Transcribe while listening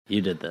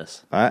You did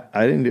this. I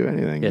didn't do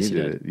anything. Yes,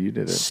 you did it. You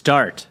did it.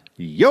 Start.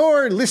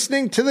 You're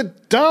listening to The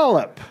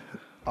Dollop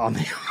on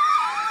the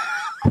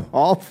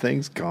All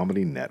Things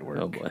Comedy Network.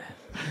 Oh, boy.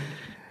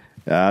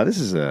 This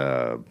is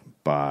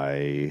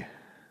by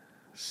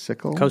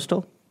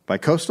Coastal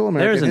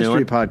American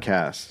History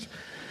Podcast.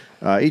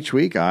 Each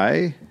week,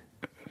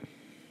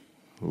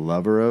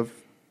 lover of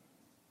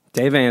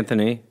Dave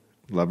Anthony,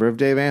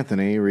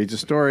 reads a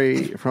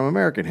story from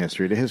American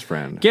history to his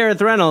friend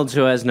Gareth Reynolds,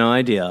 who has no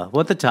idea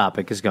what the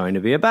topic is going to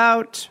be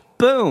about.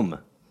 Boom.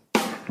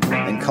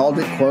 And called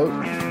it, quote,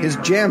 his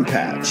jam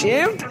pad.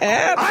 Jam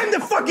pad? I'm the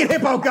fucking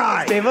hippo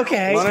guy! Dave,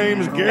 okay. My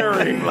name's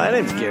Gary. My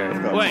name's Gary.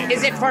 Wait.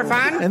 Is it for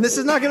fun? And this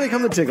is not going to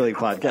become the Tiggly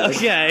podcast.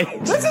 Okay.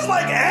 This is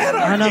like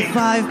anarchy! On a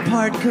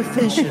 5-part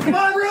coefficient.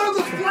 My rules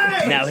of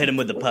play! Now hit him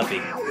with the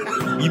puppy.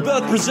 You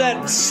both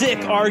present sick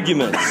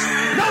arguments.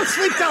 No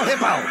sleep till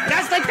hippo!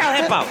 Just like the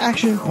hippo.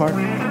 Action part.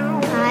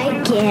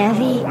 Hi,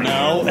 Gary.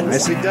 No.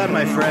 Nicely done,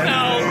 my friend.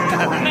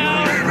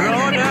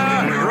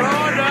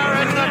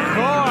 Rotor in the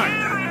court.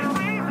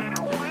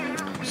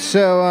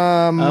 So,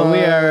 we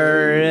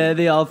are at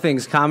the All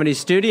Things Comedy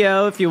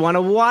Studio. If you want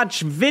to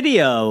watch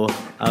video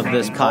of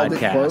this Called it,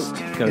 podcast,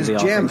 quote, go to his the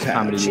All jam Things pad.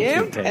 Comedy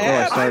YouTube page.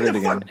 I started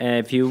again.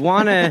 And if you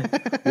want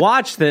to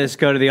watch this,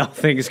 go to the All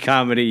Things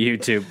Comedy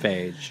YouTube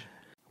page.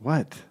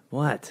 What?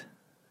 What?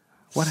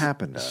 What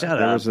happened? Shut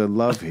there up. was a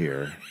love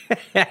here.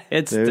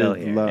 It's There's still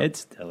here. love.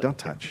 It's still here. Don't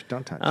touch.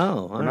 Don't touch.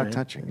 Oh, we're all not right.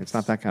 touching. It's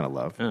not that kind of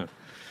love. Oh.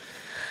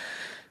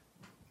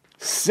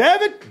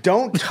 Seven.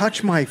 Don't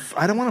touch my.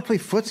 I don't want to play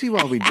footsie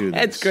while we do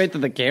this. It's great that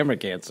the camera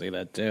can't see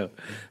that, too.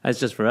 That's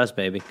just for us,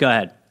 baby. Go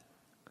ahead.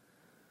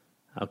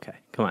 Okay,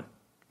 come on.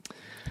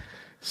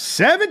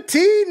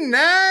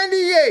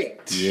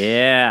 1798.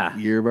 Yeah.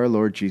 Year of our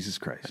Lord Jesus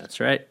Christ. That's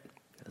right.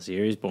 That's the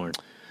year he's born.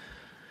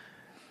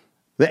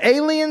 The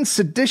Alien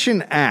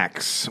Sedition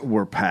Acts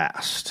were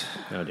passed.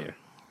 Oh, dear.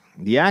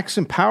 The acts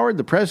empowered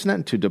the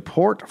president to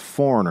deport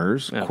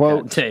foreigners, Oh,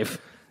 quote, God,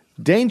 Dave.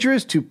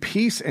 dangerous to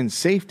peace and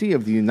safety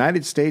of the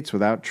United States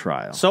without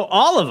trial. So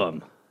all of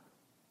them.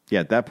 Yeah,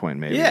 at that point,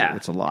 maybe. Yeah.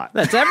 It's a lot.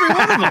 That's every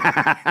one of them.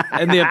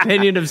 In the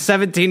opinion of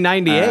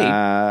 1798.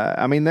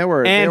 I mean, there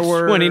were... And there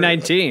were,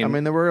 2019. I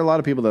mean, there were a lot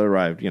of people that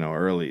arrived,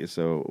 early,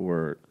 so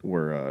were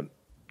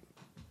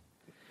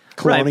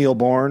colonial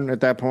born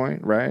at that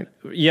point, right?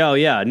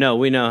 Yeah. No,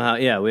 we know how.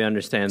 Yeah, we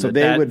understand So that.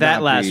 they would that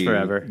not lasts be,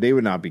 forever. They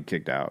would not be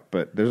kicked out,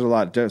 but there's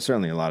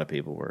certainly a lot of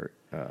people were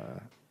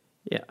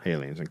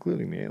aliens,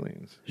 including the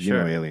aliens.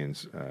 Sure.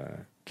 Aliens.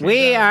 Came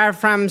We down, are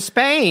from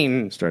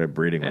Spain. started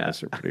breeding with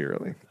us pretty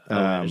early.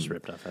 I just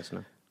ripped off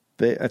SNL.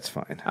 That's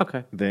fine.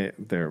 Okay.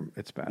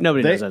 It's bad.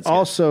 Nobody they knows that's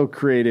also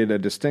created a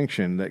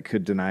distinction that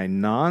could deny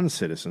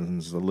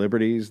non-citizens the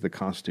liberties the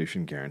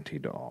Constitution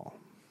guaranteed to all.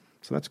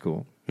 So that's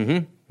cool.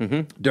 During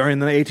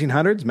the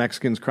 1800s,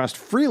 Mexicans crossed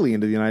freely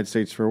into the United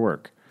States for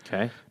work.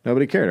 Okay.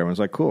 Nobody cared. Everyone's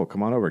like, cool,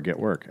 come on over, get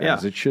work, Yeah.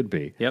 as it should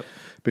be. Yep.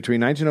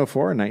 Between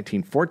 1904 and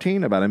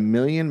 1914, about 1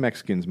 million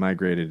Mexicans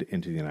migrated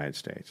into the United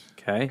States.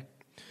 Okay.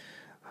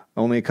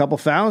 Only a couple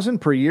thousand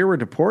per year were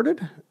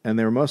deported, and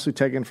they were mostly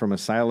taken from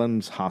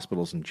asylums,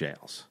 hospitals, and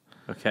jails.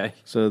 Okay.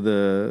 So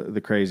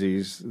the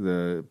crazies,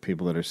 the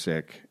people that are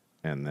sick,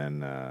 and then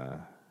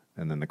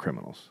the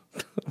criminals.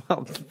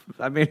 Well,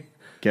 I mean,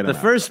 Get 'em the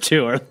out. first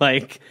two are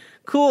like,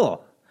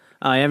 cool.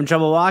 Oh, you having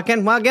trouble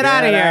walking? Well, get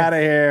out of here. Get out of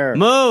here.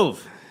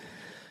 Move.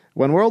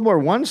 When World War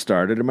I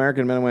started,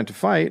 American men went to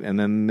fight, and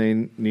then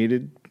they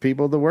needed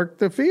people to work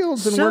the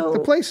fields and work the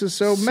places,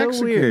 so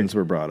Mexicans weird.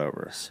 were brought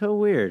over. So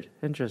weird.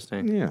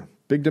 Interesting. Yeah,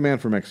 big demand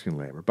for Mexican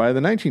labor. By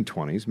the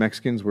 1920s,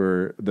 Mexicans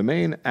were the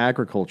main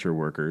agriculture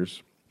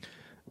workers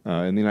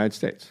in the United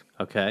States.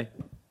 Okay.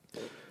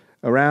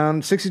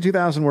 Around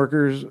 62,000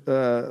 workers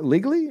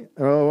legally,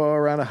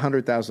 around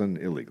 100,000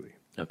 illegally,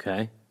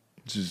 Okay.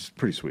 which is a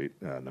pretty sweet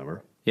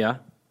number. Yeah.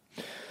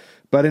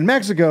 But in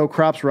Mexico,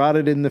 crops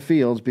rotted in the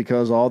fields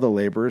because all the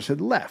laborers had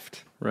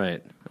left.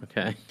 Right.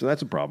 Okay. So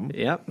that's a problem.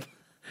 Yep.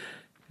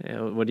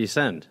 Yeah, what do you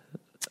send?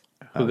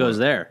 Who goes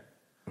there?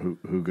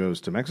 Who goes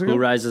to Mexico? Who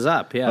rises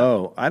up? Yeah.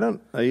 Oh, I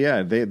don't.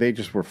 Yeah, they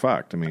just were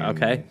fucked. I mean,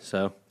 Okay.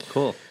 So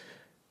cool.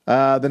 The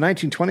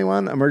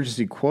 1921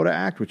 Emergency Quota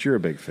Act, which you're a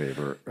big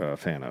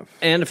fan of,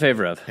 And a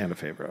favor of. and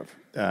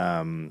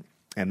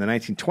the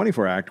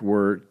 1924 Act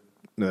were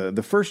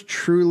the first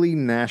truly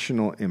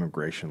national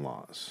immigration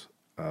laws.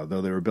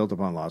 Though they were built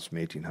upon laws from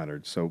the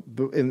 1800s. So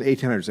in the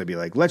 1800s, they'd be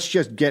like, let's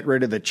just get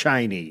rid of the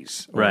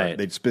Chinese. Or Right.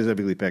 they'd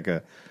specifically pick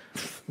a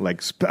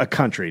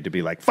country to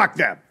be like, fuck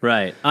them.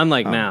 Right.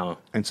 Unlike now.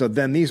 And so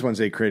then these ones,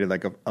 they created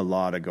like a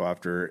law to go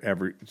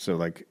after so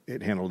like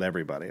it handled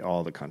everybody,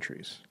 all the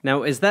countries.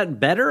 Now, is that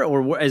better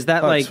or is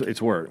that like...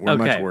 It's worse. We're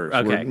much Okay, worse.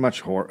 okay. We're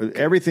much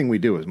everything we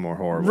do is more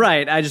horrible.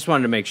 Right. I just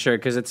wanted to make sure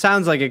because it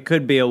sounds like it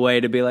could be a way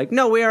to be like,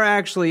 no, we are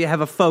actually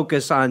have a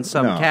focus on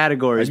some No.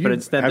 categories, Have but you-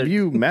 instead... have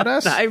you met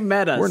us? I've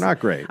met us. We're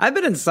not great. I've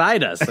been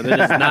inside us, and it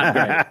is not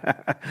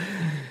great.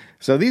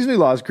 So these new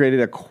laws created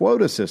a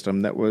quota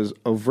system that was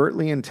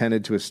overtly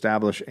intended to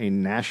establish a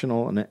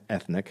national and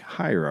ethnic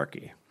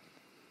hierarchy.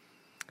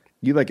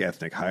 You like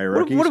ethnic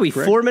hierarchies. What are we,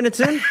 correct? 4 minutes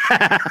in?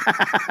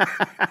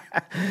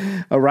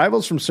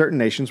 Arrivals from certain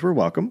nations were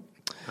welcome,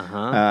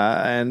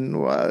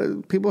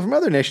 and people from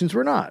other nations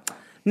were not.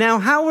 Now,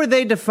 how were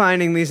they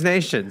defining these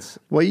nations?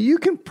 Well, you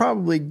can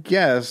probably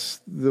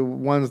guess the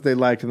ones they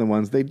liked and the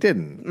ones they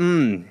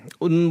didn't.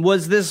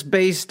 Was this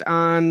based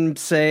on,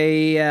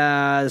 say,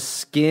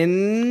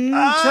 skin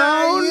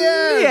tone?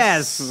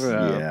 Yes.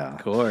 Well, Yeah.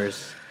 of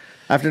course.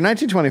 After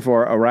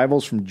 1924,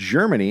 arrivals from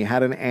Germany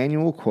had an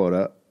annual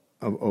quota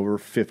of over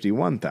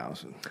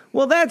 51,000.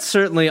 Well, that's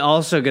certainly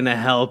also going to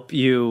help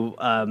you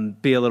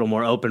be a little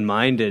more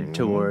open-minded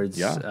towards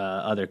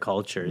other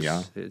cultures.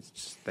 Yeah.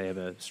 They have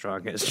a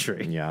strong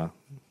history. Yeah.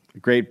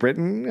 Great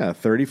Britain,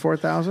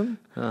 34,000.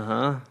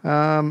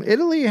 Uh-huh.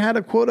 Italy had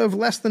a quota of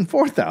less than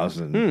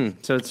 4,000.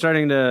 So it's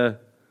starting to...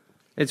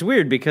 It's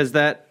weird because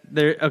they're...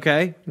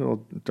 Okay. A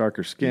little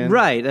darker skin.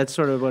 Right. That's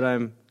sort of what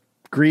I'm...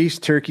 Greece,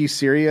 Turkey,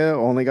 Syria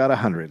only got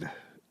 100.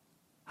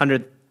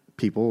 100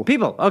 People.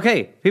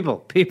 Okay.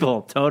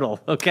 People. Total.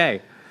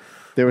 Okay.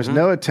 There was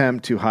no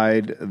attempt to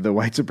hide the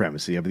white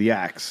supremacy of the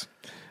acts.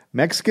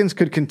 Mexicans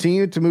could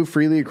continue to move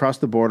freely across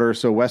the border,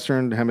 so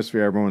Western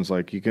Hemisphere, everyone's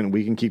like, we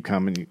can keep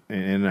coming in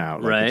and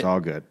out. Like, Right. It's all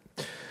good.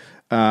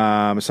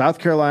 South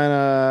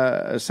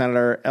Carolina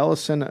Senator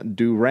Ellison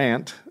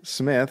Durant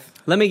Smith.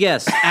 Let me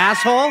guess.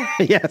 Asshole?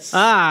 Yes.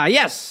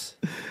 Yes.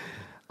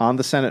 On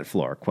the Senate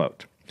floor,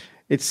 quote,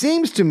 "It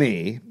seems to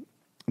me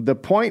the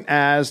point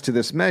as to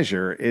this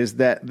measure is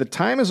that the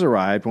time has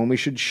arrived when we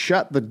should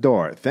shut the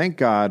door. Thank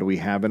God we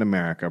have in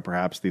America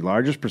perhaps the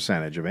largest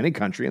percentage of any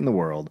country in the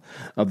world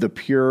of the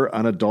pure,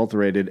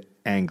 unadulterated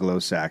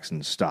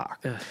Anglo-Saxon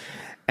stock.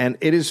 And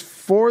it is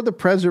for the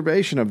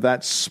preservation of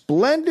that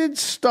splendid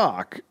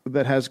stock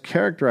that has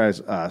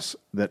characterized us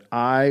that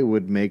I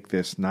would make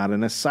this not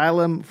an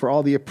asylum for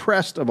all the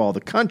oppressed of all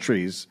the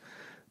countries,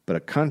 but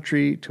a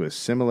country to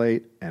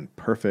assimilate and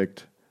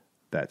perfect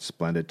that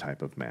splendid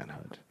type of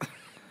manhood."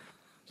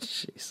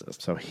 Jesus.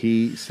 So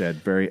he said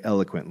very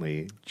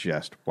eloquently,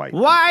 just white.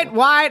 White. In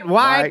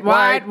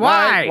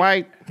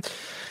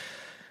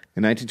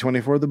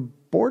 1924, the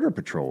Border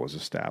Patrol was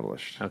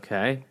established.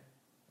 Okay.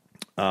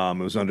 It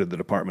was under the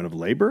Department of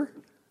Labor.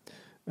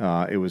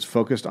 It was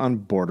focused on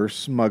border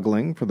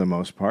smuggling for the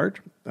most part.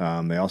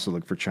 They also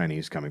looked for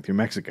Chinese coming through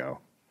Mexico.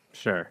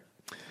 Sure.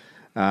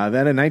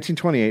 Then in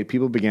 1928,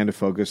 people began to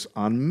focus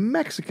on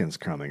Mexicans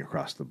coming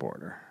across the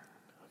border.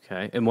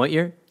 Okay. In what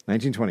year?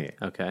 1928.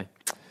 Okay.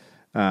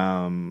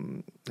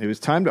 It was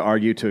time to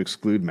argue to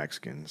exclude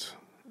Mexicans,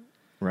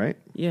 right?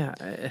 Yeah.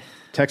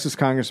 Texas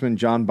Congressman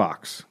John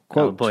Box,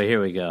 quote, Oh, boy,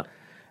 here we go.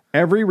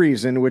 "Every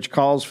reason which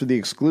calls for the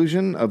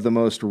exclusion of the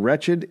most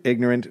wretched,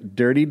 ignorant,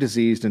 dirty,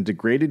 diseased, and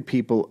degraded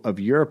people of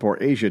Europe or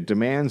Asia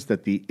demands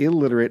that the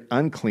illiterate,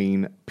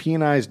 unclean,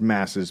 peonized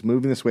masses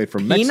moving this way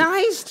from Mexico...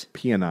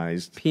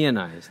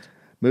 Peonized?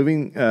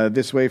 Moving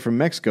this way from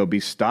Mexico be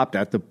stopped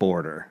at the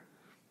border."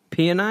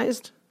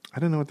 Peonized? I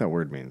don't know what that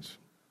word means.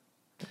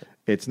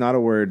 It's not a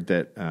word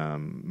that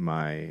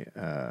my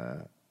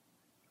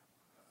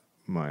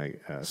Son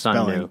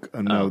spelling...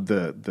 knew.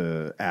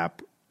 The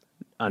app...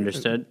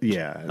 Understood?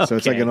 Yeah, so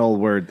it's like Okay. an old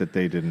word that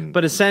they didn't...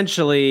 But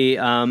essentially,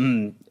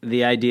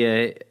 the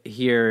idea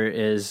here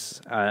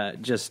is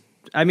just,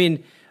 I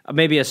mean,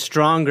 maybe a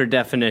stronger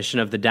definition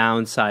of the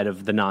downside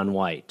of the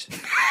non-white,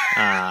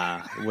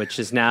 which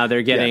is now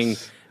they're getting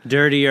Yes.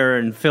 dirtier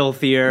and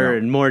filthier Yeah.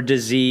 and more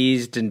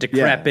diseased and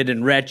decrepit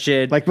and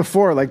wretched. Like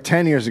before, like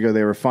 10 years ago,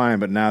 they were fine,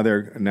 but now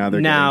they're getting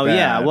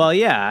yeah, bad. well,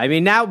 yeah. I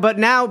mean,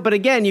 but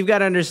again, you've got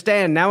to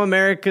understand. Now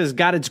America's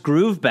got its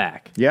groove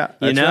back. Yeah,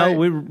 you that's know, right.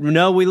 we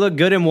know we look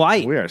good in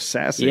white. We are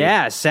sassy.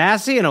 Yeah,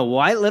 sassy in a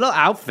white little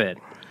outfit.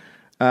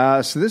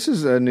 So this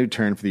is a new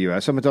turn for the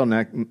U.S. Up until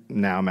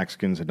now,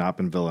 Mexicans had not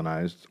been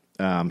villainized.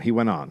 He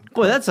went on.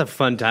 Boy, that's a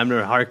fun time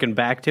to harken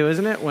back to,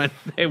 isn't it? When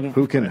they,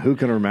 Who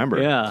can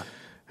remember? Yeah.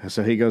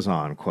 So he goes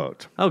on,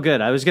 quote, Oh, good.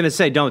 I was going to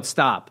say, don't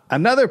stop.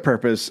 "Another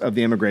purpose of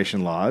the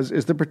immigration laws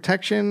is the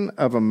protection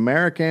of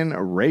American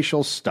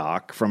racial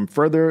stock from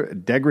further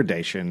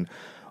degradation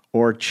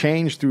or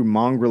change through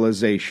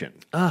mongrelization."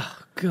 Oh,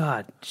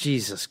 God.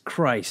 Jesus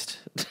Christ.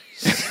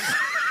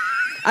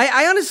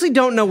 I honestly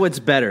don't know what's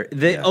better,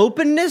 the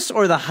openness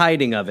or the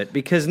hiding of it,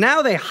 because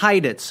now they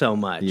hide it so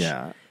much.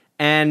 Yeah.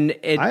 And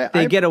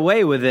they get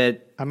away with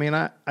it. I mean,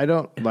 I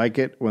don't like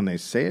it when they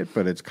say it,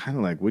 but it's kind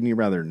of like, wouldn't you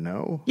rather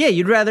know? Yeah,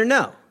 you'd rather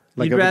know.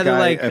 Like You'd if a rather, guy-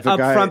 like, if a up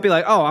guy- front be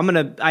like, oh,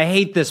 I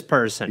hate this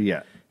person.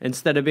 Yeah.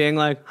 Instead of being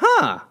like,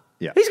 huh,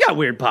 Yeah. he's got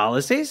weird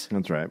policies.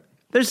 That's right.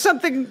 There's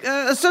something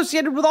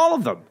associated with all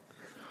of them.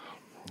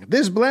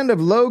 This blend of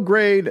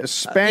low-grade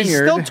Spaniard... He's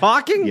still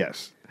talking?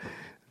 Yes.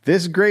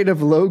 This blend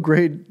of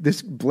low-grade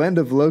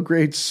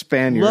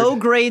Spaniard...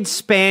 Low-grade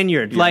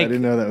Spaniard. I like,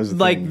 didn't know that was a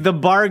like thing. the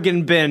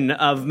bargain bin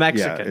of Yeah,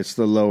 Mexican. it's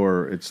the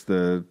lower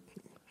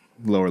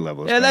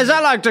level of And as Spaniard.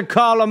 I like to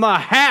call him, a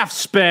half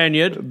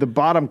Spaniard. The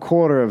bottom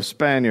quarter of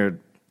Spaniard,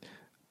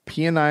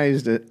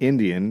 peonized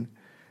Indian,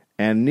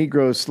 and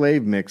Negro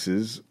slave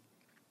mixes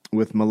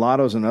with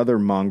mulattoes and other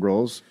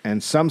mongrels,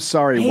 and some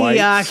sorry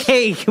whites.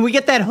 Hey, can we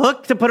get that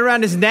hook to put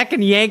around his neck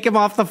and yank him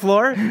off the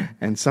floor?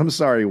 And some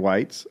sorry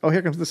whites. Oh,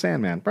 here comes the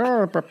Sandman.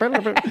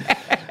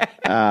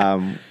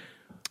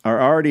 Are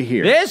already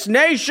here. This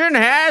nation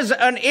has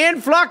an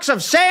influx of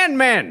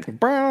Sandmen.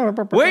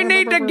 We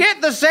need to get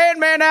the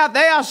Sandmen out.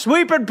 They are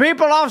sweeping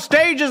people off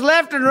stages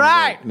left and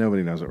right.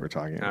 Nobody knows what we're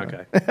talking about.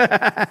 Okay.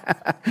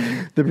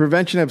 The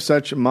prevention of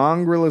such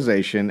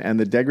mongrelization and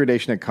the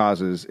degradation it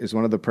causes is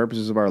one of the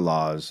purposes of our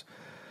laws,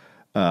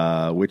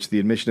 which the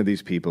admission of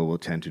these people will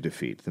tend to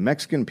defeat. The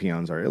Mexican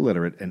peons are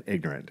illiterate and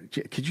ignorant.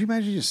 Could you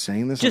imagine just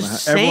saying this?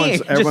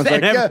 Everyone's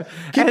like, yeah,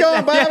 keep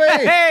going,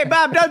 Bobby. Hey,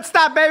 Bob, don't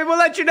stop, baby. We'll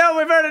let you know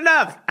we've heard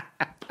enough.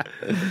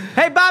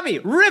 Hey, Bobby,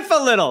 riff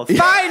a little.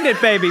 Find it,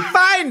 baby.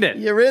 Find it.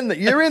 You're in the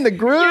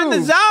groove. You're in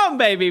the zone,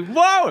 baby.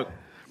 Whoa.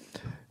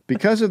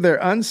 Because of their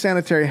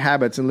unsanitary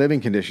habits and living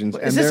conditions.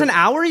 Is this an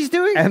hour he's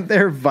doing? And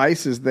their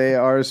vices, they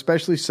are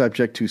especially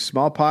subject to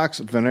smallpox,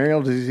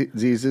 venereal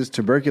diseases,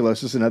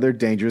 tuberculosis, and other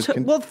dangerous...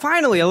 Well,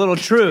 finally, a little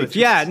truth.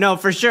 Yeah, no,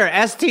 for sure.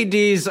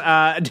 STDs,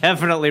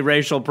 definitely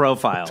racial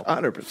profile.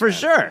 100%. For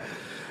sure.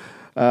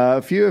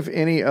 Few, if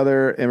any,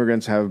 other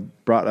immigrants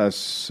have brought us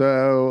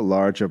so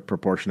large a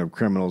proportion of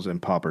criminals and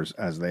paupers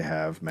as they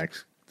have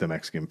the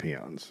Mexican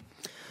peons.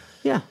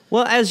 Yeah.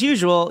 Well, as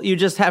usual, you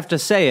just have to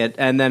say it,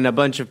 and then a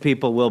bunch of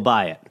people will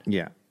buy it.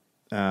 Yeah.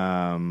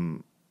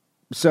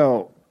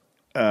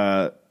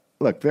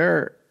 Look,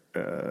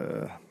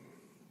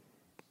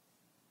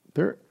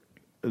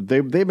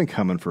 they've been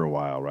coming for a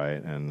while,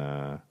 right? And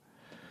I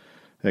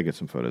get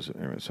some photos.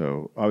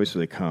 So obviously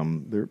they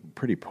come. They're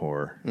pretty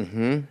poor.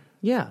 Mm-hmm.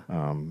 Yeah.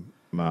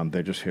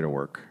 They're just here to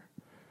work.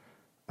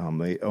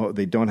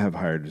 They don't have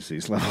higher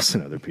disease levels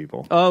than other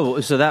people.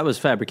 Oh, so that was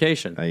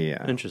fabrication.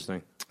 Yeah.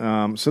 Interesting.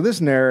 So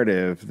this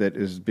narrative that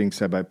is being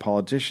said by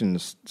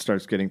politicians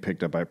starts getting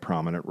picked up by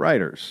prominent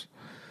writers,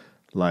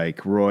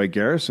 like Roy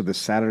Garris of the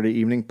Saturday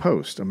Evening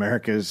Post,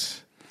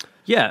 America's...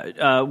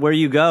 Yeah, where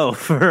you go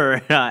for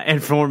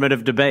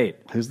informative debate.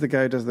 Who's the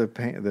guy who does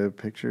the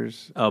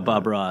pictures? Oh,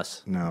 Bob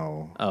Ross.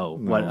 No. Oh,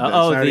 no. what?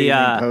 Saturday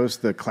Evening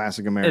Post, the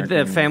classic American.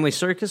 The Family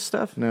Circus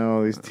stuff?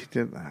 No, he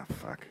did...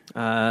 fuck.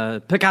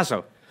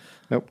 Picasso.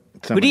 Nope.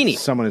 Houdini.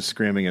 Someone is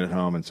screaming it at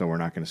home, and so we're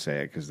not going to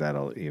say it because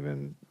that'll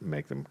even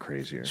make them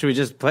crazier. Should we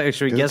just play?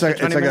 Should we guess?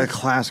 It's like minutes? a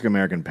classic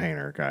American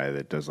painter guy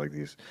that does like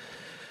these.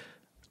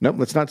 Nope,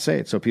 let's not say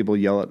it. So people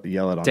yell it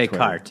on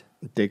Descartes.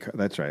 Twitter. Descartes.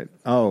 That's right.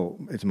 Oh,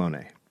 it's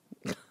Monet.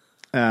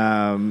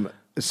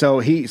 So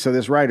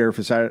this writer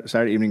for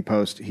Saturday Evening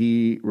Post,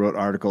 he wrote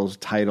articles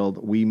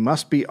titled "We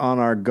Must Be on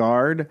Our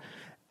Guard"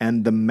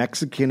 and "The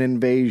Mexican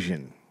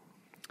Invasion."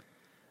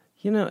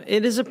 You know,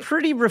 it is a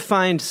pretty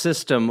refined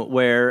system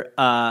where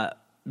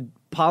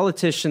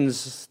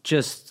politicians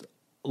just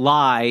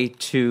lie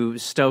to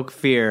stoke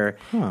fear,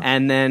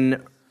 and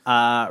then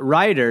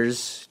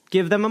writers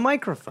give them a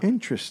microphone.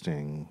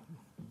 Interesting.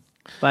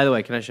 By the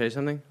way, can I show you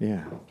something?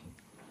 Yeah.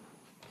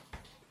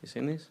 You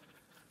seen these?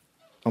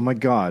 Oh my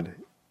God.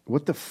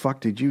 What the fuck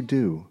did you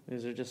do?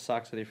 These are just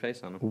socks with your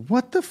face on them.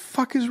 What the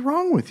fuck is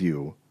wrong with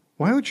you?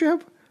 Why would you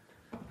have...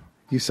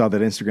 You saw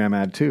that Instagram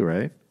ad too,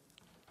 right?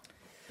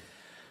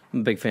 I'm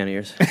a big fan of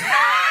yours.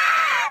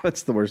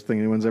 That's the worst thing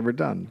anyone's ever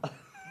done.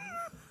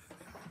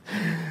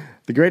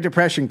 The Great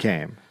Depression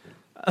came.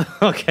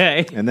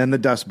 Okay. And then the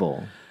Dust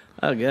Bowl.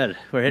 Oh, good.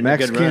 We're hitting a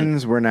good run.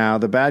 Mexicans were now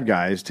the bad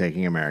guys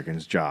taking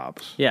Americans'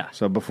 jobs. Yeah.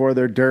 So before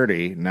they're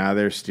dirty, now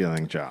they're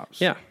stealing jobs.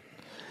 Yeah.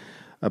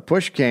 A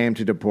push came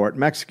to deport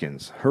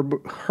Mexicans.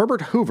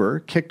 Herbert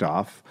Hoover kicked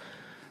off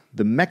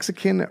the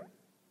Mexican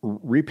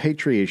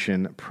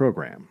Repatriation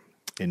Program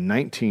in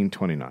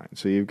 1929.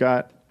 So you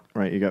got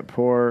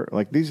poor,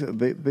 like these,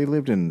 they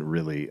lived in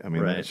really, I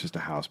mean, right. It's just a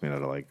house made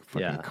out of like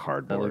fucking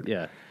cardboard.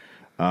 Yeah.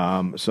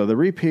 So the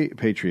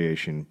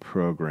repatriation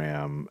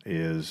program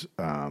is,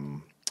 over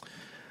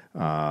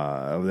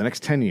the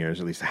next 10 years,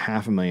 at least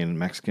 500,000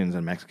 Mexicans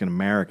and Mexican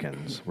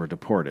Americans were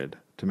deported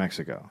to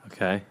Mexico.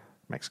 Okay.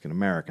 Mexican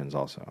Americans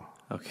also.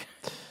 Okay.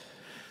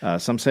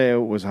 Some say it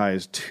was high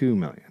as 2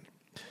 million.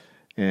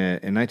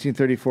 In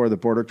 1934, the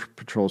Border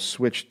Patrol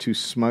switched from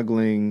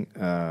smuggling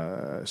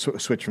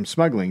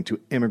to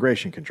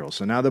immigration control.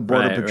 So now the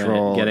Border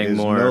Patrol is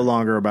no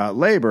longer about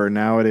labor.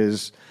 Now it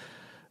is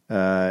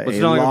a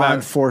law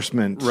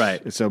enforcement.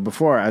 Right. So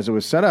before, as it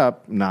was set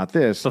up, not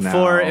this.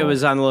 Before it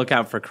was on the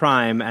lookout for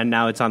crime, and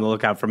now it's on the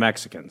lookout for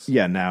Mexicans.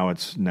 Yeah, now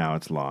it's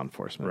law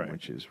enforcement,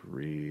 which is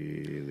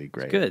really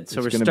great. It's good.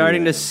 So we're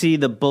starting to see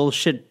the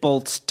bullshit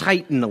bolts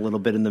tighten a little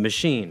bit in the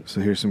machine. So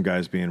here's some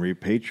guys being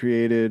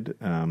repatriated.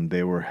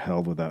 They were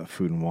held without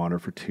food and water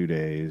for 2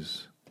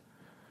 days.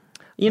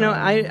 You know,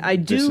 I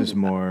do. This is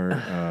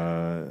more.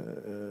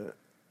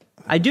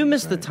 I do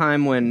miss the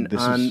time when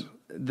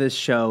this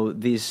show,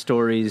 these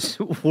stories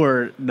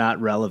were not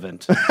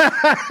relevant.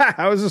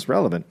 How is this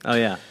relevant? Oh,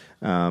 yeah.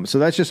 So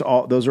that's just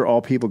all. Those are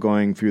all people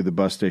going through the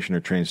bus station or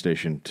train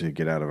station to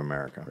get out of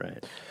America.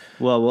 Right.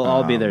 Well, we'll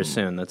all be there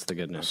soon. That's the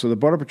good news. So the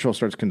Border Patrol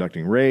starts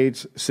conducting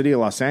raids. City of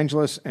Los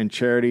Angeles and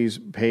charities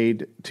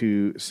paid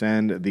to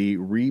send the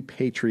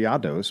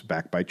repatriados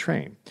back by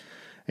train.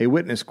 A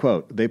witness,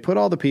 quote, "They put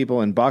all the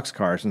people in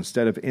boxcars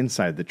instead of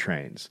inside the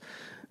trains.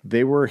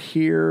 They were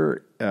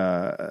here.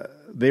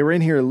 They were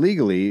in here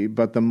illegally,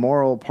 but the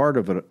moral part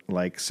of it,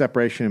 like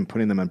separation and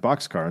putting them in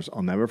boxcars,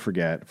 I'll never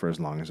forget for as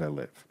long as I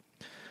live."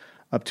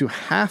 Up to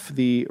half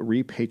the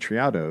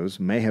repatriados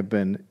may have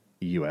been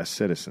U.S.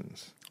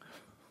 citizens.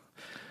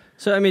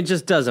 So, I mean, it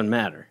just doesn't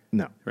matter.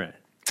 No. Right.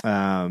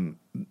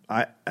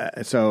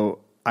 So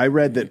I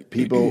read that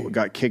people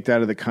got kicked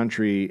out of the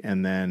country,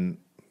 and then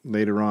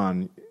later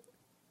on,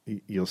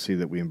 you'll see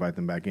that we invite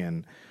them back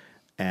in,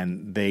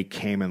 and they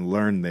came and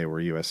learned they were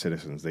U.S.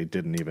 citizens. They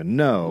didn't even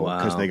know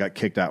because they got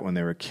kicked out when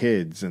they were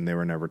kids, and they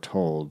were never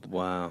told.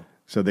 Wow.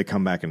 So they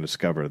come back and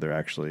discover they're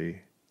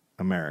actually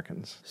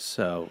Americans.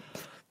 So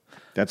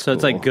That's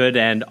it's cool. like good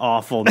and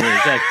awful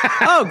news. Like,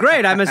 oh,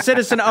 great, I'm a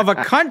citizen of a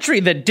country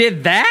that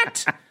did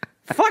that?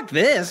 Fuck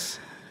this.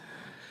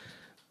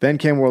 Then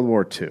came World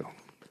War II.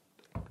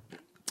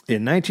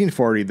 In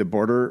 1940, the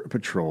Border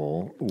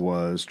Patrol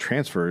was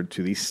transferred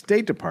to the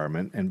State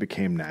Department and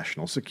became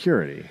National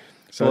Security.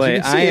 So Boy,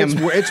 as you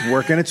can see, it's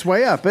working its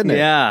way up, isn't it?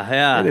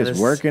 Yeah. It is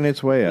working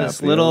its way up.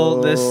 This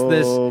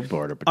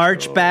Border Patrol.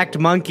 arch-backed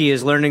monkey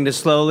is learning to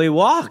slowly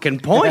walk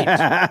and point.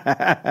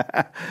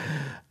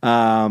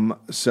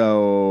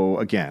 So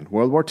again,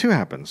 World War II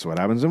happens. So what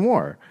happens in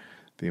war?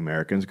 The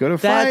Americans go to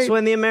fight. That's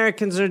when the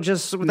Americans are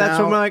just. That's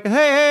when we're like,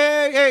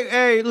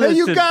 hey, listen, Hey,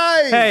 you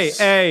guys!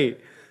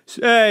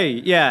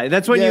 Hey, yeah.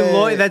 That's when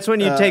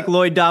you take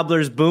Lloyd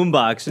Dobler's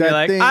boombox and you're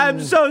like, I'm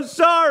so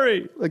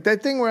sorry. Like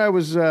that thing where I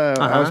was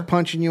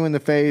punching you in the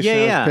face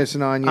and I was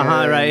pissing on you.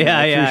 Right,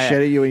 I threw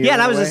shit at you.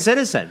 And I was a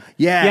citizen.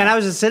 Yeah. And I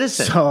was a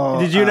citizen. So,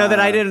 did you know that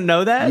I didn't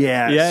know that?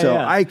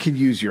 Yeah. I could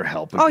use your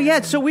help. Oh, again. yeah.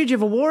 It's so weird. You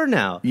have a war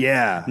now.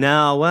 Yeah.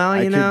 No, well,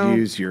 I you know. could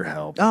use your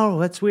help. Oh,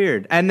 that's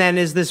weird. And then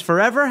is this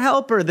forever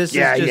help or this is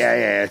just...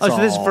 Yeah. So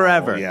this is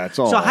forever. Yeah, it's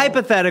all... So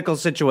hypothetical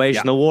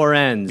situation, the war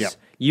ends. Yep.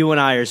 You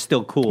and I are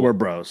still cool. We're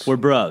bros.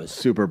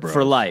 Super bros.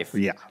 For life.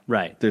 Yeah.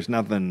 Right. There's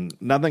nothing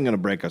going to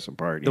break us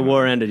apart. The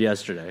war ended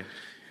yesterday.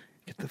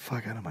 Get the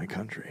fuck out of my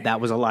country. That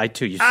was a lie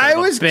too, you son I of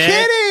a was bitch.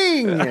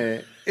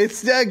 kidding.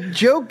 It's a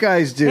joke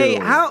guys do. Hey,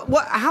 when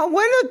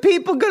are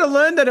people going to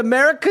learn that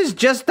America's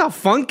just a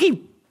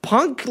funky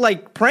punk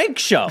like prank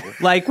show?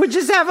 Like we're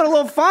just having a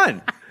little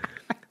fun.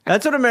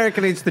 That's what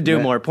America needs to do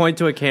more. Point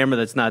to a camera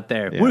that's not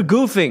there. Yeah. We're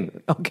goofing,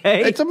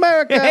 okay? It's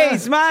America. Hey,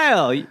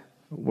 smile.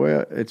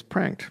 Well, it's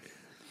pranked.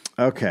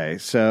 Okay,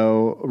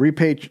 so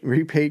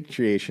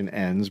repatriation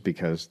ends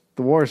because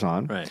the war's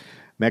on. Right.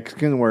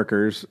 Mexican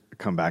workers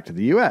come back to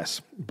the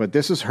U.S., but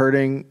this is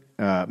hurting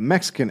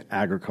Mexican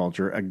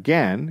agriculture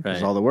again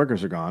because all the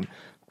workers are gone.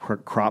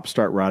 Crops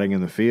start rotting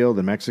in the field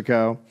in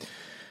Mexico.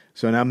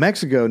 So now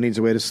Mexico needs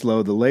a way to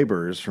slow the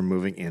laborers from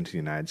moving into the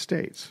United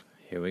States.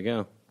 Here we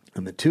go.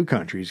 And the two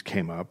countries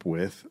came up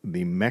with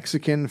the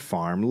Mexican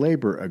Farm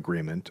Labor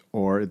Agreement,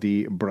 or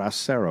the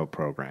Bracero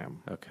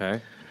program.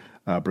 Okay.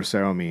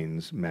 Bracero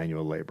means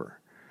manual labor.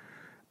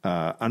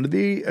 Under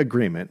the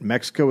agreement,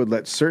 Mexico would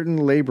let certain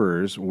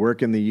laborers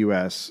work in the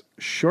U.S.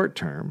 short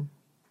term.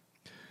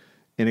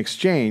 In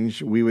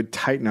exchange, we would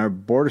tighten our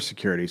border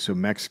security so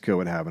Mexico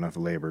would have enough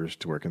laborers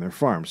to work in their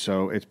farms.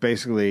 So it's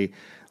basically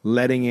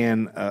letting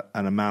in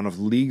an amount of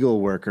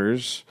legal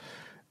workers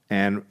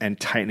and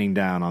tightening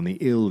down on the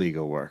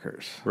illegal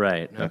workers.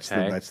 Right. That's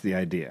the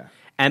idea.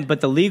 But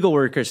the legal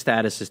worker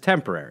status is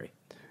temporary.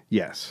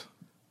 Yes.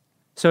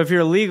 So if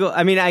you're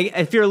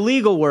if you're a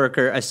legal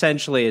worker,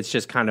 essentially it's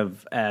just kind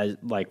of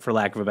like, for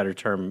lack of a better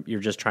term,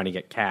 you're just trying to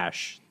get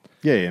cash.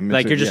 Yeah.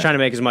 Like you're just trying to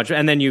make as much,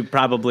 and then you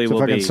probably will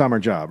be a fucking summer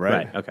job,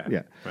 right? Right. Okay.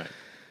 Yeah. Right.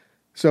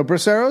 So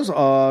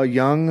braceros,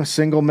 young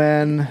single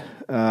men.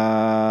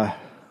 Well,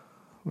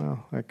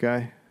 that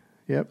guy.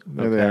 Yep.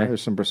 There they are.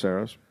 There's some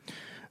braceros.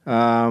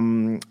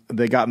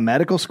 They got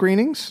medical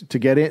screenings to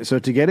get in. So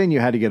to get in,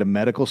 you had to get a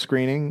medical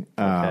screening.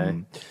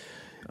 Okay.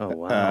 Oh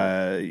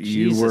wow!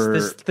 You were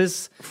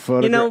this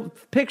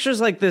pictures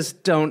like this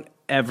don't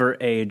ever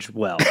age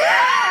well.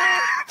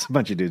 It's a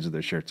bunch of dudes with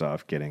their shirts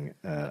off getting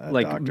a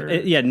like doctor.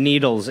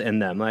 Needles in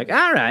them. Like,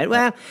 all right,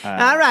 well,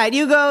 all right,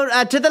 you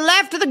go to the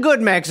left of the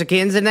good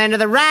Mexicans and then to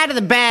the right of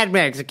the bad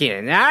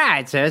Mexicans. All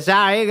right, sir,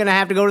 sorry, you're gonna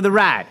have to go to the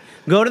right.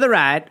 Go to the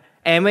right,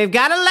 and we've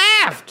got a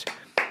left.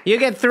 You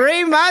get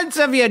 3 months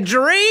of your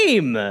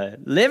dream.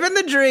 Living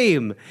the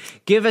dream.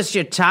 Give us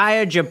your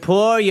tired, your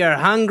poor, you're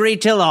hungry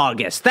till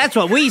August. That's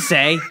what we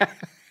say.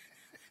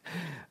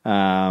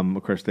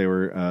 Of course, they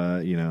were,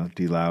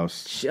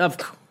 deloused. Of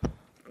course.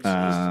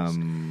 Got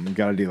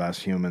to delouse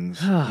humans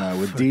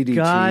with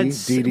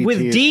DDT.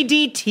 With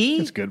DDT?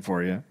 It's good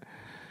for you.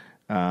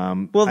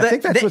 Well, I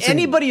think that's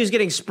anybody who's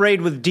getting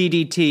sprayed with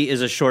DDT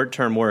is a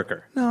short-term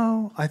worker.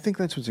 No, I think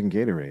that's what's in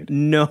Gatorade.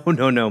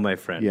 No, my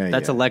friend.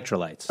 That's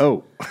electrolytes.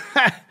 Oh,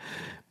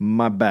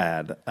 my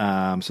bad.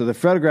 So the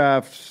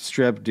photograph,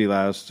 stripped,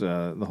 deloused,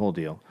 the whole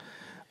deal.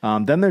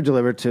 Then they're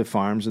delivered to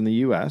farms in the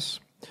U.S.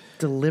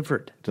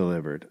 Delivered.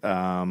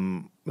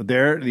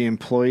 They're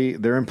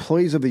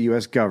employees of the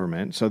U.S.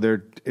 government, so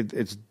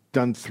it's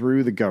done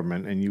through the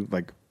government, and you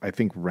I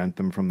think rent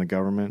them from the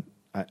government.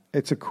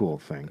 It's a cool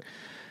thing.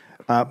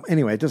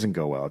 Anyway, it doesn't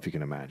go well, if you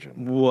can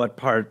imagine. What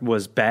part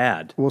was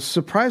bad? Well,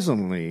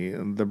 surprisingly,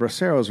 the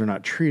braceros are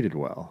not treated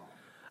well.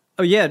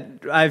 Oh yeah,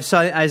 I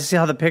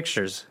saw the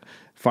pictures.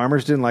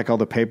 Farmers didn't like all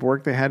the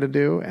paperwork they had to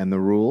do and the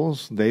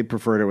rules. They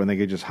preferred it when they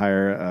could just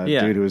hire a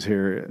dude who was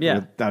here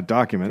without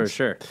documents. For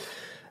sure.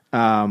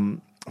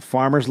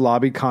 Farmers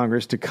lobbied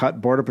Congress to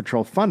cut Border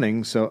Patrol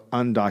funding so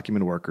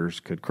undocumented workers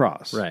could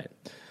cross. Right.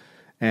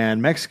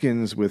 And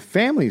Mexicans with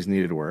families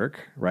needed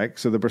work, right?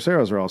 So the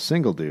braceros are all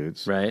single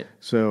dudes. Right.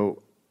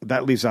 So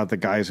that leaves out the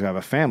guys who have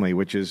a family,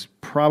 which is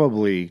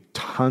probably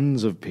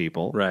tons of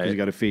people. Right. 'Cause you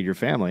got to feed your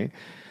family.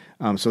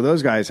 So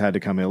those guys had to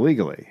come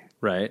illegally.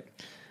 Right.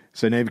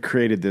 So they've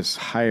created this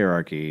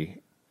hierarchy,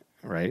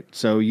 right?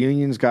 So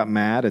unions got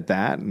mad at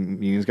that,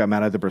 and unions got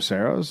mad at the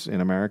braceros in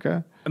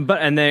America. But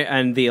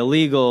the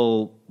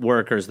illegal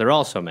workers, they're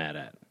also mad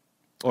at,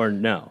 or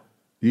no?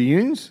 The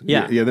unions?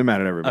 Yeah. Yeah, they're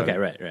mad at everybody. Okay,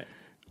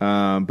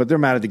 right. But they're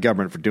mad at the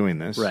government for doing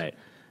this. Right.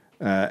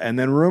 And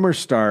then rumors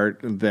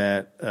start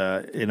that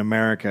in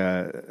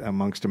America,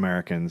 amongst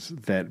Americans,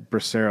 that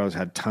braceros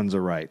had tons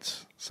of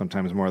rights,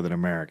 sometimes more than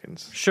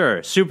Americans.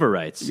 Sure, super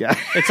rights. Yeah.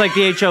 It's like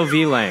the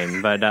HOV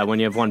lane, but when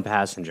you have one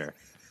passenger.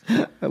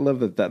 I love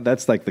that.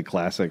 That's like the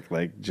classic,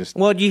 just...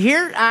 Well, you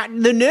hear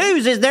the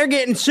news is they're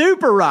getting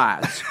super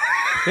rights.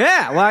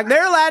 Yeah, like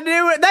they're allowed to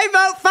do it. They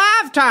vote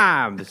 5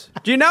 times.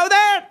 Do you know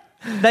that?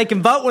 They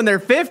can vote when they're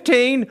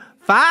 15,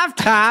 5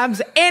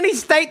 times, any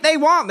state they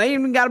want. They ain't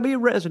even got to be a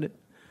resident.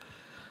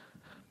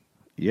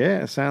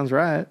 Yeah, sounds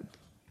right.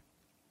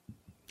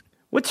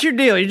 What's your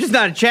deal? You're just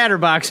not a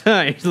chatterbox,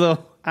 huh? You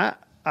little...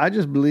 I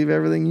just believe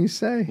everything you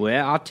say.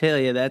 Well, I'll tell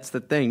you, that's the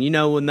thing. You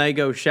know, when they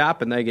go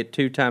shopping, they get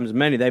 2 times as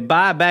many. They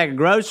buy a bag of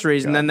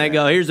groceries, and then they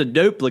go, here's a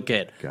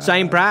duplicate.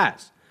 Same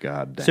price.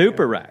 God damn.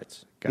 Super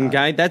rights.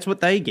 Okay? That's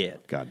what they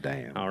get. God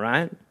damn. All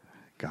right?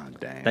 God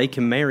damn. They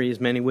can marry as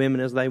many women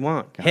as they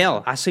want.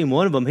 Hell, I seen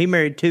one of them. He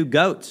married 2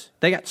 goats.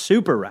 They got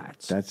super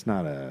rights. That's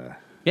not a...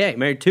 Yeah, he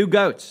married 2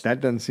 goats.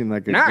 That doesn't seem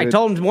like a No, good... I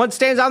told him one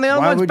stands on the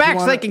other Why one's would you back so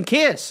wanna- they can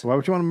kiss. Why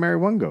would you want to marry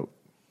one goat?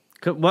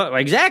 Well,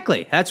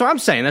 exactly. That's what I'm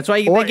saying. That's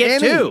why they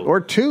get any, 2.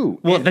 Or 2.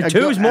 Well, the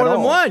 2's more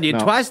than one. You No,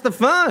 twice the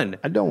fun.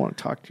 I don't want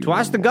to talk to you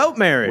Twice the anymore. goat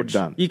marriage.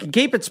 We're done. You can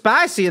keep it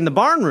spicy in the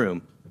barn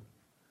room.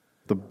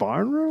 The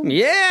barn room?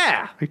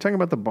 Yeah. Are you talking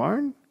about the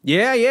barn?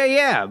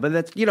 Yeah. But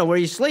that's, where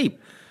you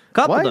sleep.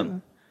 Couple What?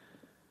 them.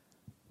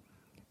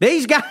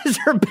 These guys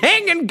are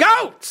banging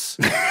goats.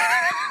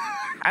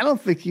 I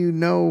don't think you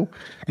know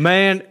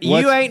Man,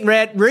 you ain't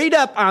read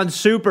up on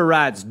super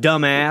rights,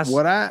 dumbass.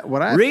 what I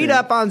Read think-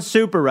 up on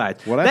super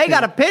rights. What I They think-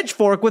 got a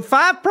pitchfork with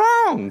 5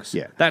 prongs.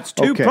 Yeah. That's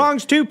 2 Okay.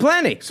 prongs too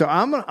plenty. So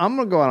I'm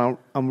gonna go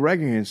on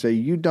record here and say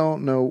you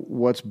don't know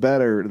what's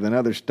better than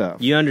other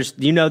stuff. You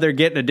know they're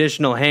getting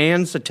additional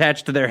hands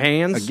attached to their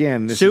hands?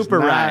 Again, this super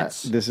is not,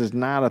 rights. This is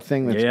not a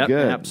thing that's Yep,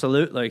 good.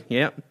 absolutely.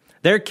 Yep.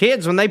 Their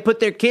kids, when they put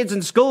their kids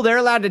in school, they're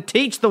allowed to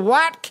teach the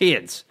white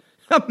kids.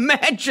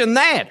 Imagine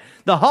that.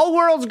 The whole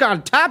world's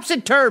gone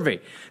topsy-turvy.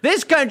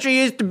 This country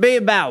used to be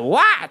about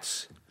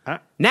whites.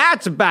 Now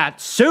it's about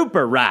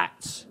super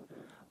rights.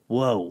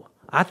 Whoa.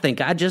 I think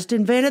I just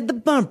invented the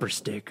bumper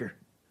sticker.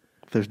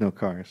 There's no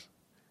cars.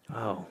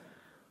 Oh,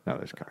 No,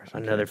 there's cars.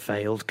 another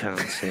failed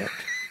concept.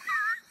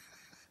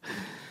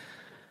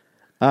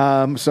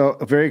 So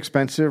very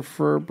expensive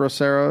for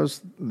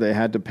braceros. They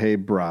had to pay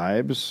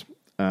bribes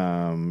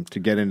to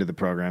get into the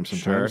program.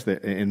 Sometimes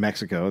in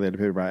Mexico, they had to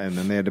pay a bribe, and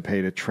then they had to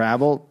pay to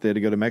travel. They had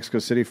to go to Mexico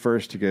City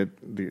first to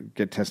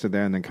get tested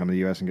there, and then come to the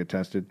U.S. and get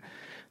tested.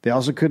 They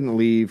also couldn't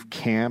leave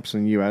camps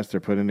in the U.S. They're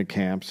put into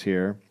camps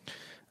here.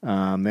 They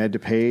had to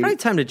pay. Probably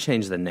time to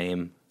change the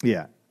name.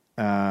 Yeah.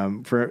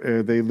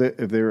 If they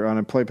were on an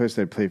employee place,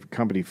 they'd pay for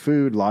company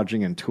food,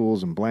 lodging, and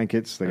tools and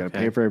blankets. They got to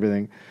pay for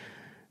everything,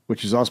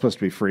 which is all supposed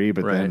to be free,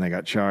 but then they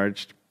got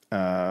charged.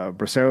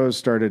 Braceros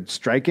started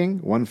striking.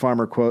 One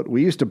farmer, quote,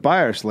 "We used to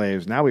buy our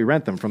slaves. Now we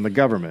rent them from the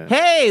government."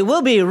 Hey,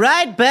 we'll be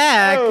right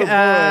back. Oh, boy.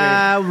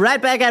 Right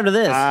back after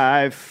this.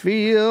 I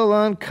feel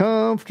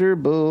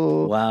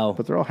uncomfortable. Wow.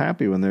 But they're all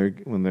happy when they're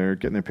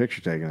getting their picture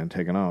taken and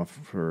taken off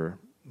for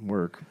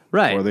work.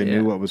 Right, Or they yeah.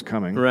 knew what was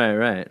coming.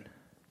 Right.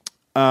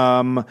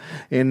 In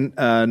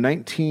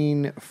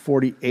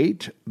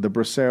 1948, the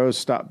braceros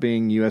stopped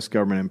being U.S.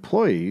 government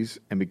employees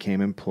and became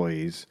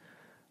employees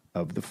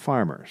of the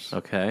farmers.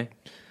 Okay.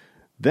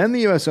 Then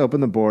the U.S.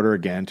 opened the border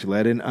again to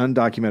let in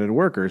undocumented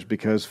workers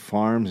because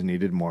farms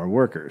needed more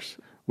workers,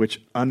 which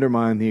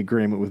undermined the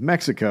agreement with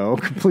Mexico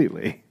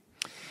completely.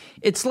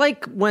 It's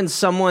like when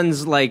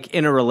someone's like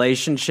in a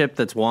relationship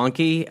that's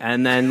wonky,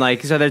 and then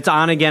so it's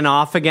on again,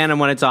 off again, and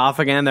when it's off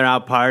again, they're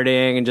out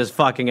partying and just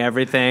fucking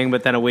everything.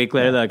 But then a week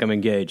later, they're like, "I'm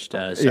engaged.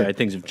 Sorry,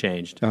 things have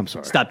changed. I'm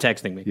sorry. Stop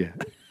texting me." Yeah.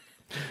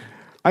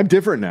 I'm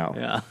different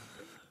now.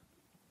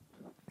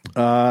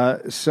 Yeah.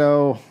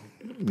 So,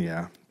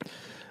 yeah.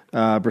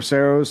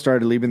 Braceros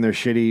started leaving their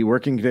shitty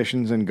working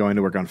conditions and going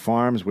to work on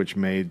farms, which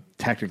made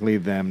technically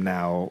them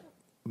now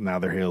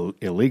they're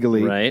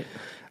illegally. Right.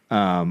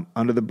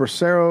 Under the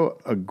Bracero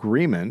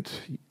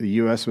Agreement, the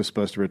U.S. was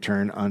supposed to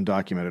return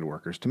undocumented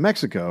workers to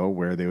Mexico,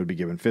 where they would be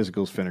given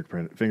physicals,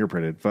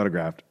 fingerprinted,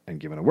 photographed, and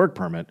given a work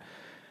permit,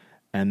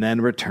 and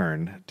then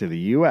return to the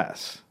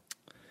U.S.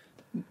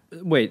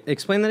 Wait,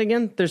 explain that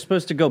again. They're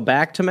supposed to go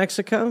back to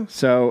Mexico?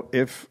 So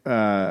if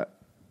the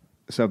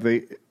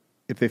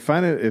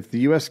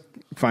U.S.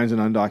 finds an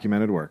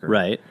undocumented worker,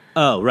 Right.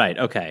 Oh, right.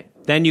 Okay.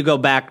 Then you go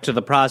back to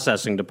the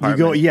processing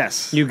department.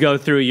 Yes. You go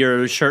through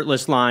your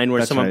shirtless line where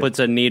That's someone right. puts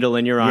a needle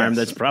in your arm Yes.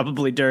 that's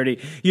probably dirty.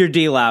 You're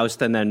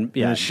deloused and then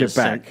then just shipped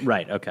back.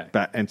 Right. Okay.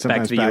 and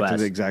sometimes back to US.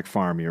 the exact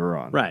farm you were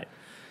on. Right.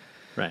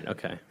 Right.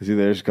 Okay. See,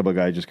 there's a couple of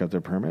guys just got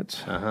their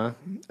permits.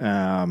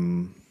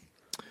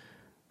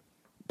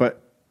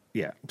 But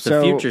yeah,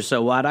 The future.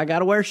 So what? I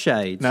gotta wear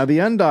shades. Now the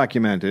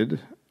undocumented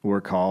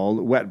were called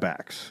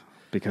wetbacks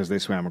because they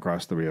swam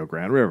across the Rio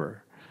Grande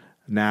River.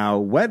 Now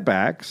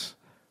wetbacks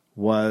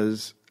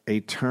was a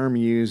term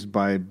used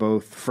by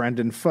both friend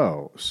and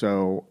foe,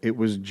 so it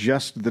was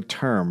just the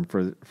term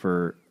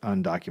for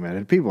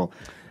undocumented people.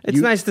 It's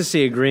nice to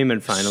see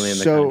agreement finally in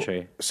the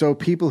country. So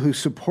people who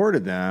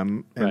supported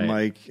them and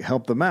Right.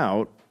 helped them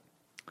out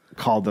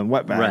called them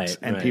wetbacks, Right,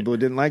 and right. people who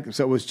didn't like them.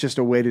 So it was just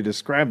a way to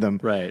describe them.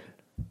 Right.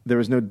 There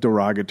was no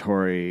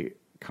derogatory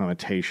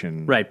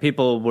connotation. Right.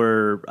 People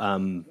were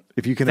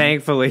If you can,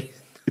 thankfully.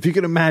 if you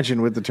can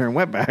imagine with the term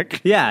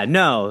wetback. Yeah.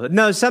 No.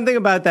 Something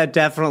about that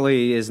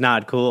definitely is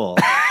not cool.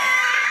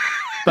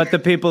 But the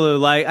people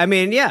who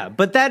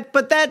but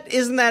that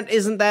isn't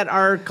that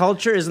our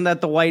culture? Isn't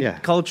that the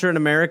white culture in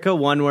America?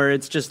 One where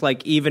it's just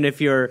like, even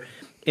if you're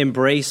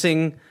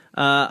embracing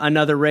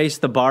another race,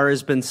 the bar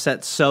has been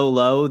set so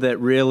low that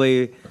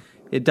really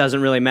it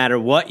doesn't really matter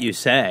what you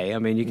say. I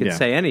mean, you can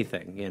say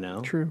anything, you know?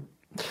 True.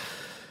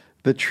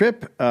 The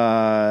trip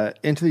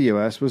into the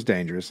U.S. was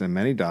dangerous, and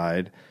many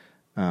died.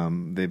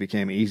 They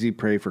became easy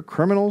prey for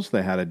criminals.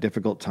 They had a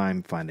difficult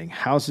time finding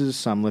houses.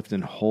 Some lived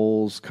in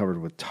holes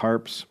covered with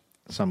tarps.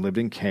 Some lived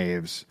in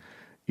caves,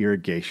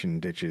 irrigation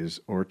ditches,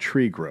 or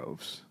tree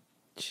groves.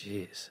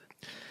 Jeez.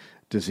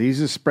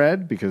 Diseases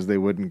spread because they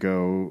wouldn't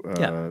go.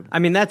 Yeah. I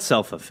mean, that's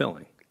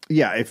self-fulfilling.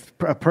 Yeah, if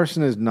a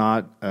person is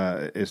not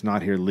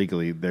here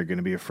legally, they're going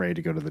to be afraid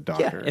to go to the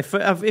doctor.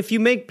 Yeah. If you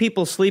make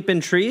people sleep in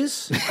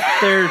trees,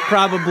 they're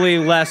probably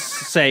less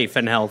safe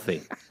and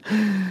healthy.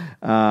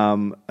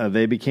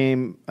 They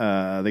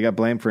got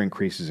blamed for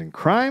increases in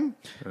crime,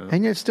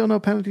 and yet still no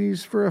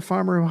penalties for a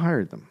farmer who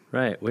hired them.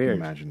 Right. Weird.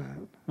 Imagine that.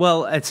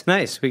 Well, it's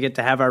nice. We get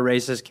to have our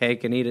racist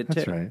cake and eat it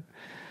That's too.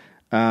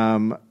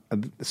 right.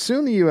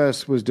 Soon the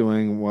U.S. was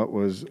doing what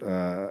was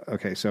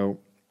so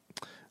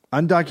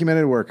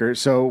undocumented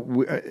workers.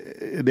 So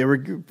they were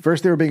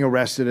being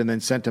arrested and then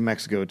sent to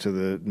Mexico, to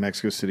the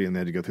Mexico City, and they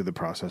had to go through the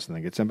process and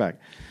then get sent back.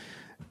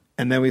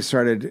 And then we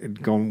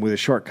started going with a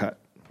shortcut.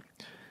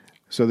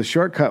 So the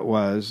shortcut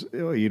was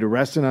you'd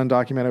arrest an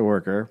undocumented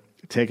worker,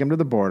 take him to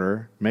the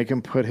border, make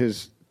him put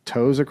his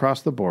toes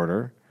across the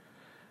border,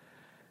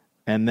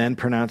 and then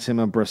pronounce him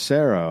a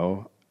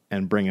bracero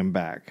and bring him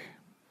back.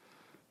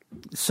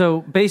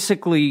 So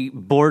basically,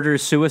 border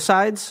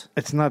suicides?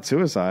 It's not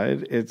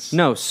suicide. It's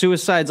No,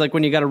 suicide's like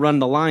when you got to run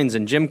the lines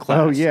in gym class.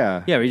 Oh,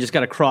 yeah. Yeah, where you just got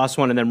to cross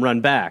one and then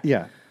run back.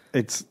 yeah.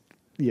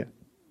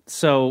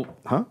 So,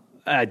 Huh?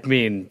 I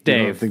mean, You don't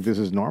Dave. think this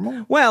is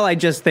normal? Well, I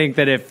just think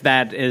that if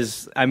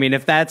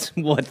that's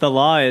what the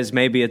law is,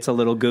 maybe it's a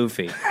little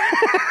goofy.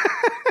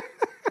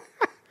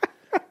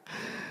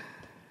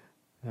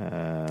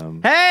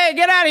 Hey,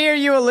 get out of here,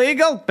 you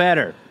illegal!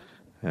 Better.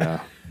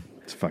 Yeah,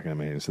 it's fucking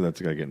amazing. So that's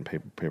a guy getting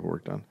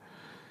paperwork done.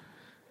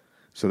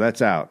 So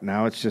that's out.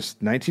 Now it's just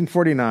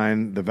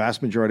 1949. The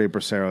vast majority of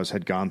braceros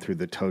had gone through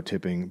the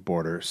toe-tipping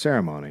border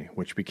ceremony,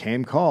 which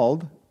became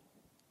called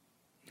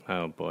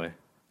Oh, boy.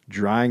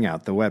 drying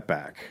out the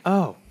wetback.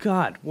 Oh,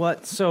 God.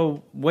 What?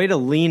 So, way to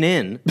lean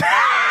in.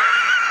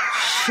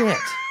 Shit.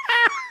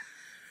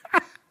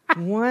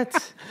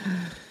 What?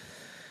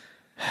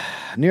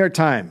 New York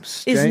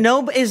Times. Is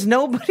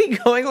nobody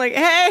going like,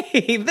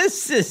 hey,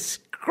 this is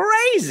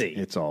crazy?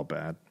 It's all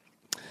bad.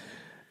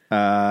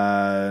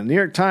 New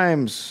York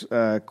Times,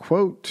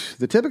 quote,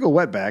 the typical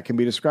wetback can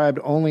be described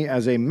only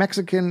as a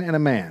Mexican and a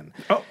man.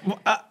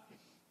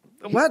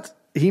 What?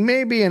 He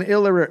may be an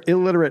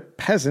illiterate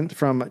peasant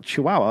from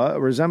Chihuahua,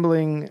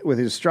 resembling with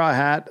his straw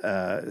hat,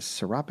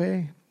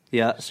 serape?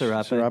 Yeah,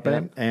 serape.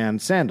 Yeah.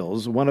 And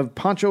sandals, one of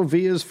Pancho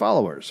Villa's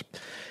followers.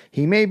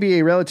 He may be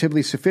a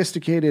relatively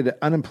sophisticated,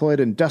 unemployed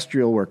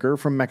industrial worker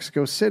from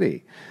Mexico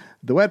City.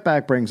 The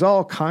wetback brings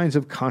all kinds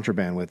of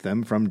contraband with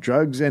them, from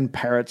drugs and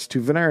parrots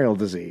to venereal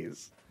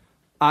disease.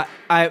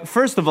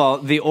 First of all,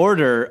 the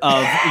order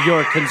of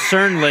your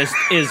concern list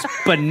is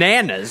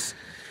bananas.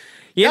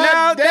 You know,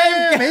 God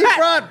damn, he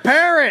brought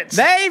parrots!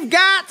 they've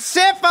got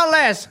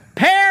syphilis,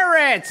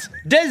 parrots,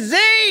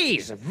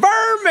 disease,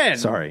 vermin.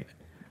 Sorry.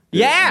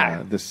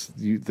 Yeah.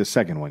 The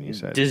second one you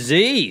said.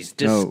 Disease.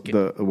 No,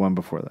 the one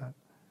before that.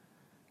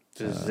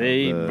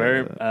 Disease,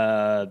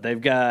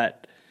 they've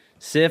got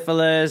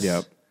syphilis.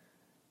 Yep.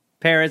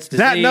 Parrots,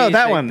 disease.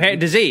 That one.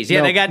 Disease.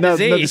 Yeah, they got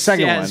disease. No, the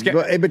second yeah,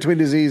 one. In between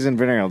disease and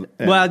venereal.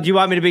 Well, do you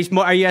want me to be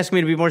more? Are you asking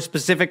me to be more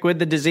specific with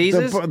the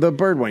diseases? The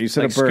bird one. You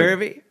said like a bird.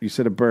 Scurvy? You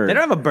said a bird. They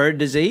don't have a bird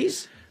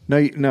disease.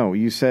 No,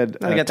 you said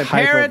They got the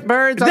parrot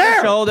birds on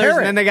their shoulders,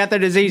 and then they got their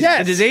diseases. Yes.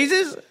 The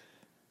diseases?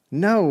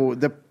 No,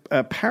 the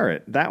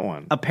parrot. That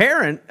one. A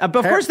parent? Of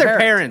course they're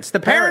parents.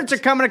 The parents are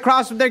coming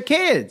across with their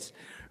kids,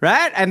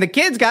 right? And the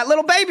kids got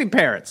little baby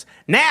parrots.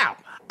 Now,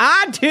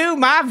 on to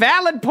my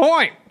valid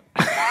point.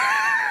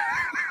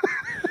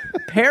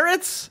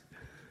 Parrots?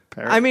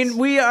 I mean,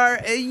 we are.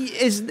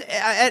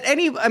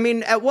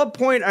 At what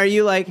point are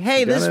you like,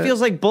 hey, this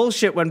feels like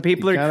bullshit when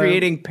people are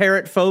creating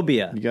parrot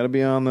phobia? You got to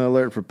be on the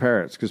alert for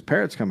parrots because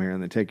parrots come here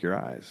and they take your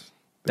eyes.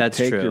 That's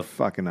true. Take your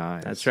fucking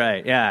eyes. That's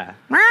right. Yeah.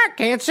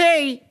 Can't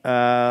see.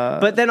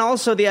 But then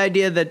also the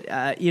idea that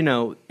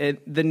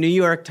the New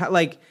York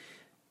Times,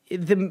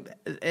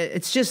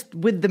 it's just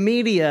with the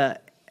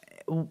media,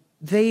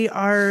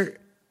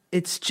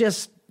 it's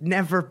just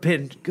never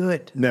been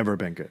good. Never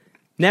been good.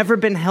 Never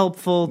been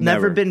helpful,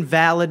 never been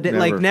valid,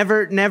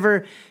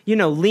 never,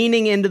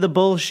 leaning into the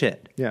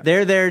bullshit. Yeah.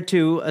 They're there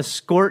to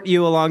escort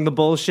you along the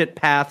bullshit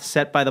path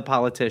set by the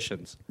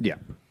politicians. Yeah.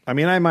 I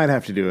mean, I might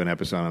have to do an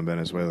episode on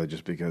Venezuela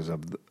just because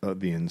of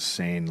the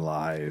insane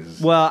lies.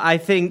 Well, I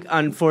think,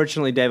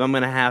 unfortunately, Dave, I'm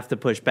going to have to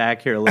push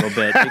back here a little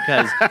bit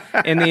because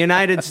in the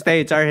United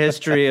States, our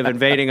history of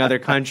invading other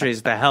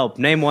countries to help,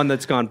 name one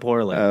that's gone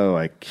poorly. Oh,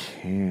 I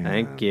can't.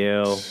 Thank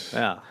you.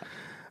 Yeah.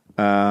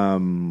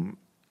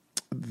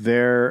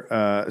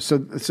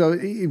 So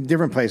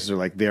different places are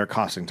like they're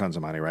costing tons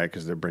of money, right?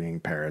 Because they're bringing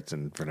parrots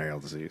and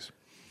venereal disease.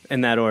 In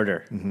that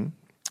order. Mm-hmm.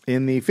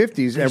 In the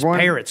 50s, everyone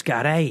parrots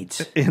got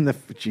AIDS.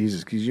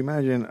 Jesus, could you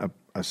imagine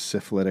a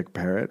syphilitic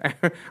parrot?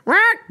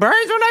 Rock,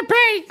 birds when I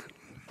peek.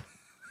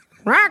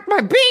 Rock,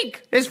 my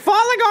beak is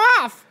falling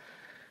off.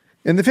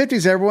 In the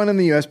 50s, everyone in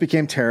the U.S.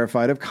 became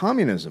terrified of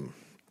communism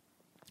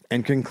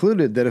and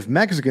concluded that if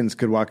Mexicans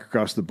could walk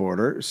across the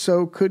border,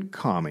 so could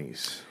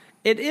commies.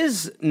 It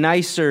is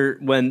nicer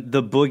when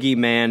the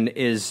boogeyman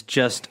is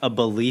just a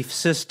belief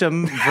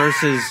system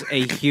versus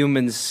a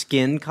human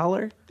skin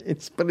color.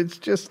 It's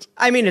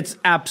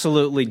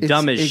absolutely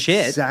dumb as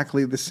shit.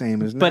 Exactly the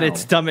same as now. But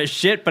it's dumb as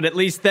shit. But at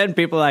least then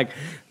people are like,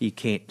 you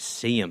can't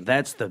see him.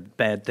 That's the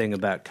bad thing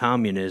about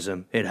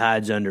communism. It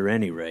hides under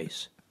any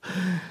race.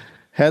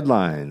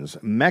 Headlines: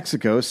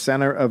 Mexico,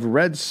 center of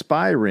red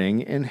spy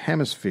ring in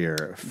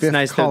hemisphere. It's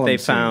nice that they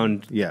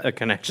found a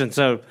connection.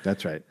 So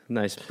that's right.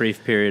 Nice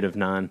brief period of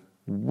non.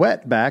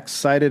 Wetback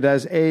cited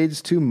as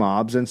aids to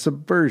mobs and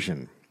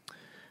subversion.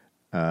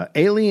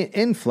 Alien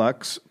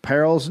influx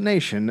perils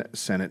nation,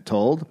 Senate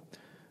told.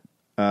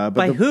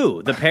 By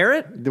who? The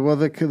parrot? Well,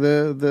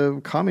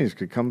 the commies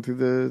could come through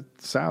the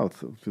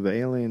south, through the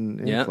alien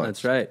influx. Yeah,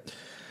 that's right.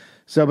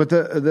 So, but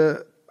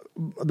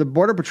the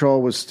Border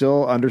Patrol was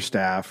still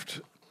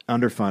understaffed,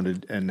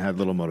 underfunded, and had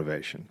little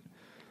motivation.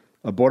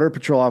 A Border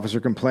Patrol officer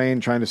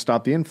complained trying to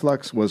stop the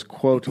influx was,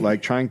 quote,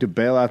 like trying to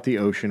bail out the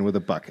ocean with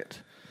a bucket.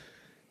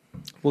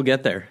 We'll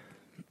get there.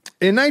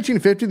 In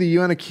 1950, the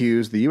UN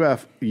accused the in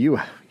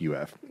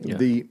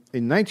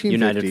 1950,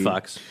 United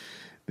Fucks.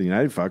 The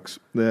United Fucks.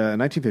 In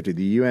 1950,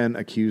 the UN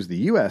accused the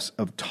U.S.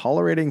 of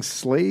tolerating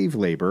slave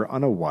labor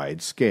on a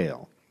wide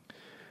scale.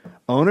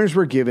 Owners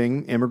were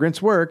giving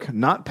immigrants work,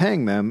 not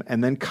paying them,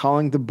 and then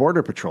calling the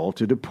Border Patrol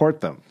to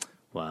deport them.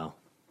 Wow.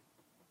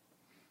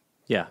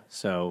 Yeah,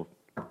 so,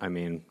 I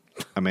mean,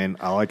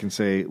 all I can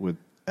say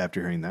after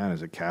hearing that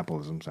is that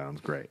capitalism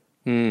sounds great.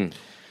 Mm.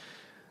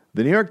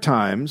 The New York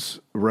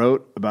Times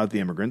wrote about the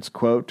immigrants,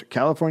 quote,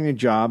 California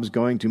jobs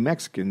going to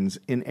Mexicans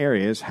in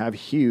areas have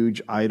huge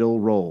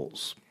idle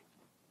roles.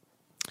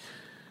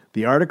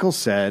 The article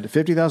said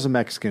 50,000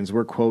 Mexicans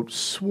were, quote,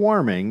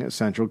 swarming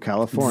Central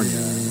California.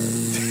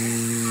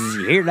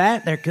 You hear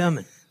that? They're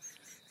coming.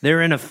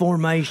 They're in a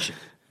formation.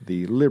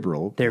 The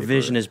liberal Their paper.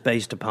 vision is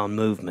based upon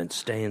movement.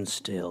 Stand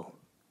still.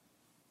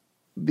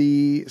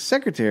 The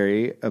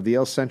secretary of the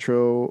El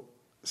Central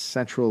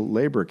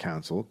Labor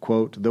Council,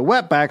 quote, the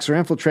wetbacks are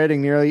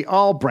infiltrating nearly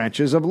all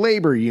branches of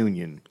labor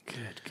union.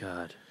 Good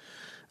God.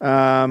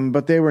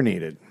 But they were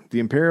needed. The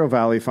Imperial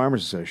Valley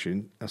Farmers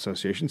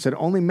Association said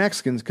only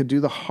Mexicans could do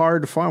the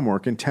hard farm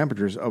work in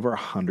temperatures over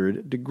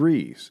 100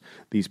 degrees.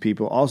 These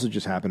people also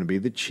just happen to be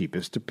the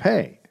cheapest to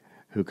pay,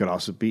 who could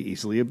also be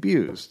easily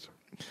abused.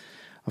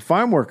 A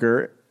farm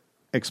worker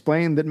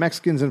explained that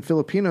Mexicans and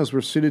Filipinos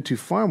were suited to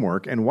farm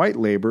work and white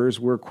laborers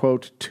were,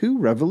 quote, too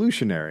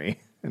revolutionary.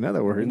 In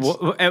other words,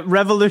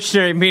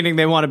 revolutionary meaning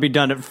they want to be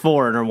done at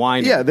 4 and are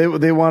whining. Yeah,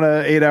 they want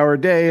an 8-hour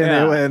day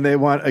and they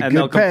want a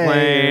good pay.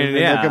 Complain,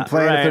 they'll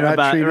complain if they're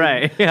not treated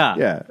right. Yeah,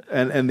 yeah.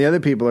 And the other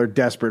people are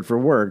desperate for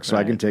work, so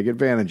I can take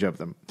advantage of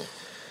them.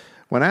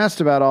 When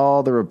asked about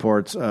all the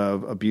reports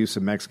of abuse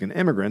of Mexican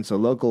immigrants, a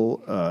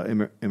local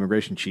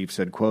immigration chief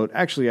said, quote,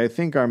 actually, I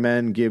think our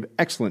men give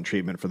excellent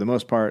treatment for the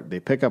most part. They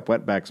pick up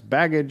wetbacks'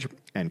 baggage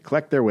and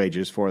collect their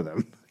wages for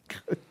them.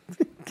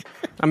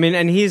 I mean,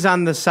 and he's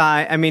on the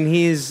side. I mean,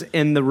 he's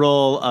in the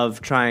role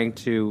of trying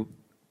to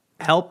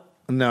help.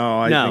 No,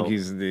 I think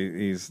he's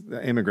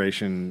the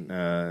immigration,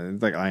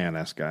 like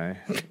INS guy.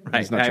 Right.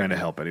 He's not trying to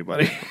help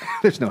anybody.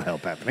 There's no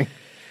help happening.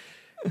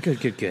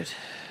 Good.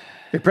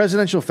 A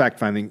presidential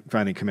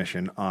fact-finding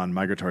commission on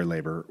migratory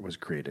labor was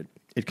created.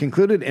 It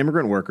concluded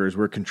immigrant workers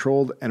were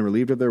controlled and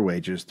relieved of their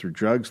wages through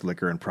drugs,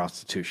 liquor, and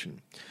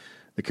prostitution.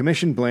 The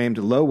commission blamed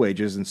low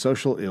wages and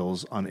social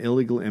ills on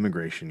illegal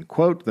immigration.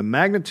 Quote, the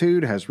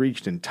magnitude has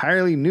reached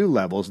entirely new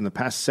levels in the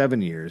past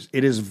 7 years.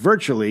 It is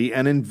virtually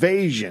an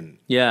invasion.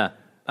 Yeah.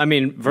 I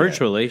mean,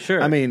 virtually,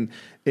 sure. I mean,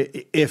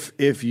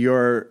 if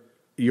your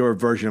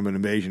version of an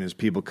invasion is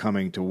people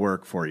coming to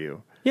work for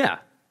you. Yeah.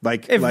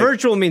 Like if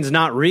virtual means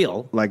not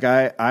real. Like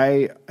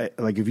I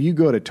like if you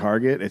go to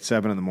Target at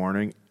 7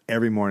 a.m,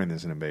 every morning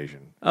there's an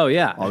invasion. Oh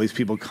yeah. All these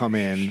people come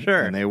in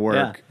Sure. and they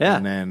work Yeah.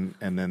 and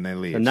then they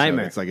leave. A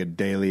nightmare. So it's like a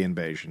daily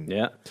invasion.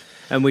 Yeah.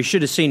 And we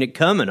should have seen it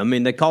coming. I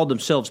mean, they called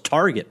themselves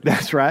Target.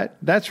 That's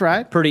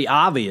right. Pretty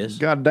obvious.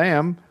 God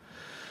damn.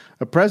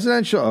 A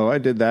presidential I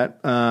did that.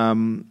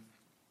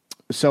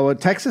 So a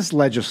Texas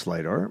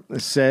legislator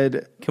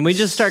said Can we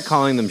just start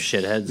calling them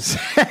shitheads?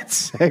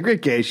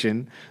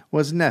 segregation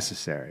was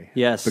necessary.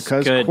 Yes.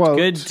 Because, good. quote,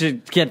 Good to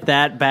get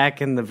that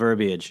back in the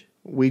verbiage.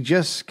 we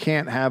just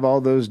can't have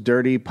all those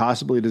dirty,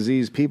 possibly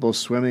diseased people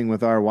swimming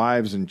with our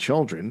wives and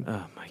children.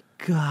 Oh my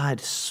God,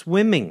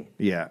 swimming.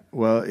 Yeah.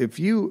 Well, if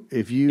you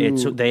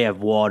They have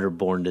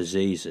waterborne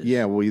diseases.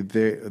 yeah, well,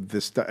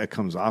 it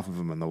comes off of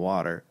them in the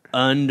water.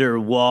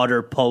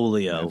 Underwater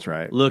polio. That's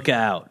right. Look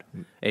out.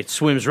 It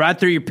swims right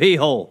through your pee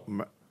hole.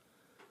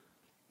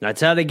 That's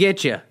how they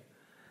get you.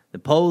 The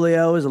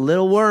polio is a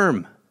little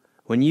worm.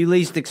 When you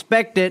least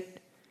expect it,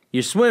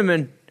 you're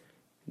swimming,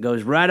 it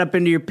goes right up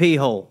into your pee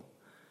hole.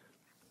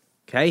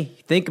 Okay?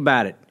 Think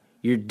about it.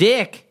 Your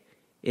dick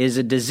is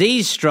a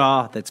disease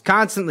straw that's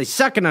constantly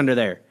sucking under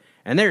there.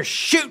 And they're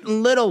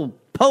shooting little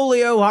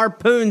polio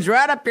harpoons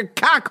right up your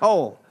cock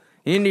hole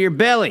into your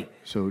belly.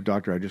 So,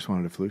 doctor, I just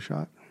wanted a flu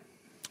shot.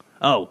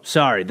 Oh,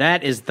 sorry.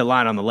 That is the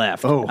line on the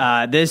left.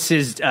 Oh. This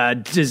is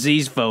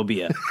disease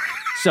phobia.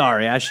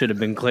 Sorry, I should have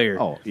been clear.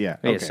 Oh, yeah.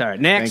 Yeah, Okay. sorry.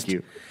 Next. Thank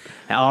you.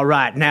 All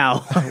right. Now,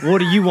 what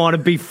do you want to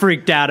be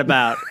freaked out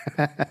about?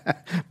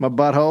 My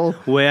butthole?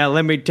 Well,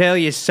 let me tell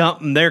you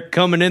something. They're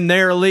coming in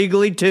there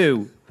illegally,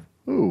 too.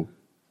 Ooh.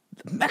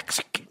 The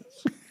Mexicans.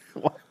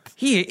 What?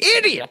 You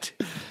idiot.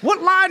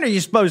 What line are you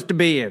supposed to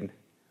be in?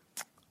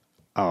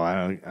 Oh,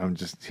 I'm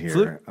just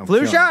here. I'm Flu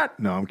killing- shot?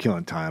 No, I'm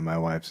killing time. My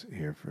wife's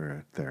here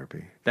for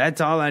therapy.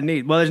 That's all I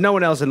need. Well, there's no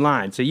one else in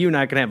line, so you and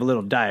I can have a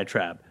little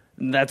diatribe.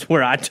 That's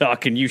where I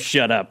talk and you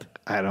shut up.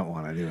 I don't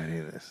want to do any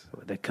of this.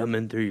 They come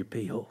in through your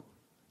pee hole.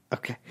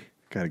 Okay.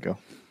 Gotta go.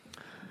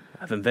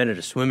 I've invented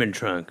a swimming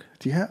trunk.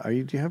 Do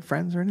you have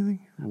friends or anything?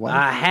 Wife?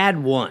 I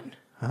had one.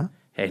 Huh?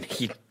 And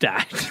he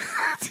died.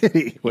 Did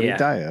he? What did Yeah. he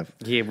die of?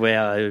 Yeah,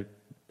 well,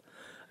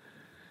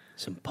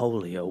 some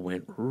polio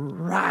went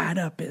right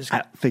up his...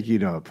 I think you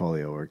know how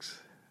polio works.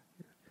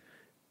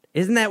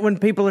 Isn't that when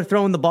people are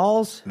throwing the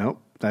balls?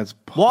 Nope. That's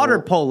Water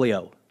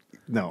polio.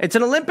 No. It's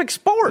an Olympic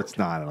sport. It's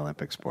not an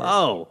Olympic sport.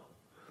 Oh.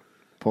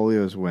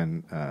 Polio is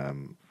when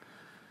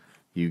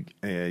you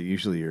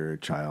usually you're a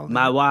child.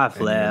 My wife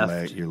and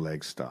left. Your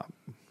legs stop.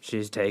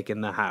 She's taking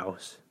the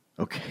house.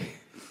 Okay.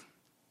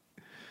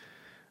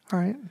 All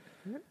right.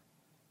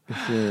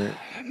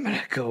 I'm going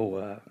to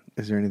go...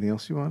 Is there anything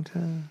else you want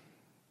to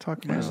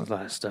talk about? There's a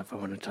lot of stuff I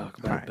want to talk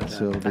about, All right, but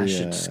so it'll I be,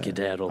 should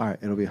skedaddle. All right,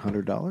 it'll be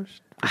 $100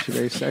 for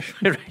today's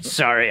session.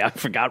 Sorry, I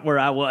forgot where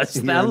I was.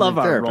 You're I in love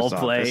the our therapist's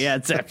role play. office. Yeah,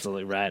 it's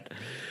absolutely right.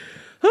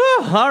 Whew,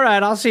 all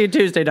right, I'll see you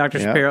Tuesday, Dr.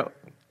 Yeah. Shapiro.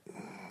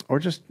 Or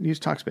just use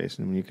Talkspace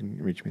and you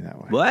can reach me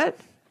that way. What?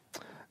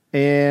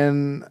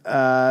 In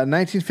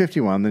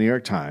 1951, the New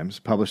York Times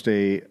published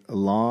a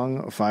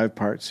long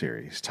 5-part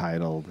series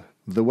titled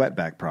The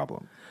Wetback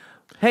Problem.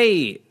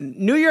 Hey,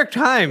 New York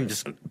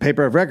Times.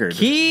 Paper of record.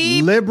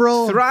 Keep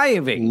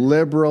thriving.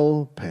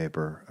 Liberal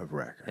paper of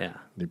record. Yeah.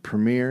 The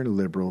premier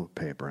liberal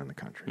paper in the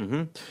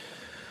country.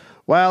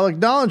 While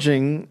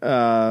acknowledging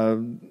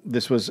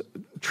this was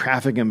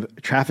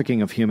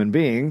trafficking of human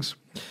beings,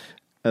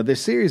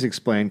 this series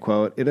explained,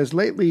 quote, it has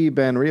lately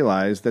been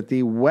realized that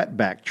the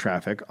wetback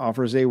traffic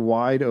offers a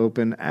wide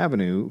open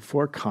avenue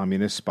for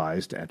communist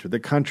spies to enter the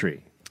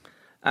country.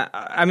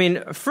 I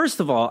mean, first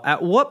of all,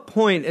 at what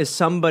point is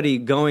somebody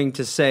going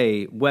to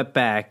say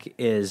wetback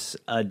is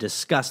a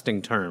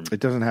disgusting term? It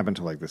doesn't happen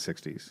until like the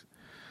 60s.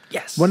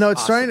 Yes. Well, no,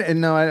 it's awesome. starting.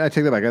 And no, I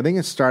take that back. I think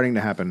it's starting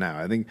to happen now.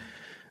 I think,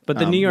 But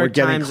the New York we're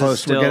getting Times close.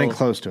 is still... We're getting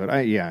close to it.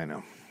 I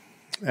know.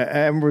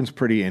 Everyone's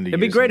pretty into. It'd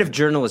be using great it. if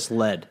journalists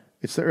led.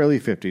 It's the early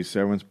 50s,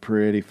 so everyone's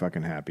pretty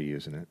fucking happy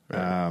using it.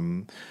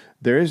 Right.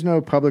 There is no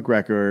public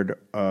record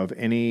of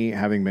any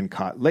having been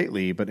caught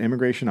lately, but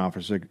immigration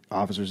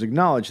officers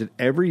acknowledge that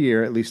every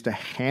year at least a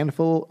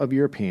handful of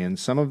Europeans,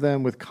 some of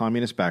them with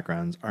communist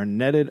backgrounds, are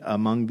netted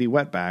among the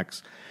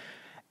wetbacks,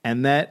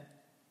 and that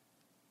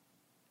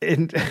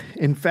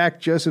In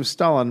fact, Joseph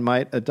Stalin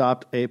might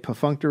adopt a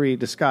perfunctory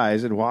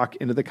disguise and walk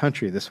into the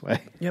country this way.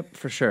 Yep,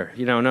 for sure.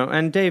 You don't know.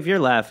 And Dave, you're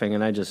laughing,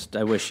 and I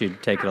wish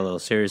you'd take it a little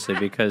seriously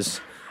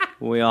because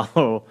we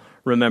all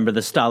remember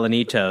the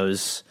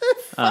Stalinitos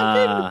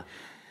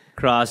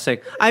crossing.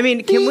 I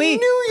mean, can we?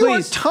 New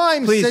York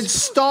Times said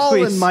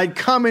Stalin might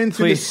come in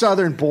through the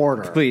southern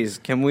border. Please,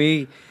 can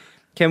we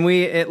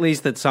at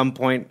least at some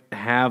point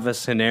have a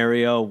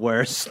scenario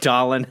where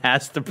Stalin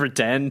has to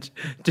pretend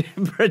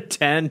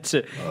yes,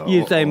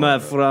 I'm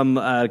from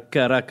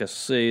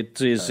Caracas. It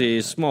is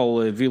a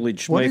small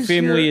village. My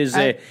family is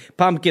a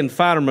pumpkin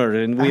farmer,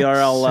 and we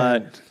are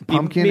all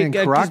pumpkin in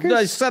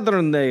Caracas?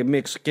 Southern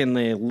Mexican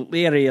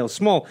area,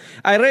 small.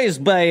 I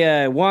raised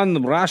by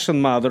one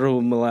Russian mother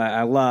whom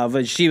I love,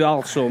 and she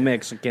also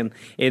Mexican,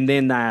 and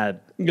then.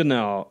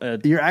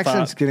 Your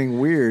accent's getting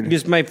weird.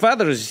 Yes, my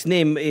father's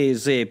name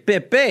is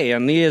Pepe,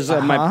 and he is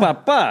my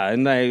papa.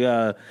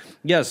 And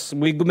yes,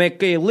 we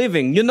make a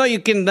living. You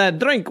can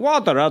drink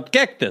water out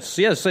cactus.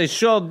 Yes, I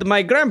showed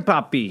my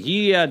grandpappy.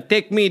 He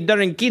take me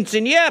during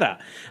quinceañera.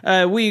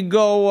 We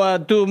go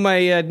to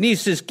my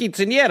niece's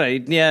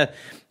quinceañera.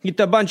 Eat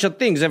a bunch of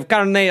things. Have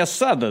carne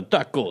asada,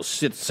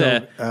 tacos. It's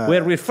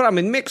where we're from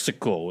in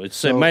Mexico.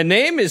 It's my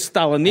name is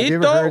Stalinito. Have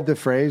you ever heard the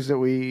phrase that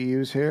we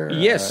use here?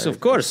 Yes, of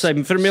course.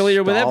 I'm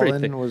familiar with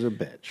everything. Stalin was a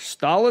bitch.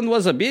 Stalin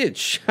was a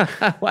bitch.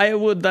 Why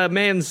would a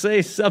man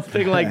say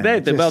something like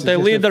that about the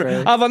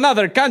leader of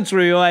another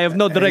country who I have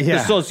no direct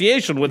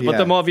association with, but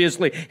I'm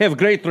obviously have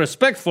great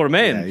respect for,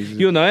 man.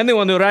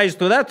 Anyone who rises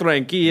to that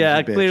rank, he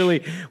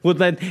clearly would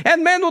let.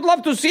 And man would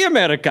love to see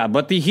America,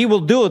 but he will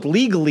do it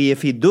legally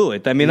if he do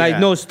it. I mean, I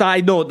don't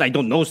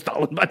know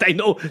Stalin, but I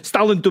know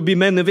Stalin to be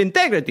man of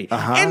integrity.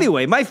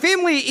 Anyway, my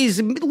family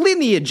is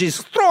lineage is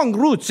strong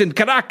roots in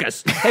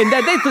Caracas, and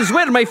that is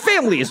where my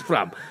family is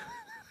from.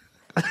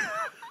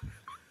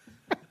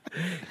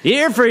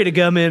 You're free to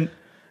come in.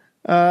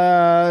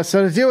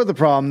 So to deal with the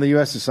problem, the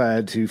U.S.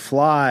 decided to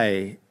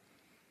fly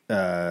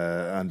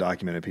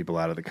undocumented people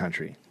out of the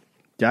country.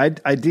 The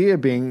idea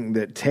being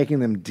that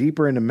taking them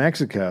deeper into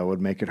Mexico would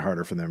make it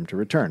harder for them to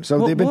return.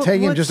 So they've been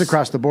taking them just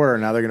across the border,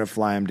 and now they're going to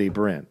fly them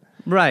deeper in.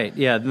 Right,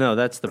 yeah, no,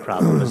 that's the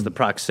problem, is the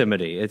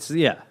proximity.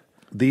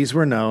 These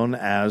were known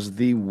as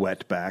the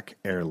wetback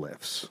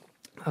airlifts.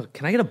 Oh,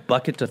 can I get a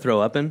bucket to throw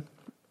up in?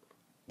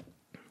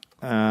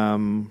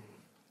 A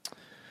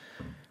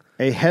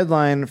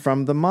headline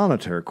from the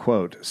Monitor,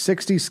 quote,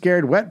 60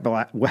 scared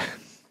wetbacks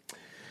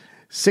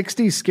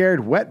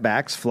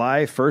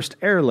fly first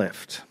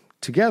airlift.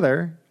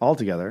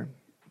 Altogether,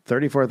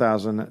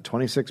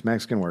 34,026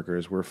 Mexican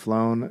workers were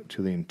flown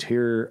to the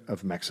interior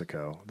of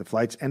Mexico. The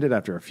flights ended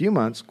after a few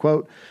months.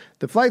 Quote,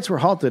 the flights were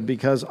halted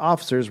because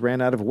officers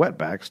ran out of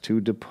wetbacks to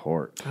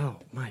deport. Oh,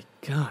 my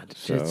God.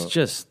 So, it's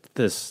just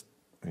this.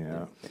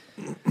 Yeah.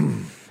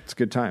 It's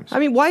good times. I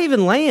mean, why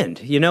even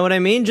land? You know what I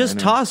mean? Just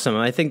toss them.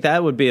 I think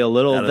that would be a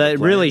little, that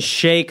really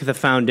shake the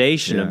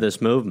foundation of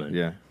this movement.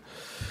 Yeah.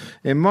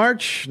 In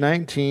March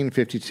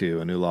 1952,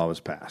 a new law was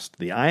passed.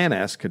 The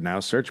INS could now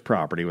search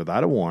property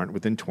without a warrant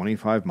within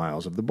 25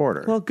 miles of the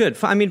border. Well, good.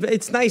 I mean,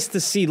 it's nice to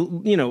see,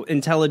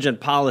 intelligent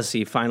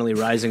policy finally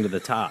rising to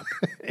the top.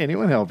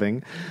 Anyone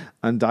helping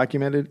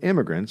undocumented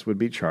immigrants would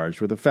be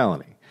charged with a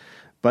felony.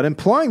 But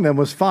employing them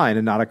was fine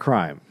and not a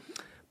crime.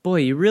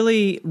 Boy, you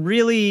really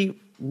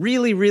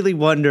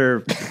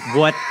wonder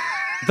what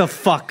the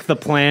fuck the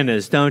plan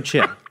is, don't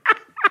you?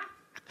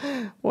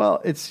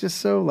 Well, it's just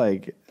so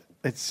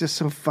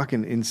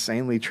fucking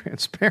insanely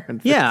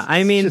transparent. Yeah,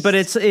 I mean, but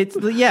it's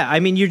I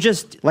mean, you're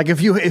just like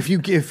if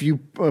you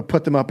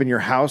put them up in your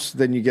house,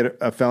 then you get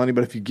a felony.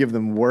 But if you give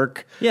them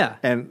work,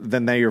 and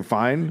then you're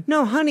fine.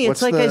 No, honey,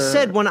 it's like I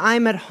said. When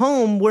I'm at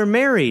home, we're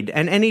married,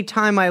 and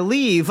anytime I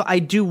leave, I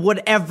do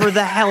whatever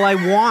the hell I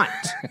want.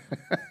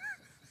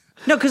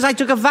 No, because I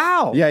took a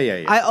vow. Yeah.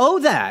 I owe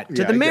that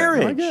to the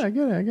marriage. I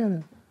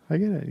get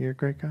it. You're a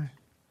great guy.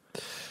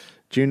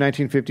 June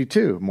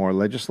 1952, more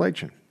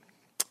legislation.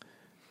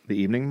 The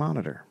Evening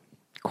Monitor.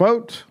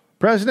 Quote,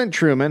 President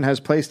Truman has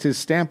placed his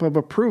stamp of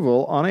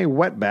approval on a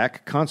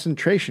wetback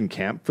concentration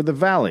camp for the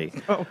Valley.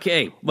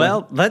 Okay,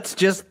 well,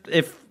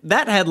 if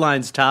that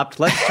headline's topped,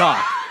 let's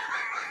talk.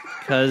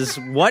 Because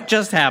what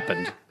just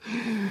happened?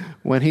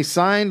 When he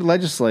signed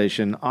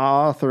legislation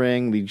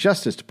authoring the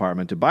Justice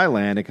Department to buy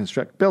land and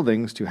construct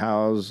buildings to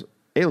house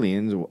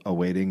aliens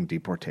awaiting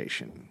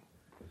deportation.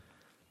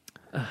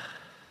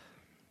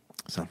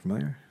 Sound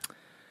familiar?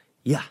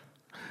 Yeah.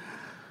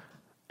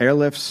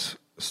 Airlifts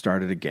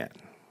started again.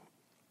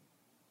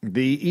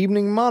 The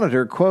Evening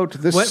Monitor, quote,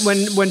 this...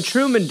 When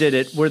Truman did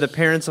it, were the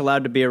parents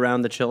allowed to be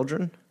around the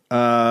children?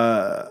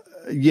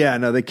 Yeah,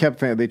 no, they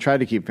tried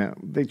to keep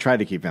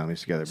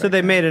families together. So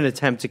they made an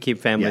attempt to keep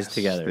families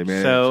together.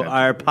 So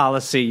our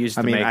policy used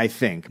to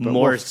make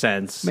more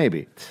sense.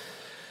 Maybe.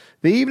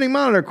 The Evening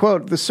Monitor,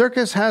 quote, the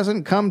circus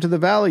hasn't come to the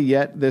Valley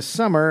yet this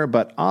summer,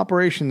 but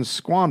Operation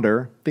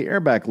Squander, the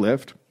wetback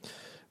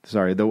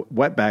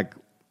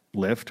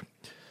lift,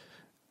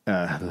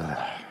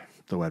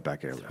 the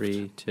Wetback Airlift.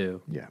 3-2.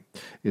 Yeah,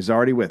 is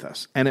already with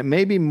us. And it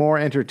may be more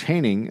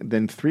entertaining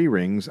than 3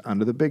 rings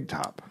under the big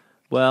top.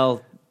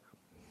 Well,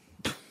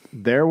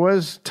 There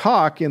was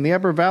talk in the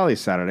Upper Valley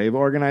Saturday of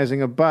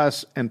organizing a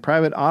bus and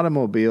private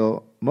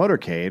automobile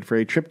motorcade for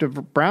a trip to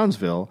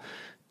Brownsville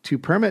to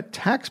permit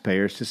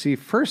taxpayers to see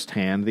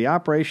firsthand the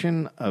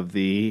operation of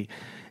the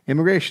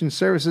Immigration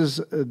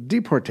Services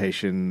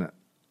deportation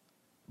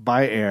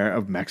by air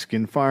of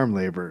Mexican farm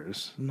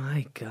laborers.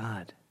 my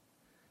God.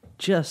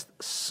 Just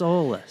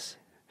soulless.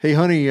 Hey,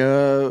 honey,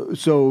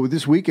 so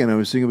this weekend I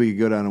was thinking we could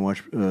go down and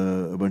watch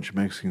a bunch of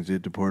Mexicans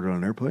get deported on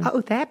an airplane. Oh,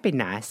 that'd be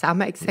nice. I'll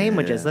make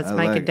sandwiches. Let's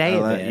make a day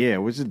of it. Yeah,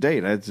 what's a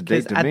date? It's a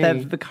date to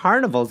me. The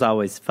carnival's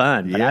always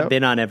fun, but Yep. I've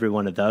been on every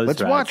one of those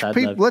Let's rides.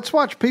 let's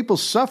watch people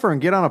suffer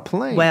and get on a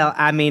plane. Well,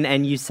 I mean,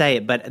 and you say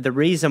it, but the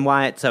reason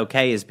why it's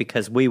okay is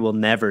because we will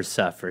never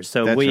suffer.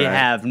 So That's we right.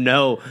 have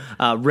no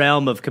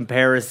realm of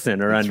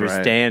comparison or That's right.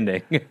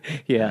 understanding.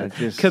 Yeah.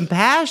 just-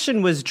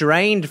 Compassion was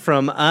drained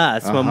from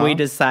us when we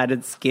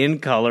decided skin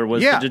color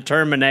was Yeah. the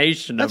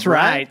determination That's of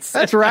right. rights.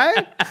 That's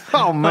right.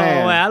 Oh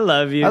man, Oh, I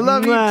love you. I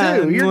love you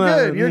too. You're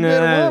good. You're a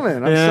good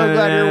woman. I'm so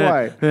glad you're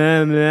white.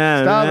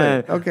 Stop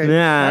it. Okay. All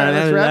right,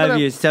 let's wrap I it love up.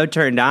 you. So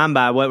turned on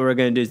by what we're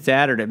going to do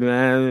Saturday.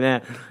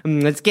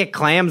 Let's get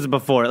clams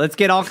before it. Let's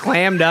get all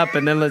clammed up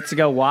and then let's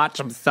go watch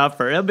them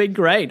suffer. It'll be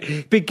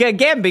great.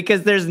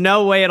 Because there's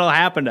no way it'll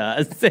happen to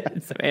us.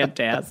 It's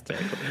fantastic.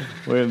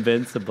 We're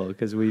invincible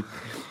because we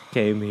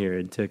came here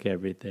and took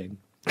everything.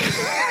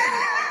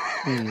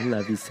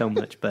 Love you so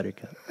much,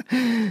 Buttercup.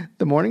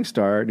 The Morning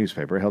Star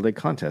newspaper held a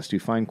contest to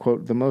find,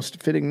 quote, the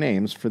most fitting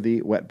names for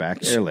the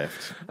Wetback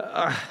Airlift.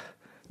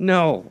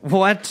 No,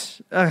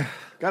 what? Gotta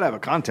have a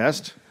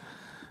contest.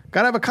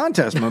 Gotta have a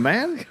contest, my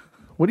man.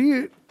 What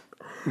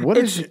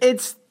is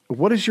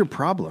your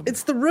problem?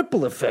 It's the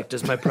ripple effect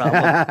is my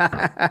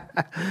problem.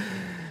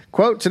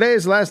 Quote, today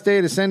is the last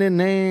day to send in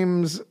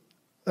names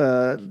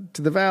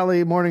to the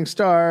Valley Morning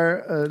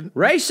Star.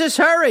 Racist,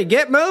 hurry,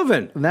 get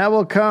moving. Now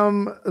will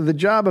come the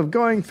job of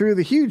going through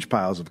the huge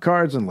piles of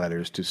cards and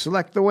letters to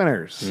select the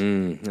winners.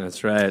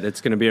 That's right.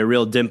 It's going to be a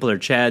real Dimpler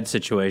Chad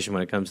situation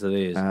when it comes to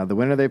these. The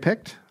winner they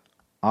picked,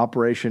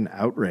 Operation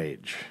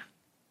Outrage.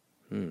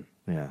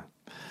 Yeah.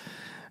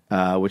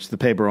 Which the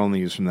paper only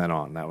used from then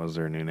on. That was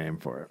their new name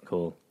for it.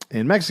 Cool.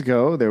 In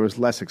Mexico, there was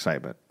less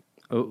excitement.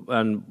 Oh,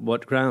 on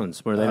what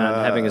grounds? Were they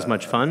not having as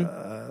much fun?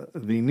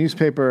 The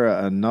newspaper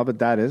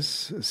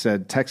Novedades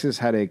said Texas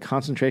had a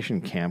concentration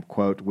camp,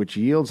 quote, which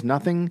yields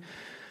nothing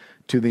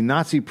to the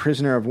Nazi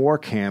prisoner of war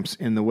camps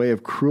in the way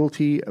of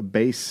cruelty,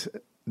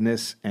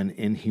 baseness, and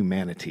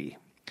inhumanity.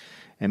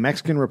 A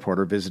Mexican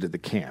reporter visited the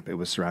camp. It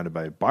was surrounded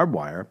by barbed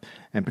wire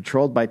and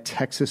patrolled by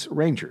Texas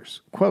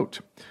Rangers. Quote,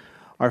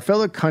 our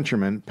fellow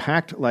countrymen,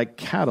 packed like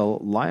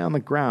cattle, lie on the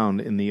ground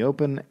in the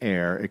open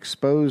air,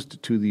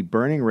 exposed to the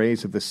burning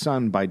rays of the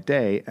sun by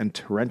day and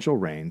torrential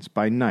rains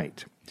by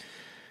night.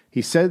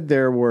 He said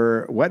there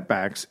were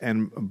wetbacks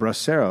and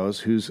braceros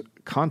whose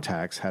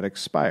contacts had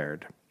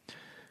expired.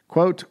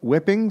 Quote,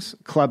 whippings,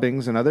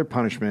 clubbings, and other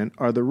punishment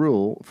are the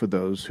rule for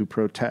those who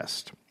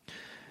protest.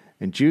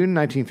 In June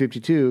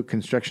 1952,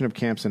 construction of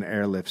camps and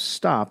airlifts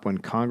stopped when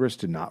Congress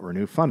did not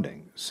renew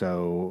funding.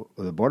 So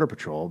the Border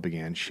Patrol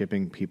began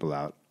shipping people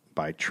out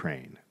by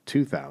train,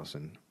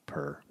 2,000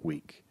 per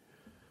week.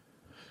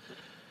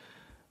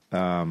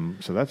 So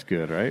that's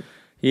good, right?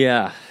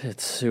 Yeah,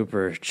 it's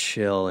super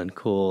chill and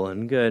cool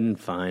and good and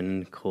fine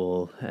and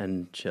cool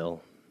and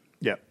chill.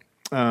 Yeah.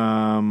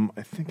 I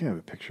think I have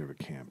a picture of a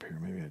camp here.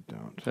 Maybe I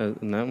don't.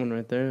 And that one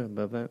right there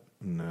above that?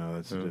 No,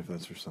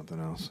 that's for something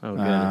else. Oh,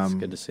 good. It's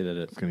good to see that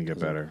it's going to get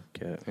better.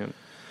 Okay, yeah.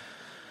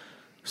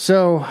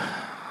 So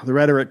the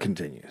rhetoric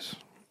continues.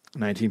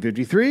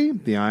 1953,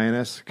 the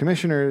INS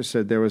commissioner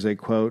said there was a,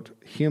 quote,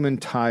 human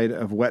tide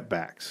of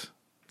wetbacks.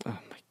 Oh,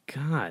 my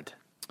God.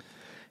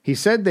 He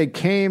said they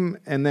came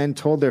and then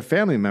told their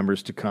family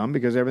members to come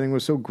because everything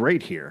was so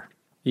great here.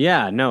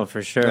 Yeah, no,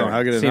 for sure. No, how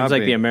could it Seems not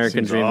like be? the American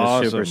Seems dream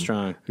is super awesome.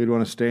 strong. Who'd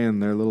want to stay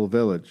in their little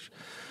village?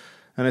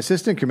 An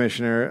assistant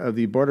commissioner of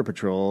the Border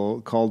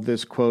Patrol called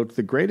this, quote,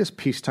 the greatest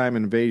peacetime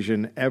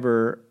invasion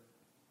ever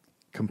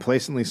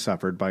complacently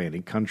suffered by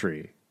any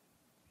country.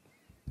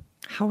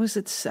 How is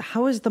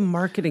the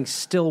marketing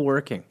still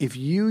working? If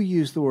you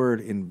use the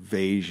word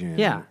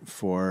invasion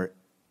for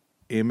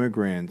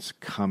immigrants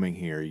coming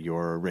here,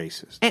 you're a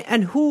racist.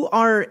 And who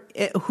are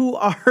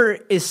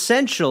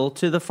essential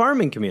to the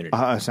farming community?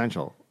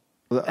 Essential.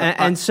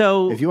 And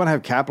so, if you want to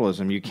have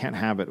capitalism, you can't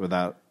have it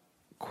without,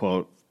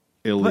 quote,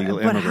 illegal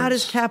but immigrants. how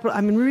does capital?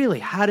 I mean, really,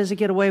 how does it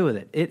get away with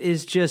it? It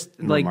is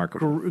just like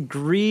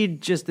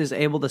greed. Just is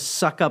able to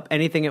suck up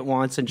anything it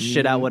wants and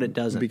shit out what it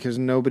doesn't. Because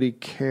nobody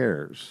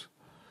cares.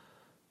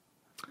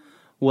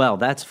 Well,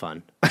 that's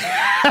fun.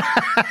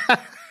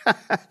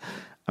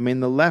 I mean,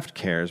 the left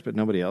cares, but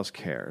nobody else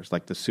cares.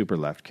 Like the super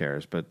left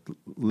cares, but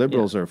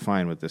liberals are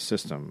fine with this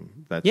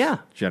system. That's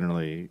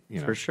generally,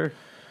 for sure.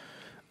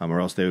 Or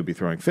else they would be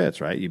throwing fits,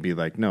 right? You'd be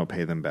like, no,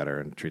 pay them better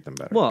and treat them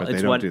better. Well, but they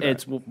it's don't do that.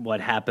 it's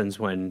what happens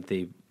when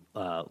the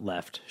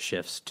left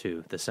shifts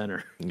to the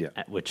center, Yeah.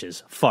 which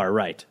is far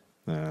right.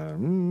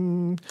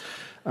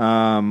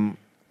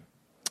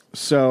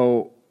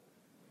 So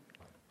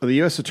the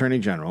U.S. Attorney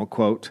General,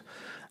 quote,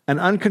 an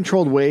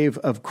uncontrolled wave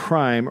of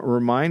crime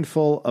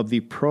remindful of the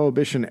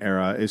Prohibition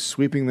era is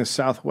sweeping the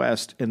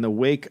Southwest in the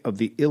wake of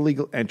the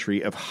illegal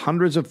entry of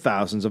hundreds of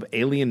thousands of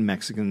alien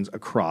Mexicans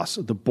across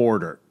the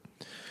border.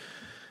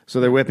 So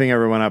they're whipping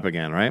everyone up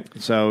again, right?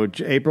 So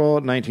April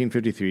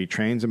 1953,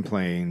 trains and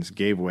planes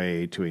gave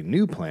way to a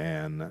new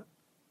plan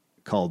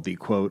called the,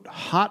 quote,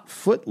 hot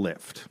foot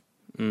lift.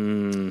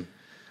 The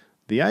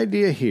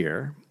idea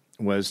here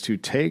was to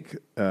take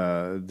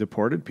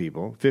deported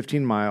people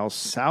 15 miles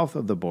south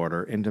of the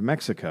border into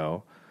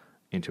Mexico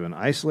into an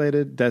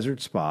isolated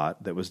desert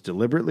spot that was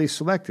deliberately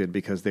selected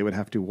because they would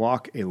have to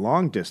walk a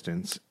long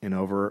distance in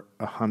over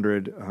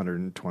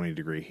 120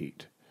 degree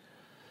heat.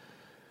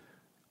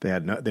 They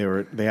had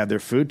their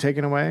food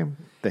taken away.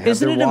 They had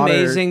Isn't their it water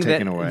amazing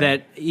taken away.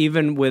 that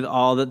even with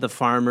all that the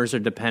farmers are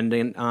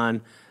dependent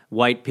on,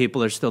 white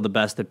people are still the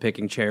best at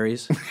picking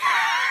cherries?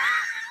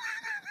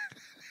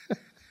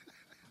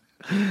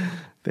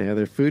 They had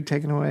their food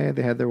taken away.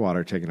 They had their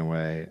water taken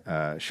away.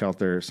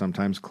 Shelter,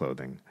 sometimes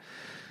clothing.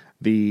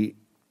 The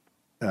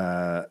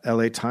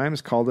L.A.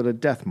 Times called it a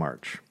death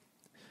march.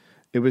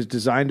 It was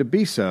designed to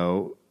be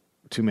so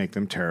to make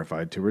them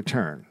terrified to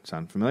return.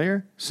 Sound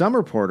familiar? Some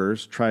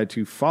reporters tried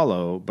to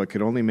follow, but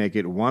could only make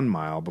it 1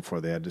 mile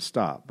before they had to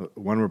stop. But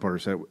one reporter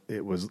said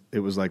it was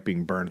like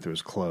being burned through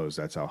his clothes.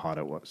 That's how hot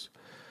it was.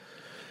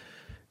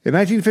 In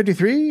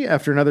 1953,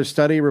 after another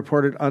study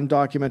reported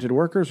undocumented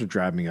workers were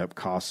driving up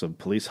costs of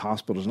police,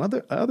 hospitals,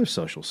 and other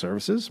social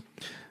services,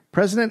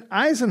 President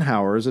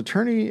Eisenhower's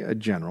Attorney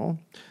General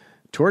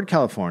toured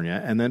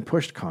California and then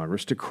pushed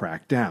Congress to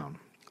crack down.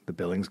 The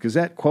Billings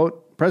Gazette,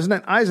 quote,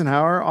 President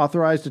Eisenhower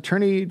authorized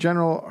Attorney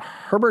General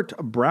Herbert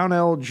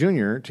Brownell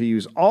Jr. to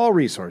use all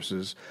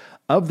resources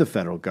of the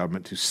federal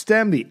government to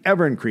stem the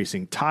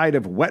ever-increasing tide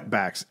of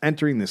wetbacks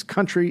entering this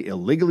country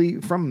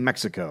illegally from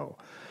Mexico.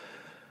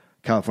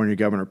 California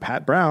Governor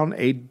Pat Brown,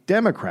 a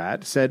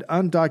Democrat, said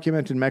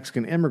undocumented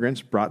Mexican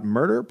immigrants brought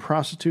murder,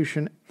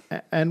 prostitution,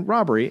 and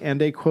robbery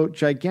and a, quote,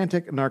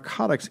 gigantic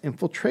narcotics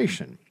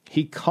infiltration.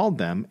 He called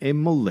them a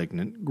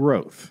malignant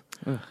growth.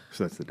 So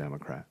that's the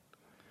Democrat.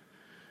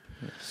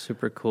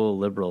 Super cool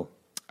liberal.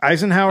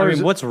 Eisenhower. I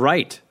mean, what's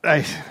right?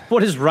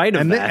 What is right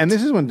of that? And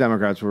this is when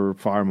Democrats were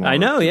far more. I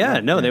know, yeah.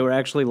 No, they were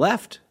actually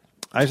left.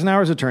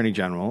 Eisenhower's Attorney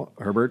General,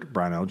 Herbert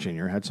Brownell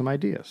Jr., had some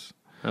ideas.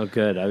 Oh,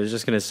 good. I was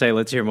just going to say,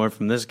 let's hear more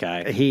from this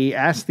guy. He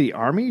asked the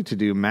Army to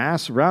do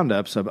mass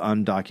roundups of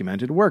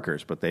undocumented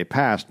workers, but they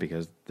passed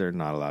because they're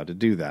not allowed to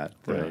do that.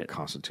 The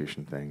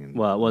Constitution thing. And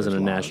well, it wasn't a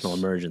laws. national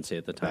emergency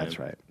at the time. That's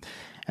right.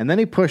 And then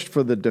he pushed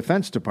for the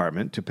Defense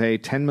Department to pay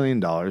 $10 million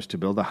to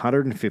build a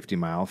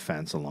 150-mile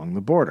fence along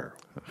the border,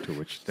 to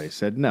which they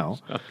said no.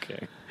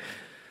 Okay.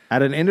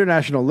 At an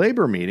international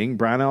labor meeting,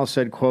 Brownell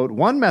said, quote,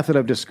 one method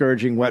of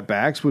discouraging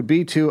wetbacks would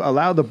be to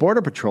allow the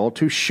Border Patrol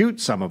to shoot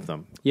some of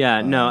them.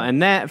 Yeah, no,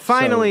 and that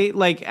finally,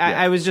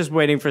 I was just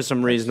waiting for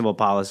some reasonable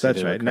policy.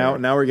 That's right. Occur.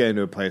 Now we're getting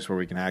to a place where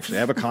we can actually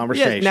have a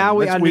conversation. Yeah, now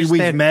we understand.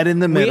 We've met in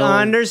the middle.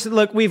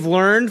 Look, we've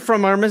learned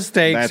from our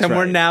mistakes, That's and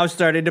we're right. now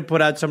starting to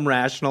put out some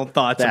rational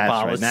thoughts and That's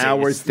right. policies. Now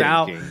we're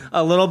thinking. Now,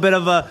 a little bit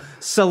of a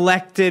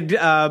selected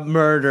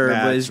murder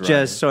That's was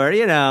just sort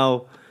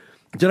of,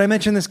 Did I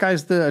mention this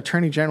guy's the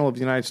Attorney General of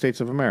the United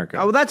States of America?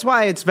 Oh, that's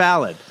why it's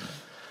valid.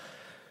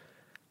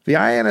 The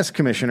INS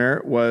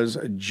commissioner was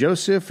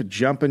Joseph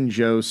Jumpin'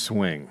 Joe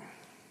Swing.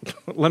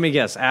 Let me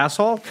guess,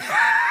 asshole?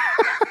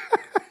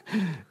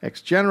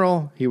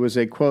 Ex-general, he was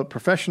a, quote,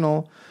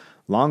 professional,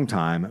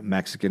 long-time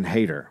Mexican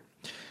hater.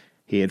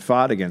 He had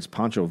fought against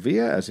Pancho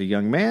Villa as a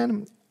young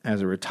man.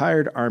 As a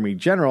retired Army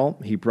general,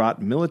 he brought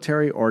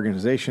military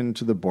organization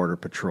to the Border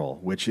Patrol,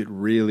 which it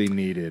really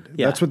needed.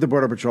 Yeah. That's what the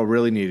Border Patrol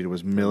really needed,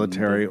 was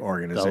military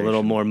organization. A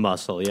little more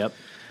muscle, yep.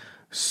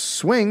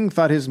 Swing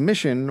thought his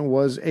mission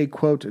was a,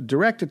 quote,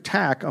 direct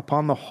attack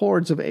upon the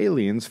hordes of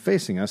aliens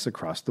facing us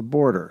across the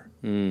border.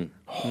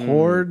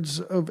 Hordes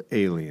of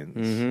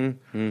aliens.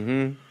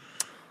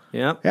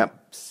 Yep.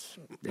 Yep.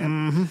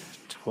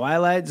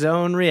 Twilight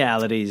Zone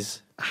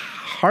realities.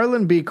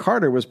 Harlan B.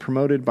 Carter was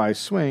promoted by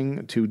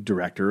Swing to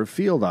Director of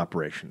Field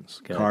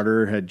Operations. Good.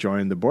 Carter had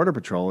joined the Border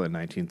Patrol in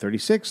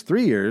 1936,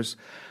 3 years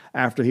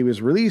after he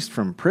was released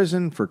from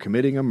prison for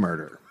committing a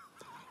murder.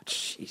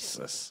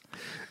 Jesus.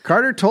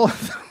 Carter told...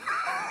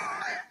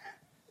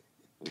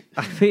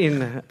 I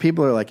mean...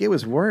 People are like, it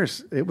was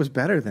worse. It was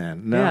better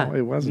then. No,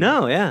 it wasn't.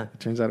 No, yeah. It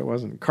turns out it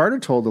wasn't. Carter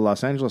told the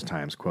Los Angeles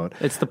Times, quote...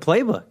 It's the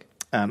playbook.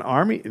 An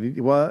army...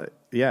 Well,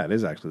 yeah, it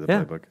is actually the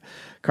Yeah. playbook.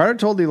 Carter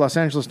told the Los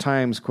Angeles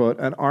Times, quote,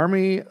 an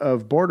army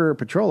of Border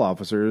Patrol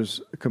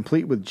officers,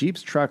 complete with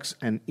jeeps, trucks,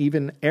 and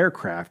even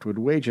aircraft, would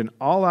wage an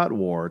all-out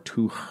war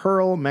to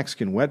hurl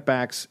Mexican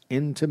wetbacks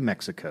into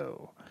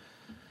Mexico.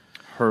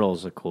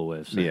 Hurl's a cool way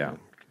of saying Yeah. it.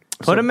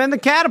 Put him in the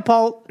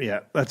catapult.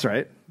 Yeah, that's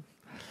right.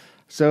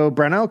 So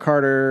Brownell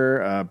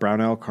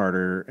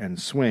Carter, and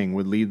Swing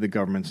would lead the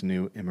government's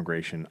new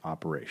immigration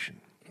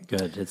operation.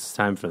 Good. It's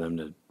time for them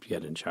to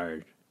get in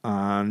charge.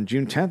 On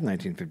June 10th,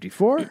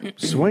 1954,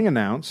 Swing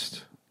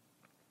announced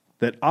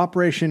that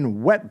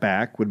Operation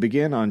Wetback would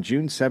begin on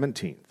June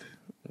 17th.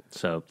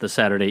 So the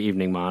Saturday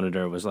Evening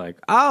Monitor was like,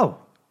 "Oh,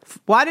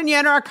 why didn't you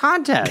enter our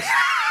contest?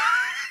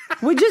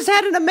 We just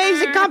had an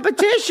amazing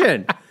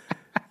competition.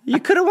 You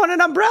could have won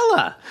an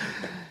umbrella."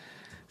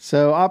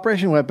 So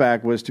Operation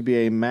Wetback was to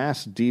be a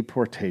mass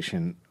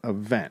deportation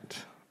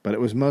event, but it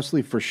was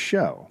mostly for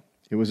show.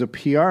 It was a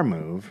PR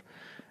move,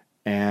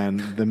 and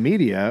the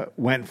media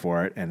went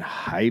for it and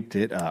hyped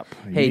it up.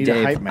 You Hey, need a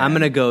Dave, hype man. I'm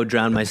going to go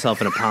drown myself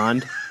in a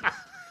pond.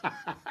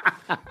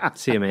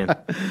 See you, man.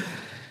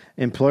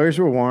 Employers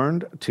were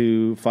warned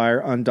to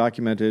fire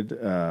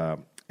undocumented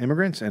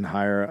immigrants and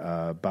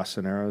hire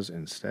basaneros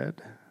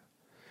instead.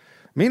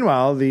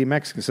 Meanwhile, the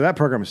Mexican... So that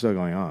program is still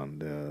going on,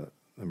 the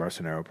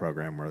basanero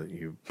program where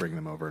you bring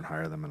them over and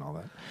hire them and all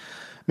that.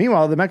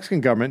 Meanwhile, the Mexican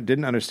government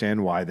didn't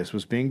understand why this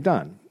was being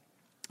done.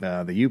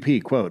 The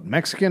UP, quote,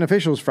 Mexican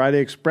officials Friday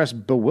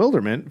expressed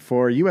bewilderment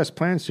for U.S.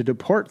 plans to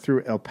deport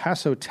through El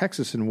Paso,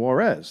 Texas, and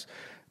Juarez.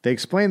 They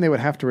explained they would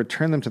have to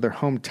return them to their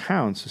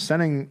hometowns, so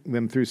sending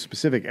them through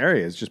specific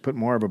areas just put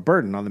more of a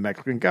burden on the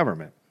Mexican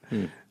government.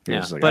 Yeah.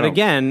 Like, But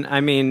again, I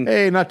mean...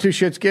 Hey, not two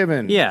shits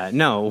given. Yeah,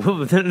 no,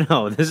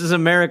 no, this is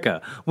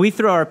America. We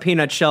throw our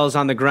peanut shells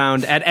on the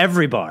ground at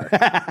every bar.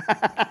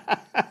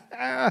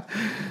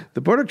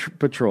 The Border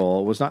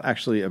Patrol was not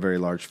actually a very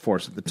large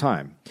force at the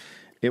time.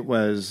 It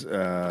was...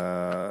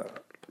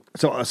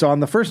 So on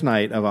the first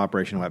night of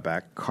Operation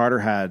Wetback, Carter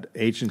had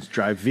agents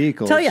drive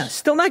vehicles. Tell ya,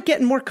 still not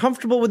getting more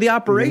comfortable with the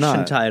operation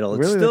Not. title. It's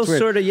Really, still that's weird.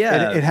 sort of,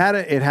 yeah. It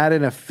had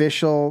an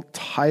official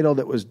title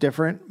that was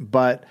different,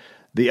 but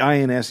the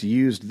INS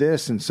used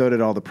this, and so did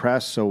all the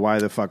press. So why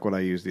the fuck would I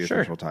use the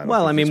official title?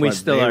 Well, I mean, It's we what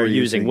still they are were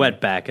using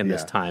Wetback in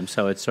this Yeah. time,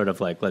 so it's sort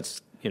of like,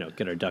 let's,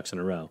 get our ducks in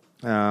a row.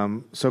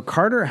 So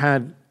Carter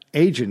had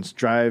agents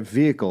drive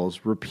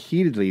vehicles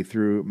repeatedly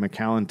through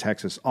McAllen,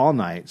 Texas all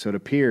night. So it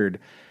appeared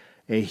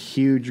a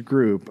huge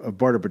group of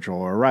Border Patrol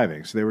were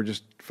arriving. So they were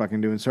just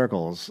fucking doing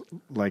circles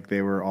like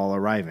they were all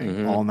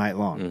arriving all night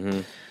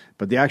long.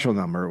 But the actual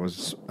number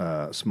was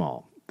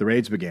small. The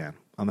raids began.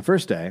 On the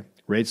first day,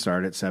 raids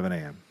started at 7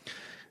 a.m.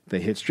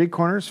 They hit street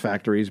corners,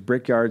 factories,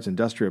 brickyards,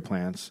 industrial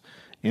plants,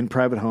 in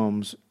private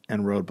homes,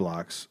 and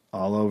roadblocks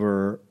all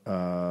over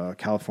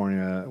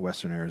California,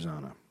 western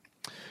Arizona.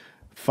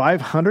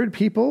 500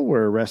 people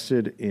were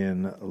arrested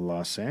in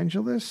Los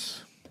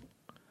Angeles.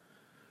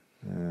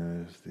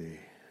 There's the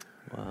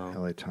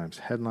LA Times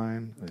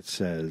headline. It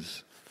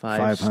says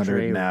 500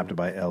 stray- nabbed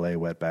by LA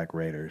wetback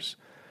raiders.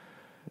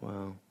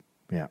 Wow.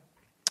 Yeah.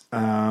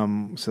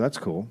 So that's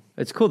cool.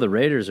 It's cool the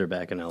Raiders are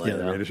back in LA, Yeah,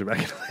 the though. Raiders are back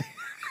in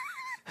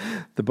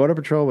LA. The Border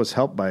Patrol was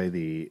helped by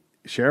the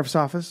Sheriff's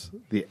Office,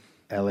 the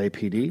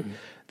LAPD,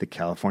 the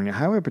California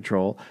Highway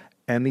Patrol,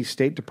 and the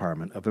State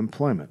Department of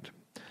Employment.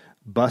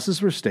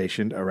 Buses were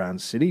stationed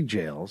around city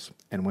jails,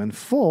 and when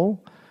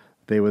full,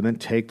 they would then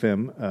take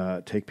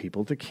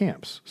people to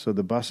camps. So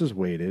the buses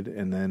waited,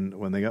 and then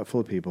when they got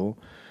full of people,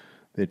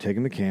 they'd take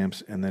them to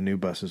camps, and then new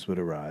buses would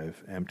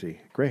arrive,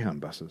 empty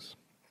Greyhound buses.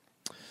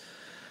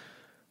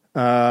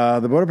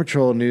 The Border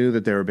Patrol knew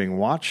that they were being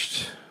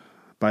watched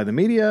by the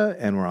media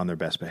and were on their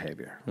best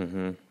behavior.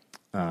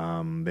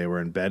 They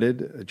were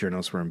embedded,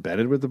 journalists were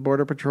embedded with the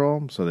Border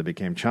Patrol, so they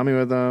became chummy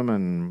with them,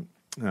 and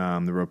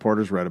the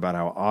reporters wrote about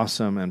how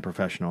awesome and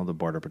professional the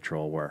Border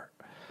Patrol were.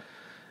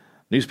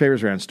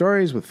 Newspapers ran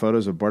stories with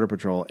photos of Border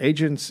Patrol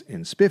agents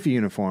in spiffy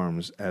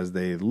uniforms as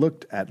they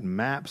looked at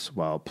maps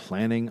while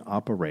planning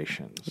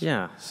operations.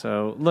 Yeah,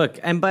 so look,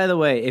 and by the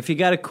way, if you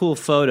got a cool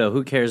photo,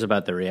 who cares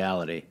about the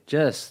reality?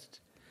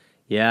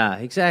 Yeah,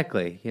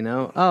 exactly,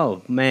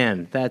 Oh,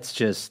 man, that's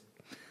just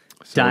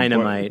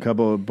dynamite. A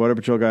couple of Border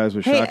Patrol guys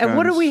with Hey, shotguns. and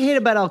what do we hate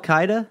about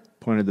Al-Qaeda?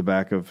 Pointed the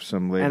back of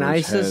some laborers' And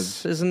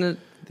ISIS, heads. isn't it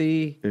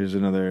the... There's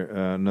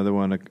another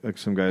one. Like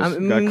some guys I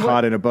mean, got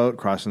caught in a boat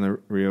crossing the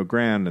Rio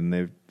Grande, and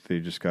they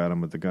just got them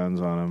with the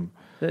guns on them.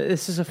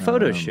 This is a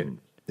photo shoot.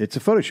 It's a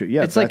photo shoot.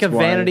 Yeah, It's like a that's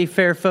why- Vanity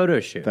Fair photo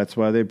shoot. That's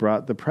why they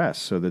brought the press,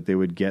 so that they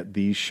would get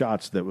these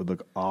shots that would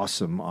look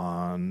awesome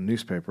on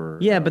newspaper.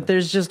 Yeah, but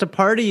there's just a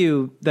part of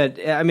you that,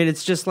 I mean,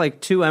 it's just like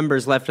two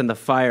embers left in the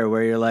fire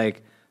where you're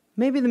like,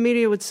 maybe the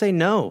media would say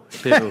no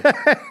to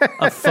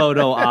a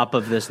photo op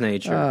of this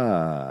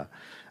nature.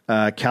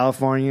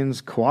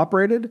 Californians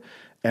cooperated.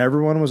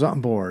 Everyone was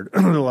on board.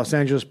 The Los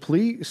Angeles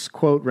police,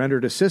 quote,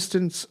 rendered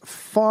assistance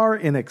far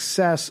in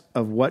excess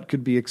of what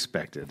could be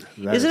expected.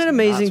 That Isn't is it not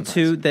amazing,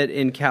 surprising. too, that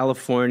in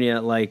California,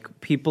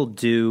 like, people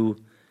do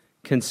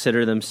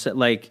consider themselves,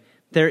 like,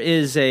 there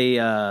is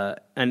an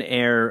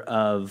air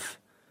of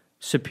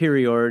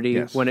superiority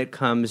Yes. when it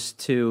comes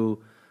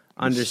to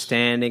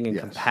understanding and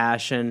Yes.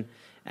 compassion.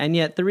 And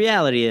yet the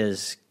reality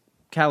is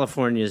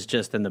California is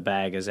just in the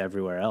bag as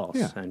everywhere else,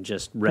 Yeah, and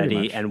just much.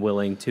 ready and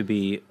willing to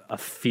be a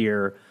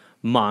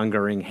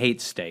fear-mongering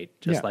hate state,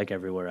 just Yeah. like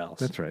everywhere else.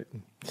 That's right.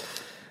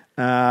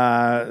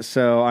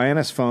 So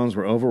INS phones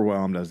were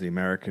overwhelmed as the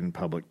American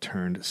public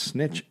turned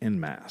snitch en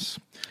masse.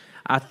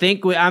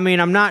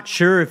 I'm not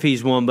sure if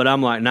he's one, but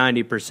I'm like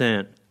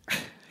 90%.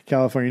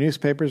 California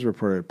newspapers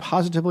reported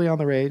positively on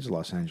the raids.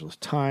 Los Angeles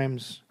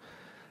Times,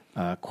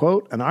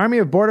 Quote, an army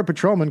of border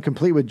patrolmen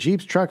complete with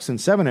jeeps, trucks, and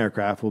 7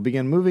 aircraft will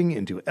begin moving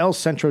into El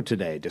Centro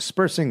today,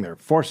 dispersing their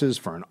forces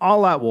for an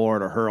all-out war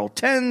to hurl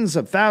tens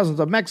of thousands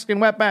of Mexican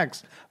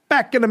wetbacks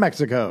back into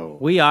Mexico.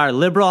 We are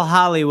liberal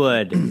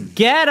Hollywood.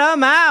 Get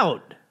them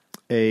out!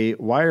 A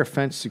wire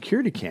fence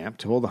security camp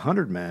to hold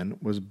 100 men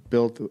was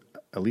built at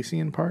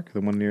Elysian Park,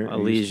 the one near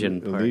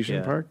Elysian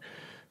Park.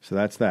 So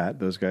that's that.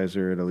 Those guys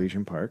are at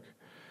Elysian Park.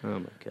 Oh,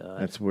 my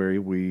God. That's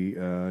where we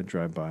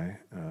drive by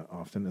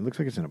often. It looks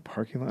like it's in a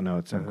parking lot. No,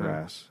 it's on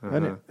grass.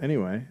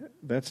 Anyway,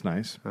 that's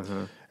nice.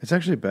 It's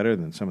actually better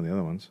than some of the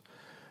other ones.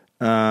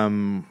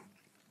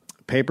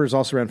 Papers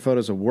also ran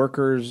photos of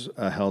workers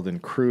held in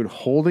crude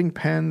holding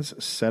pens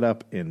set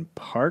up in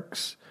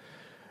parks.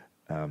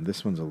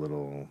 This one's a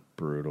little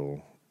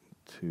brutal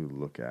to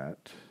look at.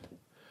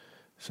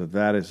 So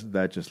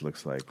that just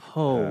looks like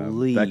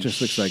holy that just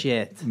looks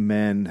shit. Like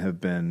men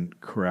have been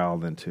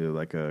corralled into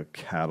like a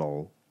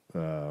cattle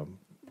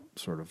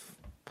sort of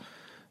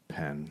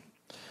pen,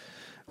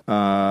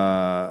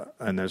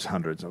 and there's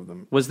hundreds of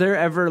them. Was there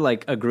ever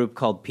like a group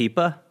called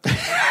Peepa?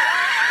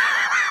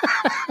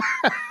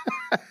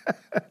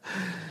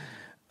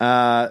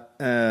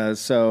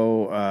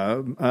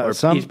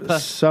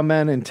 Some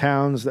men in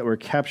towns that were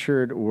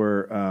captured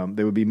were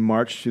they would be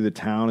marched through the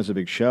town as a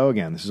big show.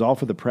 Again, this is all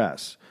for the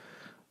press.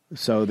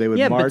 So they would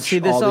march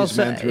all these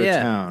men through a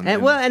town.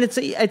 And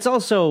it's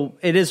also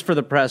it is for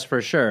the press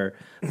for sure,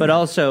 but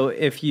also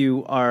if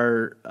you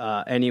are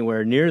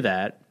anywhere near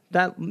that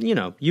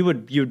you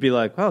would be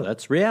like, oh,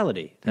 that's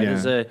reality. That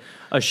is a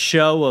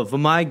show of, oh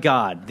my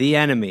God, the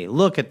enemy.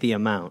 Look at the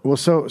amount. Well,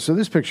 so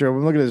this picture,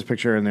 I'm looking at this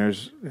picture, and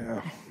there's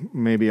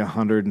maybe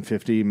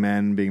 150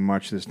 men being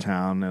marched to this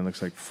town, and it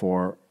looks like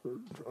 4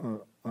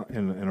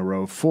 in a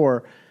row,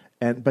 4,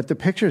 but the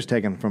picture is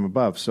taken from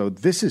above, so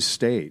this is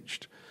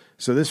staged.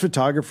 So this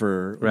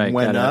photographer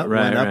went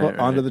up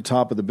onto the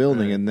top of the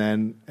building, and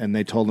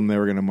they told him they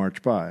were going to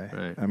march by.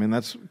 Right. I mean,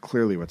 that's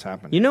clearly what's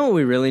happening. You know what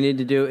we really need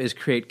to do is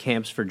create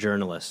camps for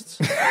journalists.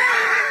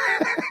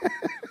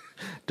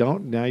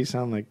 Now you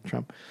sound like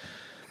Trump.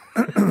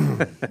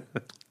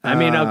 I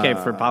mean, okay,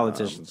 for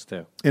politicians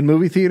too. In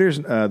movie theaters,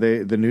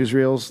 the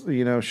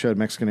newsreels, showed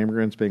Mexican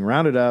immigrants being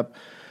rounded up.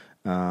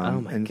 Oh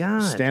my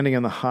God! Standing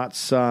in the hot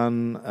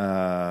sun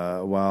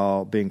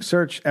while being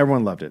searched.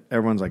 Everyone loved it.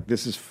 Everyone's like,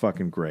 this is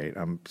fucking great.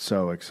 I'm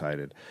so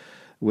excited.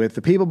 With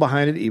the people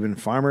behind it, even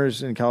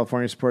farmers in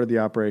California supported the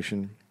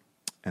operation.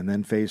 And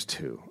then phase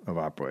 2 of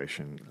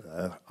Operation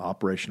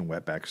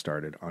Wetback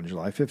started on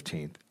July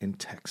 15th in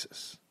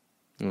Texas.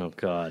 Oh,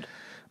 God.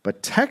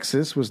 But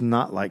Texas was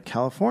not like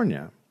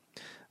California.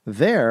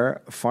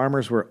 There,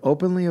 farmers were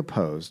openly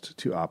opposed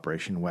to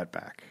Operation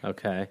Wetback.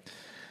 Okay.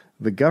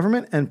 The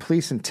government and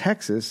police in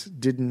Texas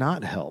did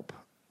not help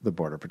the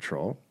Border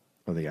Patrol,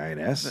 or the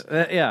INS.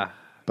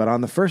 But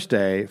on the first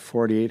day,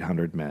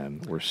 4,800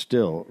 men were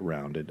still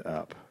rounded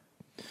up.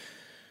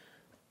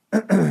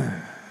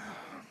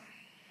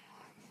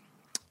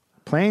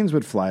 Planes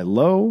would fly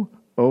low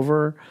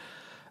over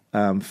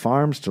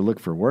farms to look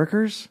for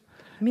workers.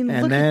 I mean,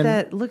 look at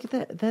that. Look at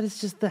that. That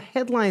is just the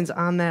headlines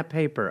on that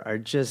paper are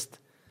just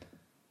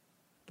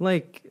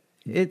like...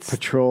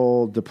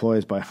 Patrol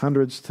deploys by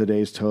hundreds.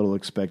 Today's total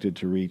expected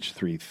to reach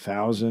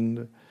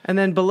 3,000. And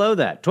then below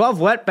that, 12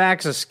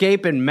 wetbacks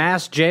escape in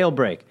mass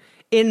jailbreak.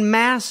 In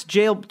mass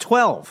jail,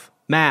 12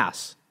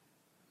 mass.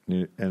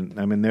 And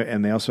I mean,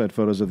 and they also had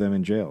photos of them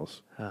in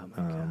jails. Oh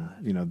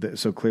my God!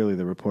 So clearly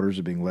the reporters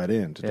are being let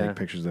in to take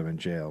pictures of them in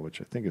jail,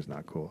 which I think is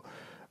not cool.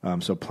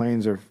 So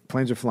planes are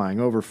flying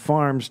over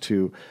farms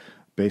to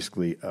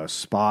basically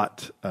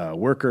spot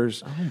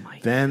workers. Oh my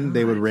then God.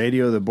 They would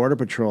radio the Border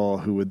Patrol,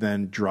 who would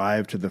then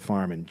drive to the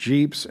farm in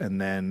jeeps,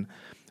 and then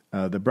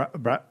the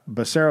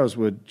braceros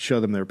would show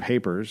them their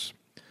papers,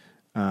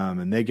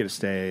 and they get to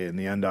stay, and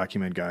the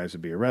undocumented guys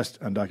would be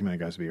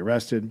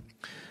arrested.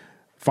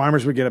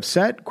 Farmers would get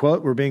upset.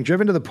 Quote, "We're being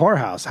driven to the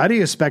poorhouse. How do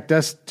you expect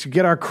us to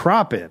get our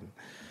crop in?"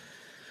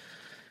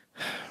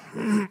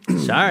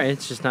 Sorry,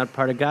 it's just not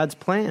part of God's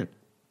plan.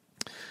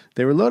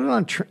 They were loaded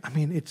on...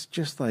 it's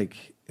just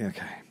like...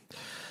 Okay.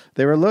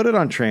 They were loaded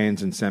on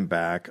trains and sent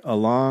back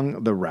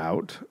along the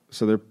route.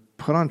 So they're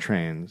put on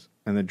trains,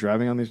 and they're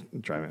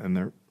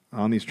they're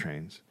on these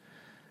trains.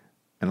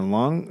 And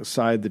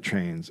alongside the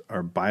trains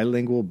are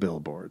bilingual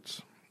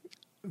billboards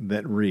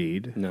that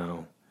read...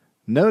 No.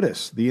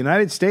 Notice, the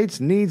United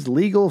States needs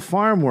legal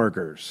farm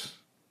workers.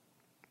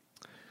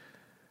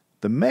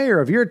 The mayor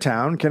of your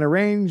town can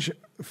arrange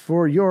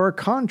for your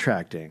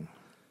contracting.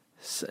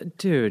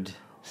 Dude.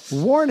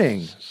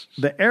 Warning,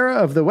 the era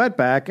of the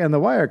wetback and the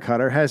wire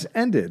cutter has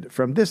ended.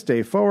 From this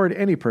day forward,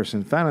 any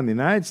person found in the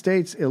United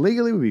States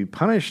illegally will be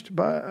punished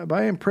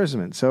by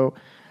imprisonment. So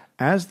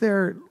as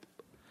they're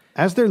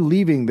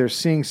leaving, they're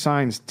seeing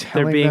signs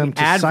telling them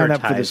to sign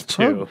up for this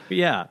program.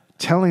 Yeah.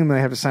 Telling them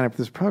they have to sign up for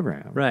this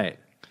program. Right.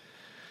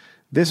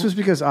 This was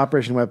because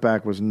Operation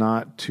Wetback was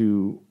not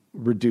to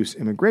reduce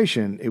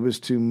immigration. It was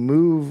to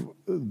move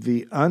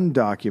the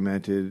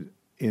undocumented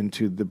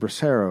into the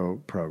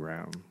Bracero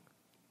program.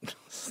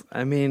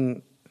 I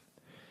mean,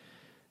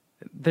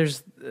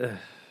 there's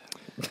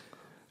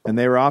and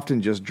they were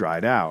often just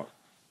dried out,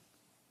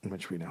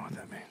 which we know what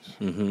that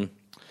means. Mm-hmm.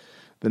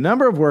 The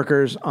number of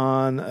workers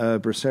on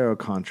bracero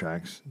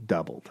contracts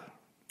doubled.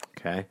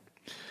 okay.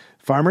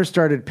 Farmers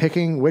started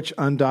picking which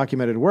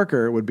undocumented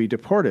worker would be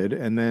deported,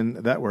 and then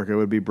that worker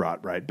would be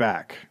brought right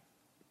back.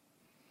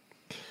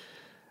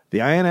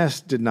 The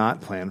INS did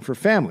not plan for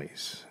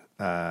families.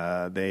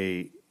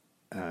 They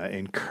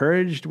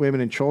encouraged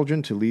women and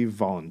children to leave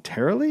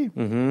voluntarily.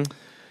 Mm-hmm.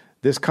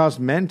 This caused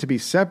men to be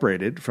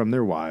separated from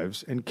their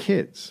wives and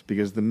kids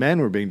because the men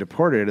were being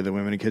deported and the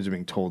women and kids were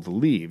being told to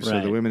leave. So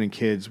Right. the women and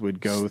kids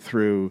would go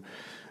through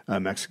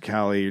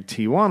Mexicali or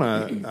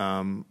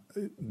Tijuana.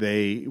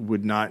 They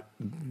would not,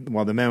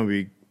 while the men would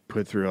be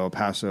put through El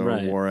Paso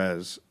Right. or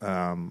Juarez.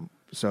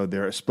 So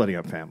they're splitting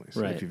up families,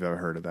 Right. if you've ever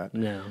heard of that.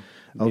 No.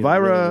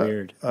 Elvira Really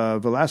weird.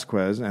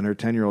 Velasquez and her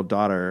 10-year-old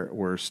daughter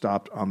were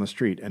stopped on the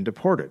street and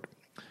deported.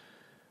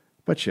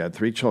 But she had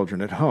 3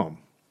 children at home.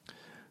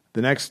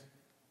 The next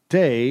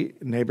day,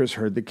 neighbors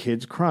heard the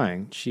kids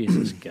crying.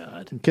 Jesus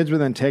God. Kids were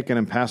then taken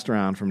and passed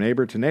around from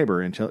neighbor to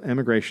neighbor until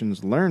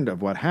immigrations learned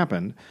of what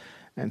happened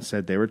and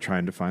said they were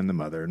trying to find the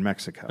mother in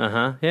Mexico.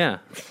 Uh-huh. Yeah.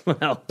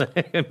 Well,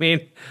 I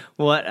mean,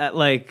 what,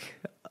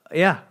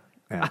 yeah.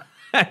 Yeah.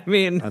 I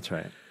mean, That's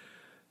right.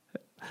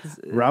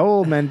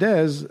 Raul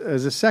Mendez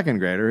is a second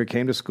grader who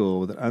came to school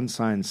with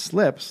unsigned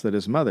slips that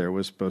his mother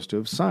was supposed to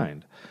have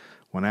signed.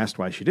 When asked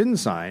why she didn't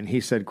sign, he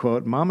said,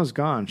 quote, "Mama's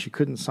gone. She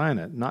couldn't sign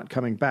it. Not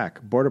coming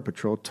back. Border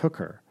Patrol took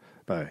her."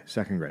 By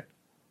second grade.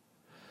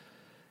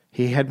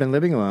 He had been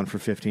living alone for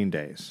 15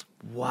 days.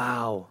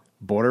 wow.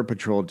 Border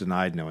Patrol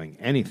denied knowing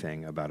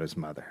anything about his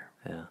mother.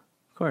 Yeah.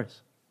 Of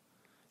course.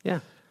 Yeah.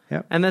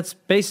 Yep. And that's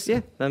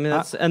yeah. I mean,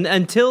 that's, and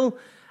until,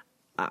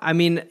 I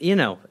mean,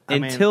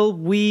 until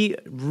we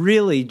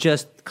really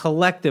just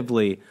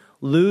collectively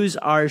lose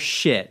our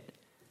shit,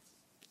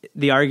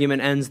 the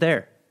argument ends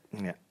there.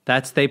 Yeah.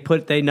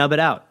 They nub it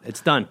out.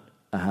 It's done.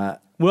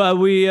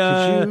 Well,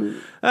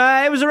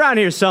 it was around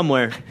here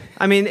somewhere.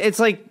 I mean, it's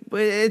like,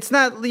 you're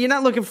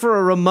not looking for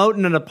a remote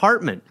in an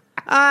apartment.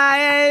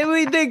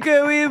 We think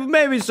we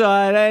maybe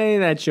saw it. I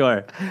ain't that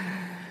sure.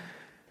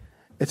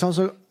 It's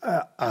also,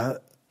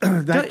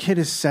 that kid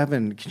is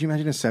 7. Could you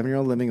imagine a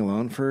 7-year-old living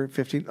alone for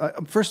 15?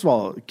 First of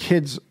all,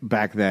 kids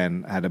back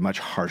then had a much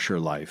harsher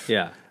life.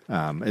 Yeah.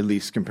 At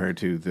least compared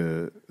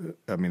to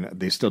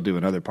they still do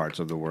in other parts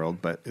of the world,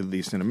 but at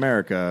least in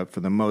America, for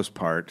the most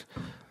part,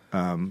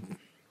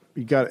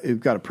 it got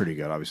it pretty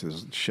good. Obviously,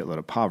 there's a shitload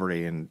of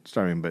poverty and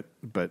starving,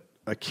 but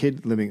a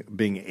kid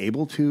being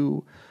able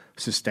to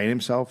sustain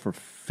himself for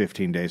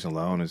 15 days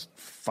alone is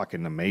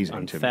fucking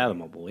amazing to me.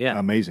 Unfathomable, yeah.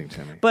 Amazing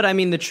to me. But I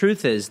mean, the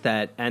truth is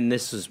that, and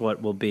this is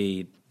what will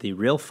be the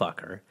real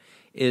fucker,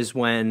 is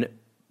when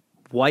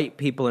white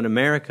people in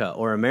America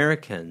or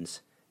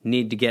Americans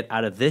need to get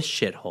out of this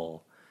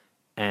shithole,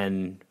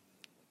 and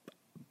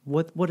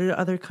what are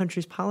other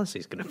countries'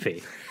 policies going to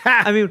be?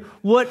 I mean,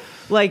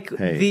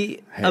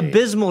 the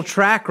abysmal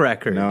track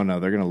record No,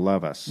 they're going to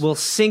love us. will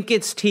sink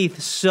its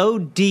teeth so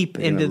deep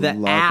into the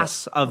love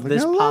ass us. of They're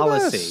this gonna love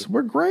policy. us.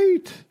 We're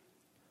great.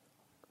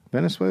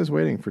 Venezuela's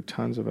waiting for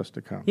tons of us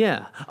to come.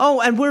 Yeah.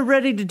 Oh, and we're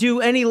ready to do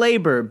any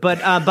labor.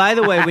 But by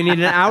the way, we need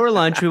an hour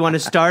lunch. We want to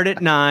start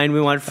at 9. We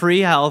want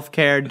free health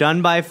care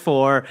done by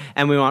 4.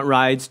 And we want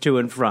rides to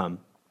and from.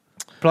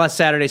 Plus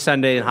Saturday,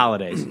 Sunday, and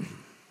holidays.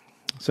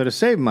 So to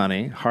save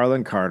money,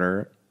 Harlan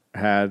Carter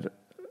had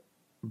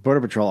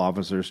Border Patrol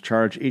officers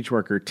charge each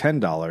worker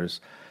 $10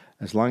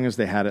 as long as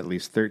they had at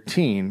least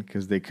 13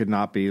 because they could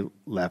not be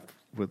left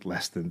with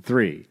less than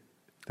 3.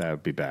 That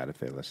would be bad if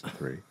they had less than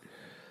 3.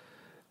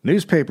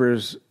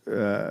 Newspapers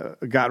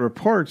got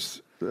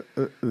reports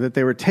that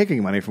they were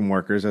taking money from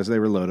workers as they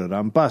were loaded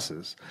on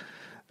buses.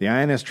 The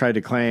INS tried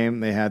to claim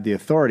they had the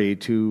authority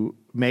to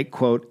make,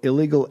 quote,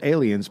 illegal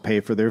aliens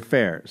pay for their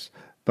fares,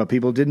 but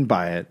people didn't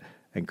buy it,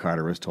 and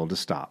Carter was told to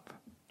stop.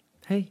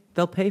 Hey,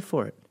 they'll pay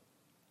for it.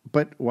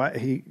 But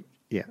why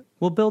yeah.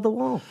 We'll build a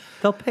wall.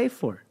 They'll pay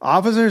for it.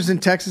 Officers in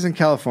Texas and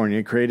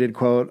California created,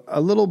 quote, a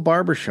little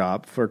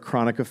barbershop for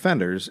chronic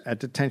offenders at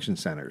detention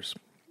centers.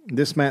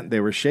 This meant they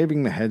were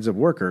shaving the heads of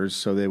workers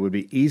so they would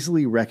be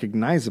easily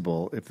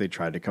recognizable if they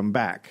tried to come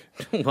back.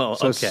 Well,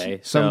 So okay.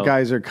 some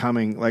guys are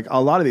coming, like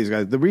a lot of these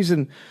guys. The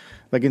reason,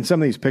 like in some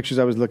of these pictures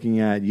I was looking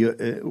at,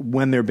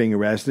 when they're being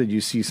arrested,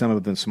 you see some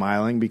of them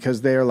smiling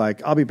because they're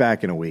like, I'll be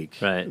back in a week.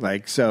 Right.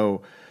 Like,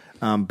 so,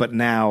 but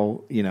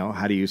now,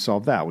 how do you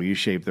solve that? Well, you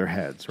shave their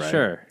heads, right?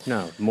 Sure.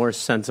 No, more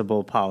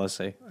sensible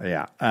policy.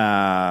 Yeah.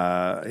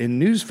 In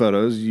news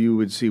photos, you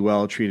would see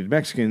well-treated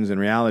Mexicans. In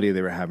reality,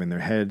 they were having their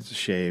heads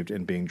shaved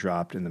and being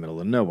dropped in the middle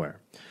of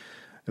nowhere.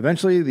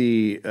 Eventually,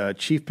 the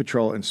chief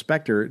patrol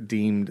inspector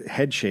deemed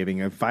head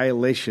shaving a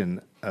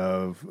violation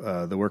of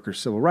the workers'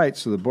 civil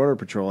rights, so the Border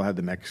Patrol had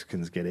the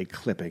Mexicans get a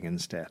clipping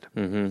instead.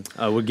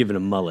 Mm-hmm. We're giving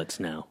them mullets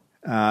now.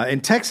 In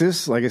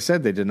Texas, like I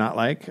said, they did not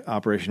like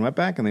Operation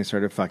Wetback, and they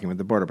started fucking with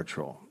the Border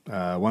Patrol.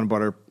 One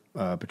Border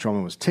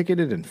patrolman was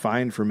ticketed and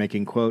fined for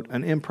making, quote,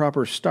 an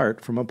improper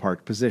start from a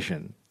parked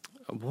position.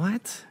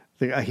 What?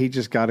 He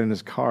just got in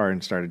his car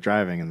and started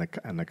driving,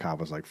 and the cop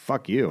was like,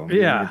 "Fuck you! I'm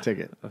giving you a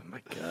ticket." Oh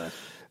my god.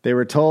 They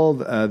were told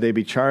they'd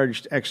be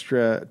charged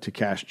extra to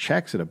cash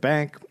checks at a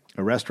bank.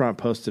 A restaurant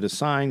posted a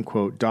sign,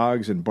 quote,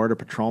 "Dogs and border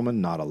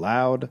patrolmen not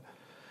allowed."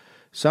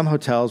 Some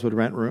hotels wouldn't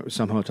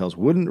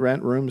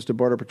rent rooms to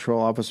border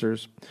patrol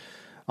officers.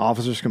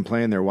 Officers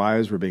complained their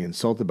wives were being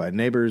insulted by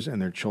neighbors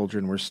and their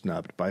children were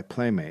snubbed by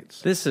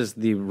playmates. This is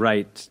the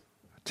right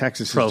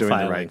Texas is profiling. doing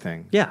the right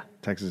thing. Yeah.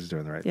 Texas is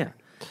doing the right Yeah. thing.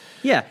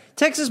 Yeah.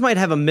 Texas might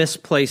have a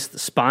misplaced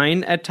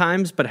spine at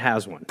times, but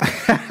has one.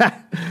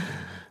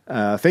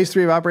 Phase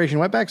 3 of Operation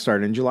Wetback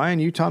started in July in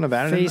Utah,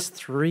 Nevada, Phase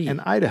 3.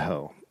 and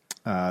Idaho.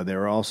 There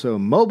were also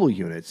mobile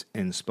units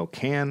in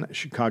Spokane,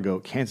 Chicago,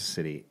 Kansas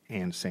City,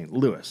 and St.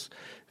 Louis.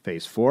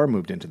 Phase 4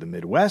 moved into the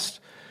Midwest.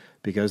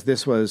 Because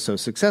this was so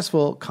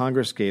successful,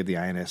 Congress gave the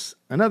INS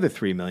another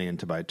 $3 million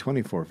to buy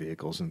 24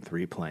 vehicles and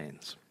 3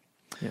 planes.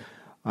 Yeah.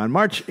 On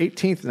March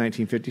 18th,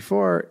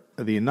 1954,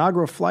 the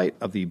inaugural flight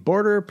of the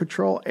Border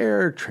Patrol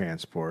Air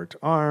Transport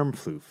Arm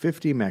flew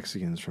 50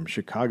 Mexicans from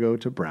Chicago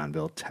to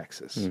Brownville,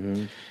 Texas.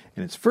 In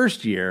its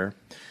first year,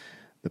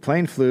 the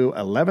plane flew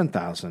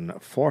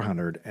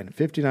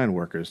 11,459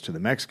 workers to the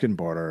Mexican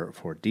border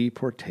for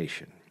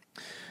deportation.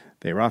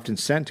 They were often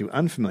sent to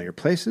unfamiliar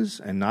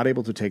places and not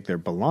able to take their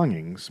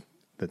belongings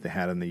that they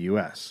had in the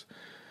U.S.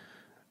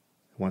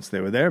 Once they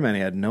were there, many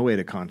had no way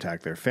to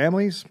contact their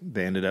families.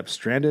 They ended up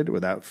stranded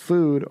without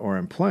food or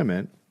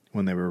employment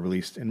when they were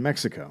released in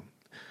Mexico.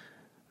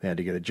 They had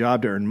to get a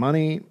job to earn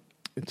money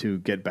to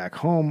get back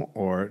home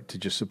or to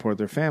just support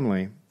their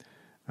family.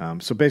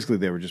 So basically,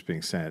 they were just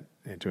being sent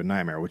into a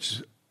nightmare, which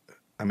is,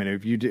 I mean,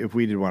 if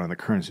we did one in the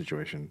current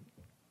situation,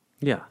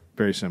 Yeah.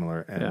 very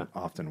similar and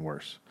often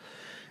worse.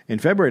 In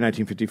February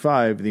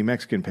 1955, the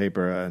Mexican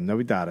paper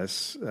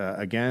Novedades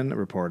again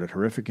reported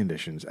horrific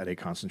conditions at a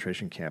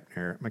concentration camp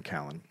near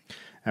McAllen.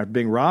 After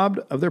being robbed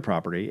of their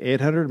property,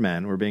 800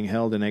 men were being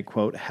held in a,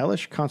 quote,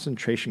 hellish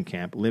concentration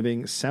camp,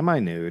 living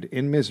semi-nude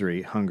in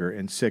misery, hunger,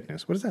 and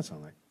sickness. What does that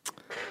sound like?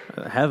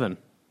 Heaven.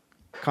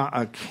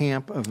 A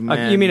camp of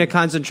men. You mean a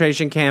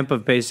concentration camp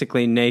of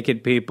basically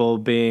naked people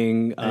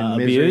being in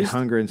misery, abused?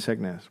 hunger, and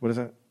sickness. What is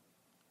that?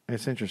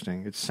 It's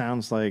interesting. It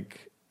sounds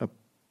like a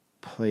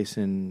place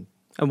in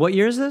And what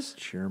year is this?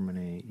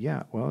 Germany.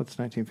 Yeah, well, it's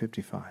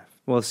 1955.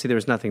 Well, see, there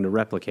was nothing to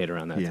replicate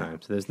around that Yeah. time.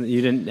 So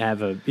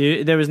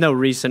there was no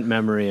recent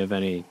memory of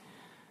any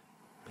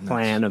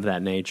plan of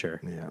that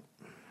nature. Yeah.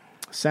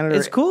 Senator.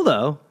 It's cool,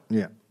 though.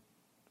 Yeah.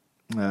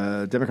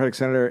 Democratic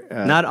Senator.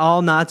 Not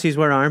all Nazis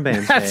wear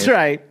armbands. That's Dave.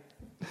 right.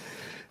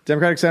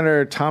 Democratic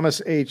Senator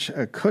Thomas H.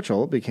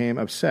 Kuchel became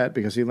upset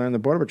because he learned the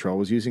Border Patrol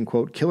was using,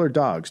 quote, killer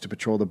dogs to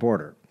patrol the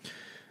border.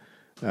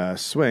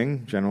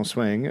 General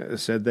Swing,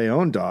 said they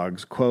owned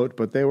dogs, quote,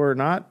 but they were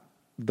not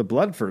the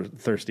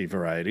bloodthirsty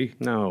variety.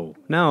 No.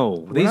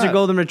 These are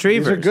golden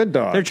retrievers. These are good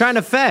dogs. They're trying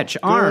to fetch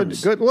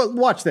arms. Good. Well,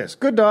 watch this.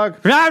 Good dog.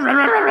 See,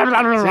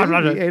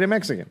 he ate a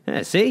Mexican.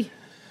 Yeah, see?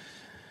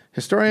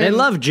 Historian. They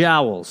love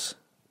jowls.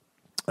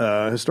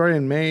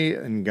 Historian May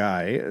and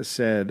Guy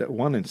said in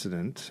one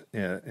incident,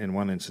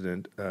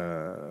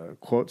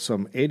 quote,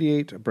 some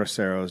 88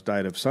 braceros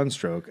died of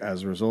sunstroke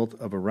as a result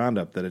of a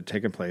roundup that had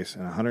taken place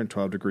in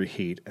 112-degree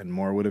heat, and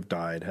more would have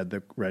died had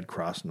the Red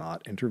Cross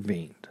not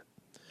intervened.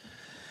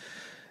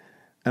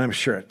 And I'm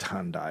sure a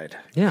ton died.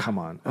 Yeah. Come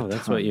on. Oh,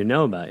 that's what you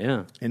know about,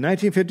 yeah. In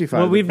 1955...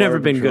 Well, we've the never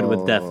Border been good Patrol-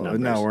 with death numbers.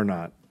 No, we're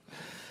not.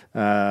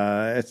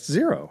 It's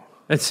 0.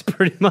 It's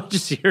pretty much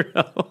 0.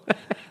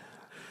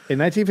 In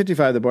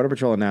 1955, the Border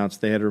Patrol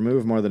announced they had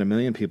removed more than 1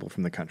 million people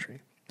from the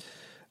country.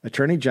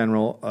 Attorney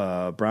General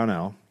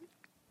Brownell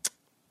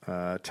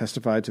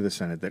testified to the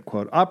Senate that,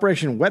 quote,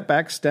 Operation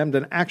Wetback stemmed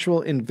an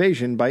actual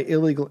invasion by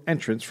illegal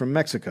entrants from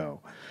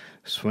Mexico.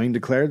 Swing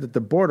declared that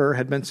the border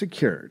had been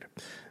secured,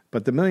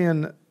 but the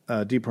million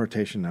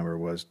deportation number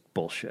was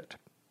bullshit.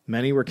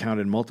 Many were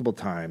counted multiple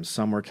times.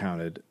 Some were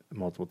counted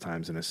multiple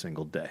times in a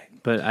single day.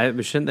 But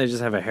shouldn't they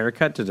just have a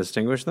haircut to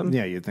distinguish them?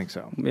 Yeah, you'd think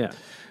so. Yeah.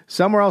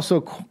 Some were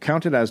also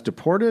counted as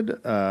deported,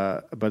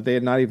 but they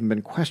had not even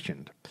been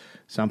questioned.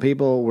 Some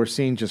people were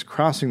seen just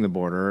crossing the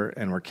border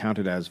and were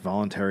counted as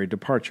voluntary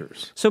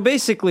departures. So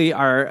basically,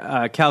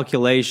 our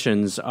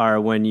calculations are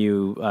when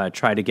you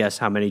try to guess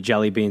how many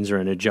jelly beans are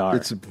in a jar.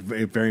 It's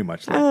very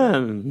much like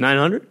that.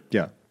 900?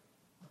 Yeah.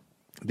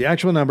 The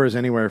actual number is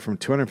anywhere from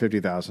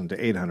 250,000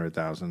 to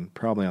 800,000,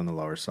 probably on the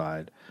lower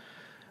side.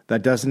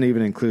 That doesn't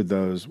even include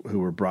those who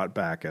were brought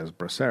back as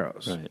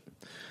braceros. Right.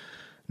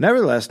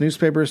 Nevertheless,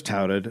 newspapers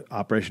touted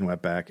Operation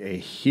Wetback a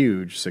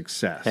huge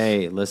success.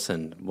 Hey,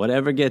 listen,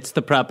 whatever gets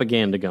the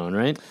propaganda going,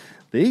 right?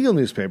 The Eagle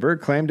newspaper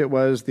claimed it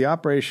was the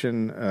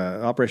operation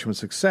was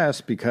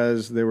success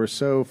because there were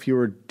so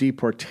fewer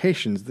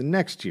deportations the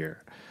next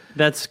year.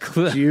 That's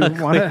Do you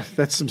want to?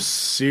 That's some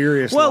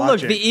serious. Well,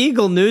 logic. look, the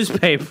Eagle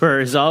newspaper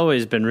has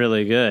always been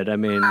really good. I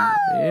mean,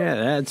 yeah,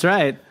 that's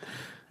right.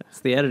 That's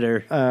the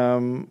editor.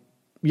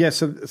 Yeah,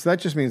 so that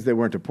just means they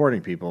weren't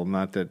deporting people,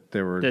 not that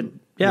there were.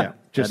 Just that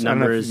I don't know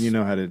number if is- you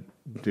know how to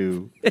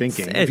do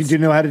thinking. If you it's- do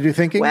know how to do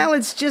thinking, Well,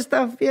 it's just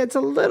it's a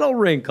little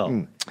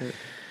wrinkle.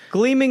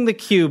 Gleaming the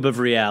cube of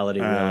reality,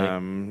 really.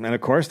 And of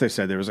course, they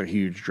said there was a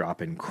huge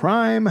drop in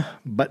crime,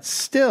 but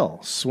still,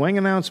 Swing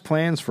announced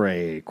plans for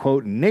a,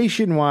 quote,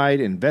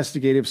 nationwide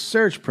investigative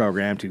search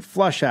program to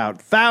flush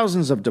out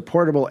thousands of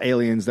deportable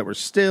aliens that were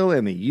still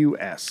in the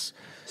U.S.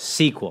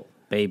 Sequel,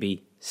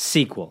 baby.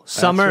 Sequel.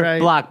 Summer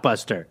right.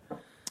 blockbuster.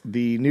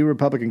 The new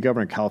Republican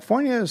governor of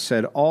California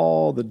said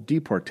all the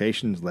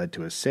deportations led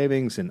to a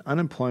savings in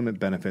unemployment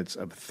benefits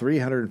of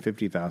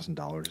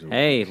 $350,000 a week.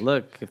 Hey,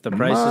 look, if the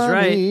price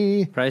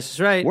Money. is right, price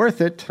is right.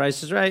 Worth it.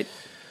 Price is right.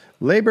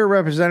 Labor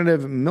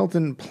Representative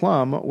Milton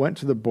Plum went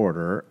to the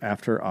border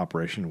after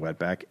Operation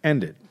Wetback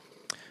ended.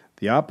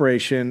 The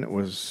operation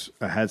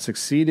had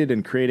succeeded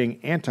in creating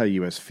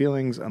anti-U.S.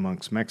 feelings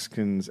amongst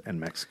Mexicans and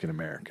Mexican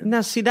Americans.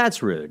 Now, see,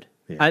 that's rude.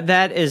 Yeah.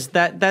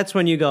 That's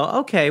when you go,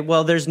 okay,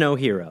 well, there's no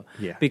hero.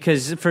 Yeah.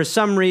 Because for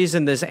some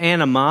reason, this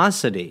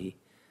animosity,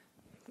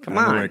 come on.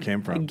 I don't know where it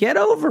came from. Get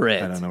over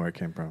it. I don't know where it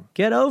came from.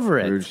 Get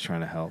over We were it. just trying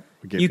to help.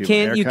 Give You people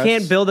can't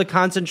haircuts. build a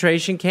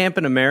concentration camp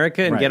in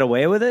America and Right. get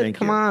away with it? Thank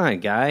Come you. on,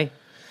 guy.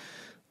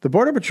 The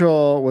Border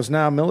Patrol was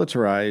now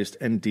militarized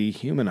and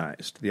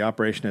dehumanized. The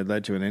operation had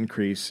led to an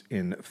increase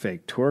in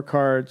fake tour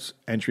cards,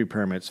 entry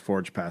permits,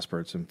 forged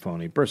passports, and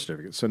phony birth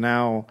certificates. So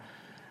now,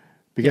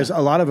 because a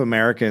lot of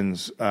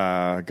Americans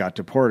got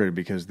deported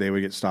because they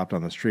would get stopped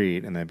on the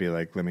street and they'd be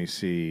like, let me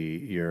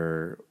see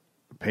your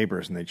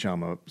papers, and they'd show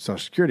them a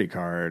Social Security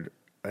card,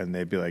 and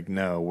they'd be like,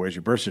 no, where's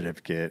your birth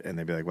certificate? And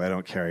they'd be like, well, I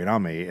don't carry it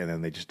on me, and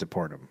then they just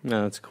deport them.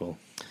 No, that's cool.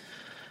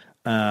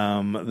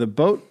 The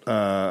boat,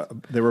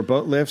 there were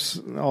boat lifts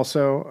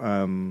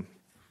also.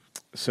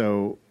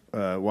 So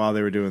while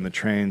they were doing the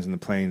trains and the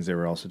planes, they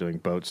were also doing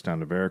boats down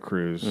to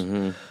Veracruz.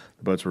 The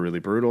boats were really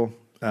brutal.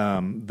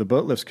 The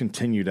boat lifts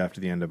continued after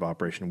the end of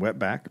Operation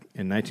Wetback.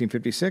 In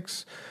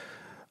 1956,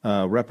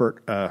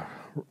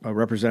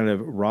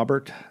 Representative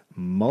Robert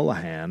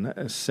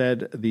Mullahan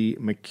said the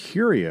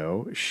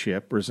Mercurio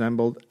ship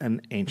resembled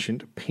an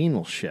ancient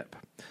penal ship,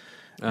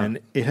 and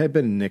it had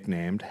been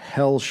nicknamed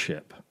Hell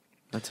Ship.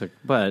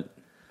 But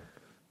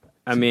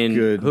I mean,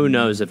 good- who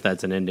knows if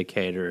that's an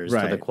indicator as to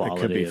the It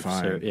quality could be of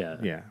fine.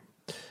 yeah.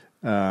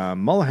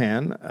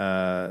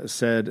 Mullahan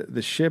said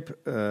the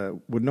ship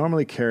would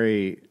normally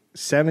carry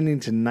 70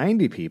 to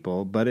 90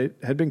 people, but it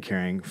had been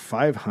carrying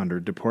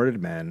 500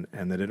 deported men,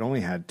 and that it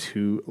only had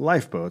 2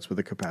 lifeboats with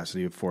a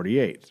capacity of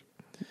 48.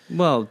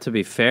 Well, to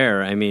be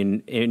fair, I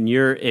mean,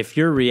 if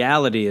your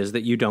reality is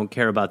that you don't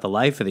care about the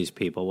life of these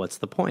people, what's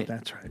the point?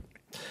 That's right.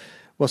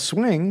 Well,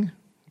 Swing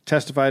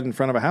testified in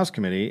front of a House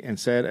committee and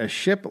said a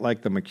ship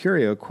like the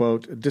Mercurio,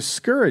 quote,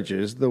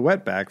 discourages the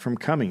wetback from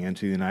coming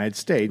into the United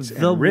States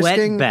The and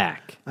risking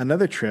wetback.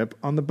 another trip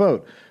on the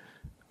boat.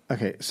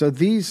 Okay, so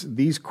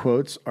these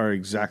quotes are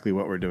exactly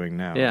what we're doing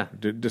now. Yeah.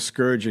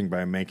 Discouraging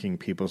by making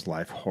people's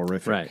life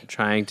horrific.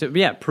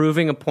 Right.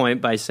 Proving a point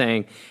by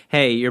saying,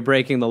 hey, you're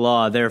breaking the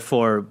law,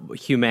 therefore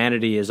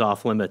humanity is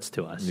off limits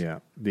to us. Yeah.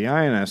 The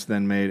INS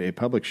then made a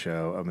public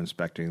show of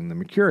inspecting the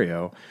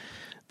Mercurio.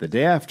 The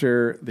day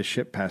after the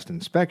ship passed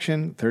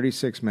inspection,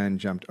 36 men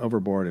jumped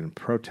overboard in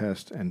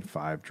protest and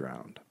 5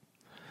 drowned.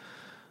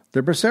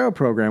 The Bracero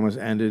program was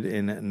ended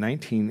in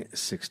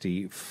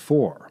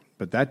 1964,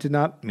 but that did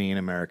not mean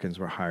Americans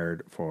were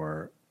hired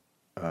for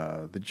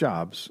the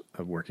jobs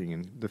of working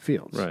in the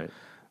fields. Right.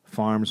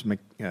 Farms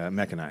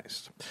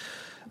mechanized.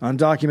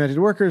 Undocumented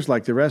workers,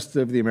 like the rest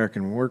of the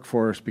American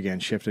workforce, began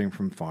shifting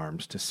from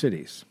farms to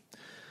cities.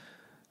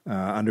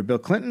 Under Bill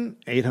Clinton,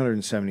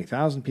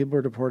 870,000 people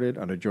were deported.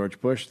 Under George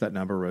Bush, that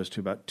number rose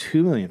to about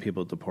 2 million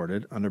people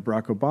deported. Under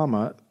Barack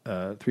Obama,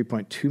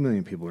 3.2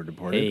 million people were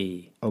deported.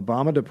 Hey.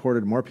 Obama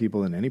deported more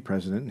people than any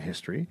president in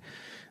history.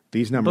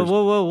 These numbers... But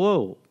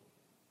whoa.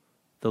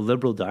 The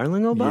liberal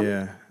darling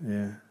Obama?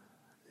 Yeah.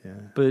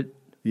 But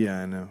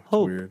Yeah, I know. It's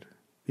Hope. weird.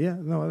 Yeah,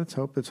 no, let's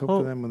hope. Let's hope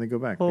Hope. for them when they go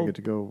back. Hope. They get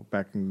to go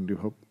back and do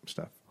hope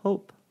stuff.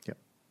 hope. Yep.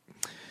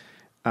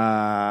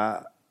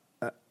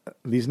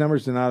 These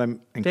numbers do not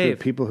include Dave.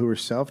 people who were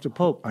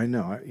self-deported. Hope. I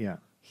know. Yeah.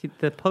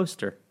 The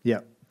poster. Yeah.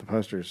 The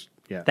posters.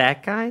 Yeah.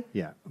 That guy?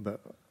 Yeah. The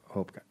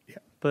Hope guy. Yeah.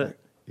 But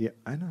Yeah.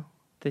 I know.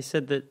 they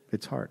said that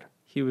It's hard.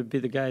 he would be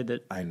the guy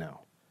that... I know.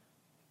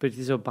 But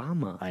he's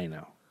Obama. I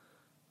know.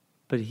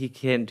 But he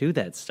can't do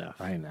that stuff.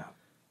 I know.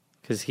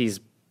 Because he's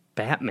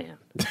Batman.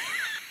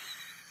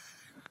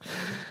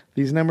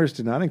 These numbers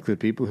do not include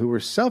people who were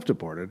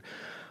self-deported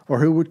or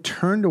who were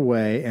turned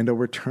away and or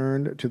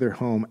returned to their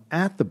home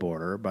at the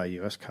border by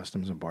U.S.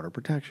 Customs and Border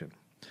Protection.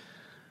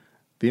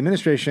 The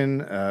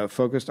administration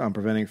focused on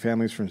preventing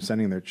families from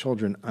sending their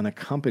children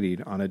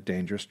unaccompanied on a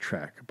dangerous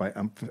trek by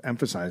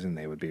emphasizing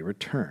they would be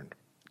returned.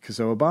 Because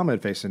so Obama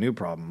had faced a new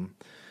problem.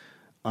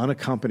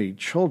 Unaccompanied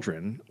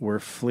children were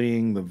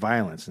fleeing the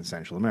violence in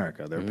Central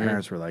America. Their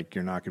parents were like,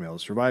 you're not going to be able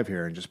to survive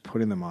here, and just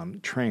putting them on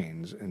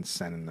trains and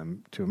sending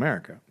them to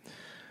America.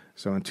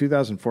 So in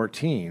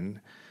 2014,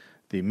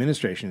 the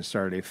administration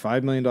started a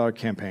 $5 million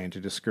campaign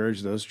to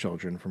discourage those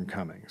children from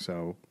coming.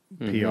 So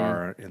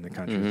PR in the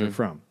countries they're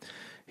from.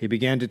 He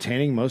began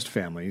detaining most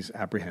families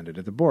apprehended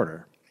at the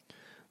border.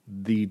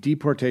 The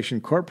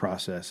deportation court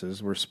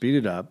processes were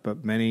speeded up,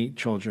 but many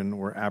children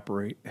were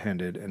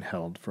apprehended and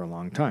held for a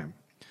long time.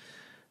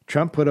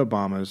 Trump put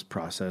Obama's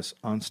process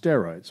on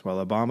steroids.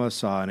 While Obama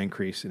saw an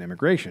increase in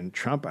immigration,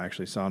 Trump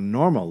actually saw a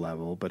normal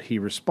level, but he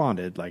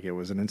responded like it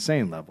was an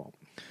insane level.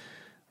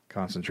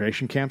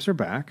 Concentration camps are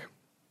back.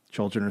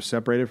 Children are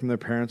separated from their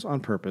parents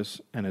on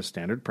purpose and as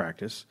standard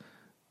practice.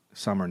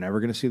 Some are never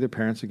going to see their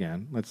parents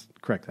again. Let's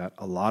correct that.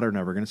 A lot are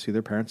never going to see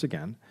their parents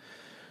again.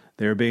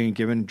 They're being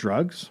given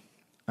drugs.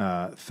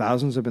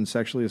 Thousands have been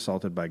sexually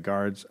assaulted by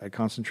guards at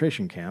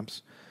concentration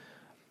camps.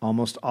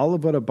 Almost all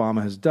of what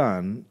Obama has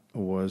done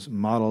was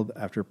modeled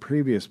after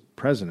previous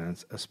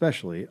presidents,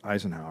 especially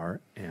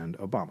Eisenhower and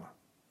Obama.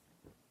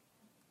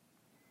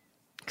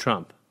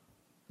 Trump.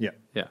 Yeah.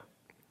 Yeah.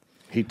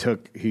 He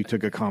took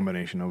a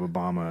combination of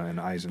Obama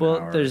and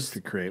Eisenhower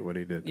to create what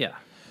he did. Yeah.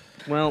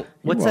 Well,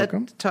 what's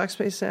welcome. that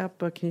Talkspace app?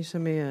 Can you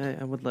send me?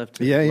 I would love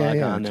to Yeah, log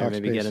yeah. on there,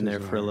 maybe get in there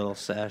Talkspace for a little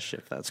sesh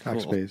if that's cool.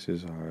 Talkspace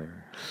is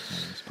our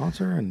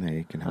sponsor, and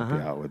they can help you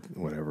out with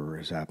whatever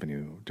is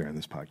happening during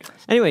this podcast.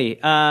 Anyway,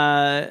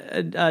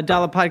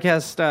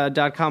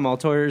 dollarpodcast.com, all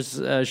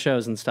tours,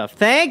 shows and stuff.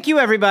 Thank you,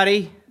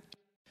 everybody.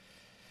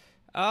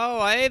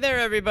 Oh, hey there,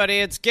 everybody.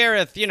 It's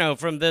Gareth,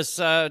 from this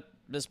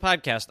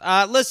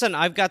podcast. Listen,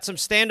 I've got some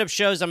stand-up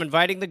shows I'm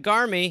inviting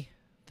the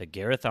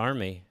Gareth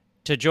Army,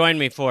 to join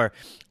me for.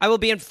 I will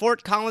be in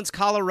Fort Collins,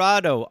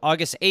 Colorado,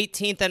 August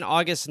 18th and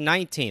August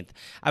 19th.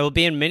 I will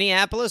be in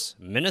Minneapolis,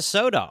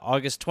 Minnesota,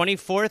 August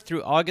 24th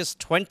through August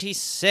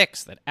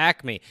 26th at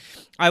Acme.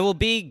 I will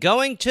be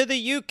going to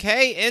the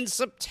UK in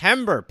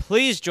September.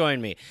 Please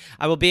join me.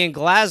 I will be in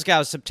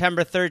Glasgow,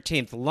 September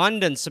 13th,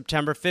 London,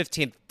 September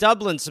 15th,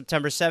 Dublin,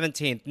 September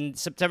 17th, and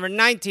September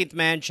 19th,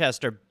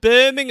 Manchester,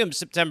 Birmingham,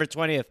 September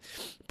 20th,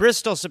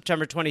 Bristol,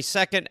 September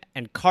 22nd,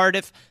 and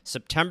Cardiff,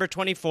 September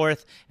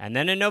 24th. And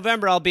then in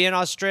November, I'll be in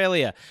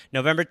Australia.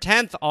 November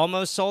 10th,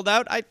 almost sold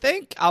out, I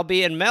think. I'll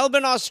be in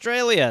Melbourne,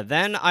 Australia.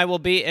 Then I will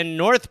be in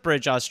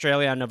Northbridge,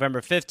 Australia on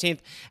November 15th.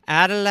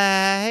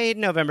 Adelaide,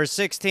 November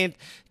 16th.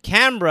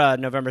 Canberra,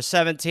 November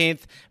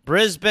 17th.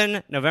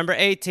 Brisbane, November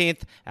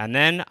 18th. And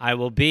then I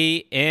will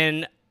be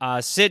in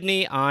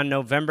Sydney on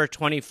November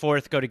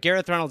 24th. Go to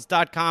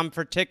GarethReynolds.com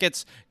for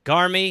tickets.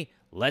 Garmy,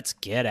 let's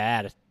get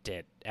at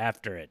it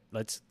after it.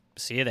 Let's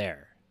see you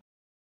there.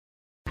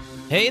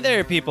 Hey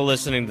there, people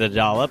listening to The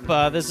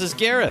Dollop. This is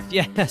Gareth.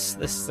 Yes,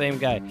 this same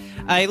guy.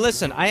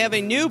 Listen, I have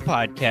a new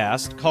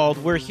podcast called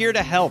We're Here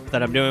to Help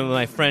that I'm doing with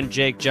my friend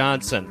Jake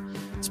Johnson.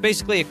 It's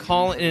basically a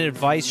call and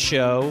advice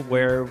show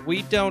where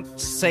we don't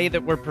say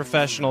that we're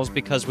professionals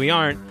because we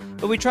aren't,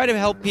 but we try to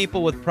help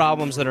people with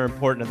problems that are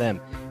important to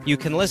them. You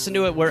can listen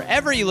to it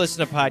wherever you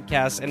listen to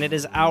podcasts, and it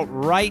is out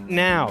right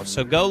now.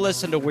 So go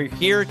listen to We're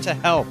Here to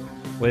Help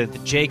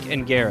with Jake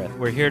and Gareth.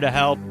 We're Here to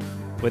Help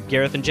with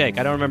Gareth and Jake.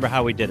 I don't remember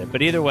how we did it,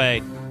 but either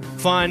way,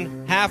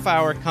 fun, half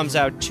hour, comes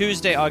out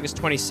Tuesday, August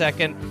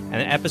 22nd, and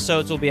the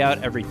episodes will be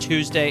out every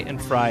Tuesday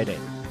and Friday.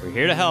 We're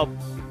Here to Help.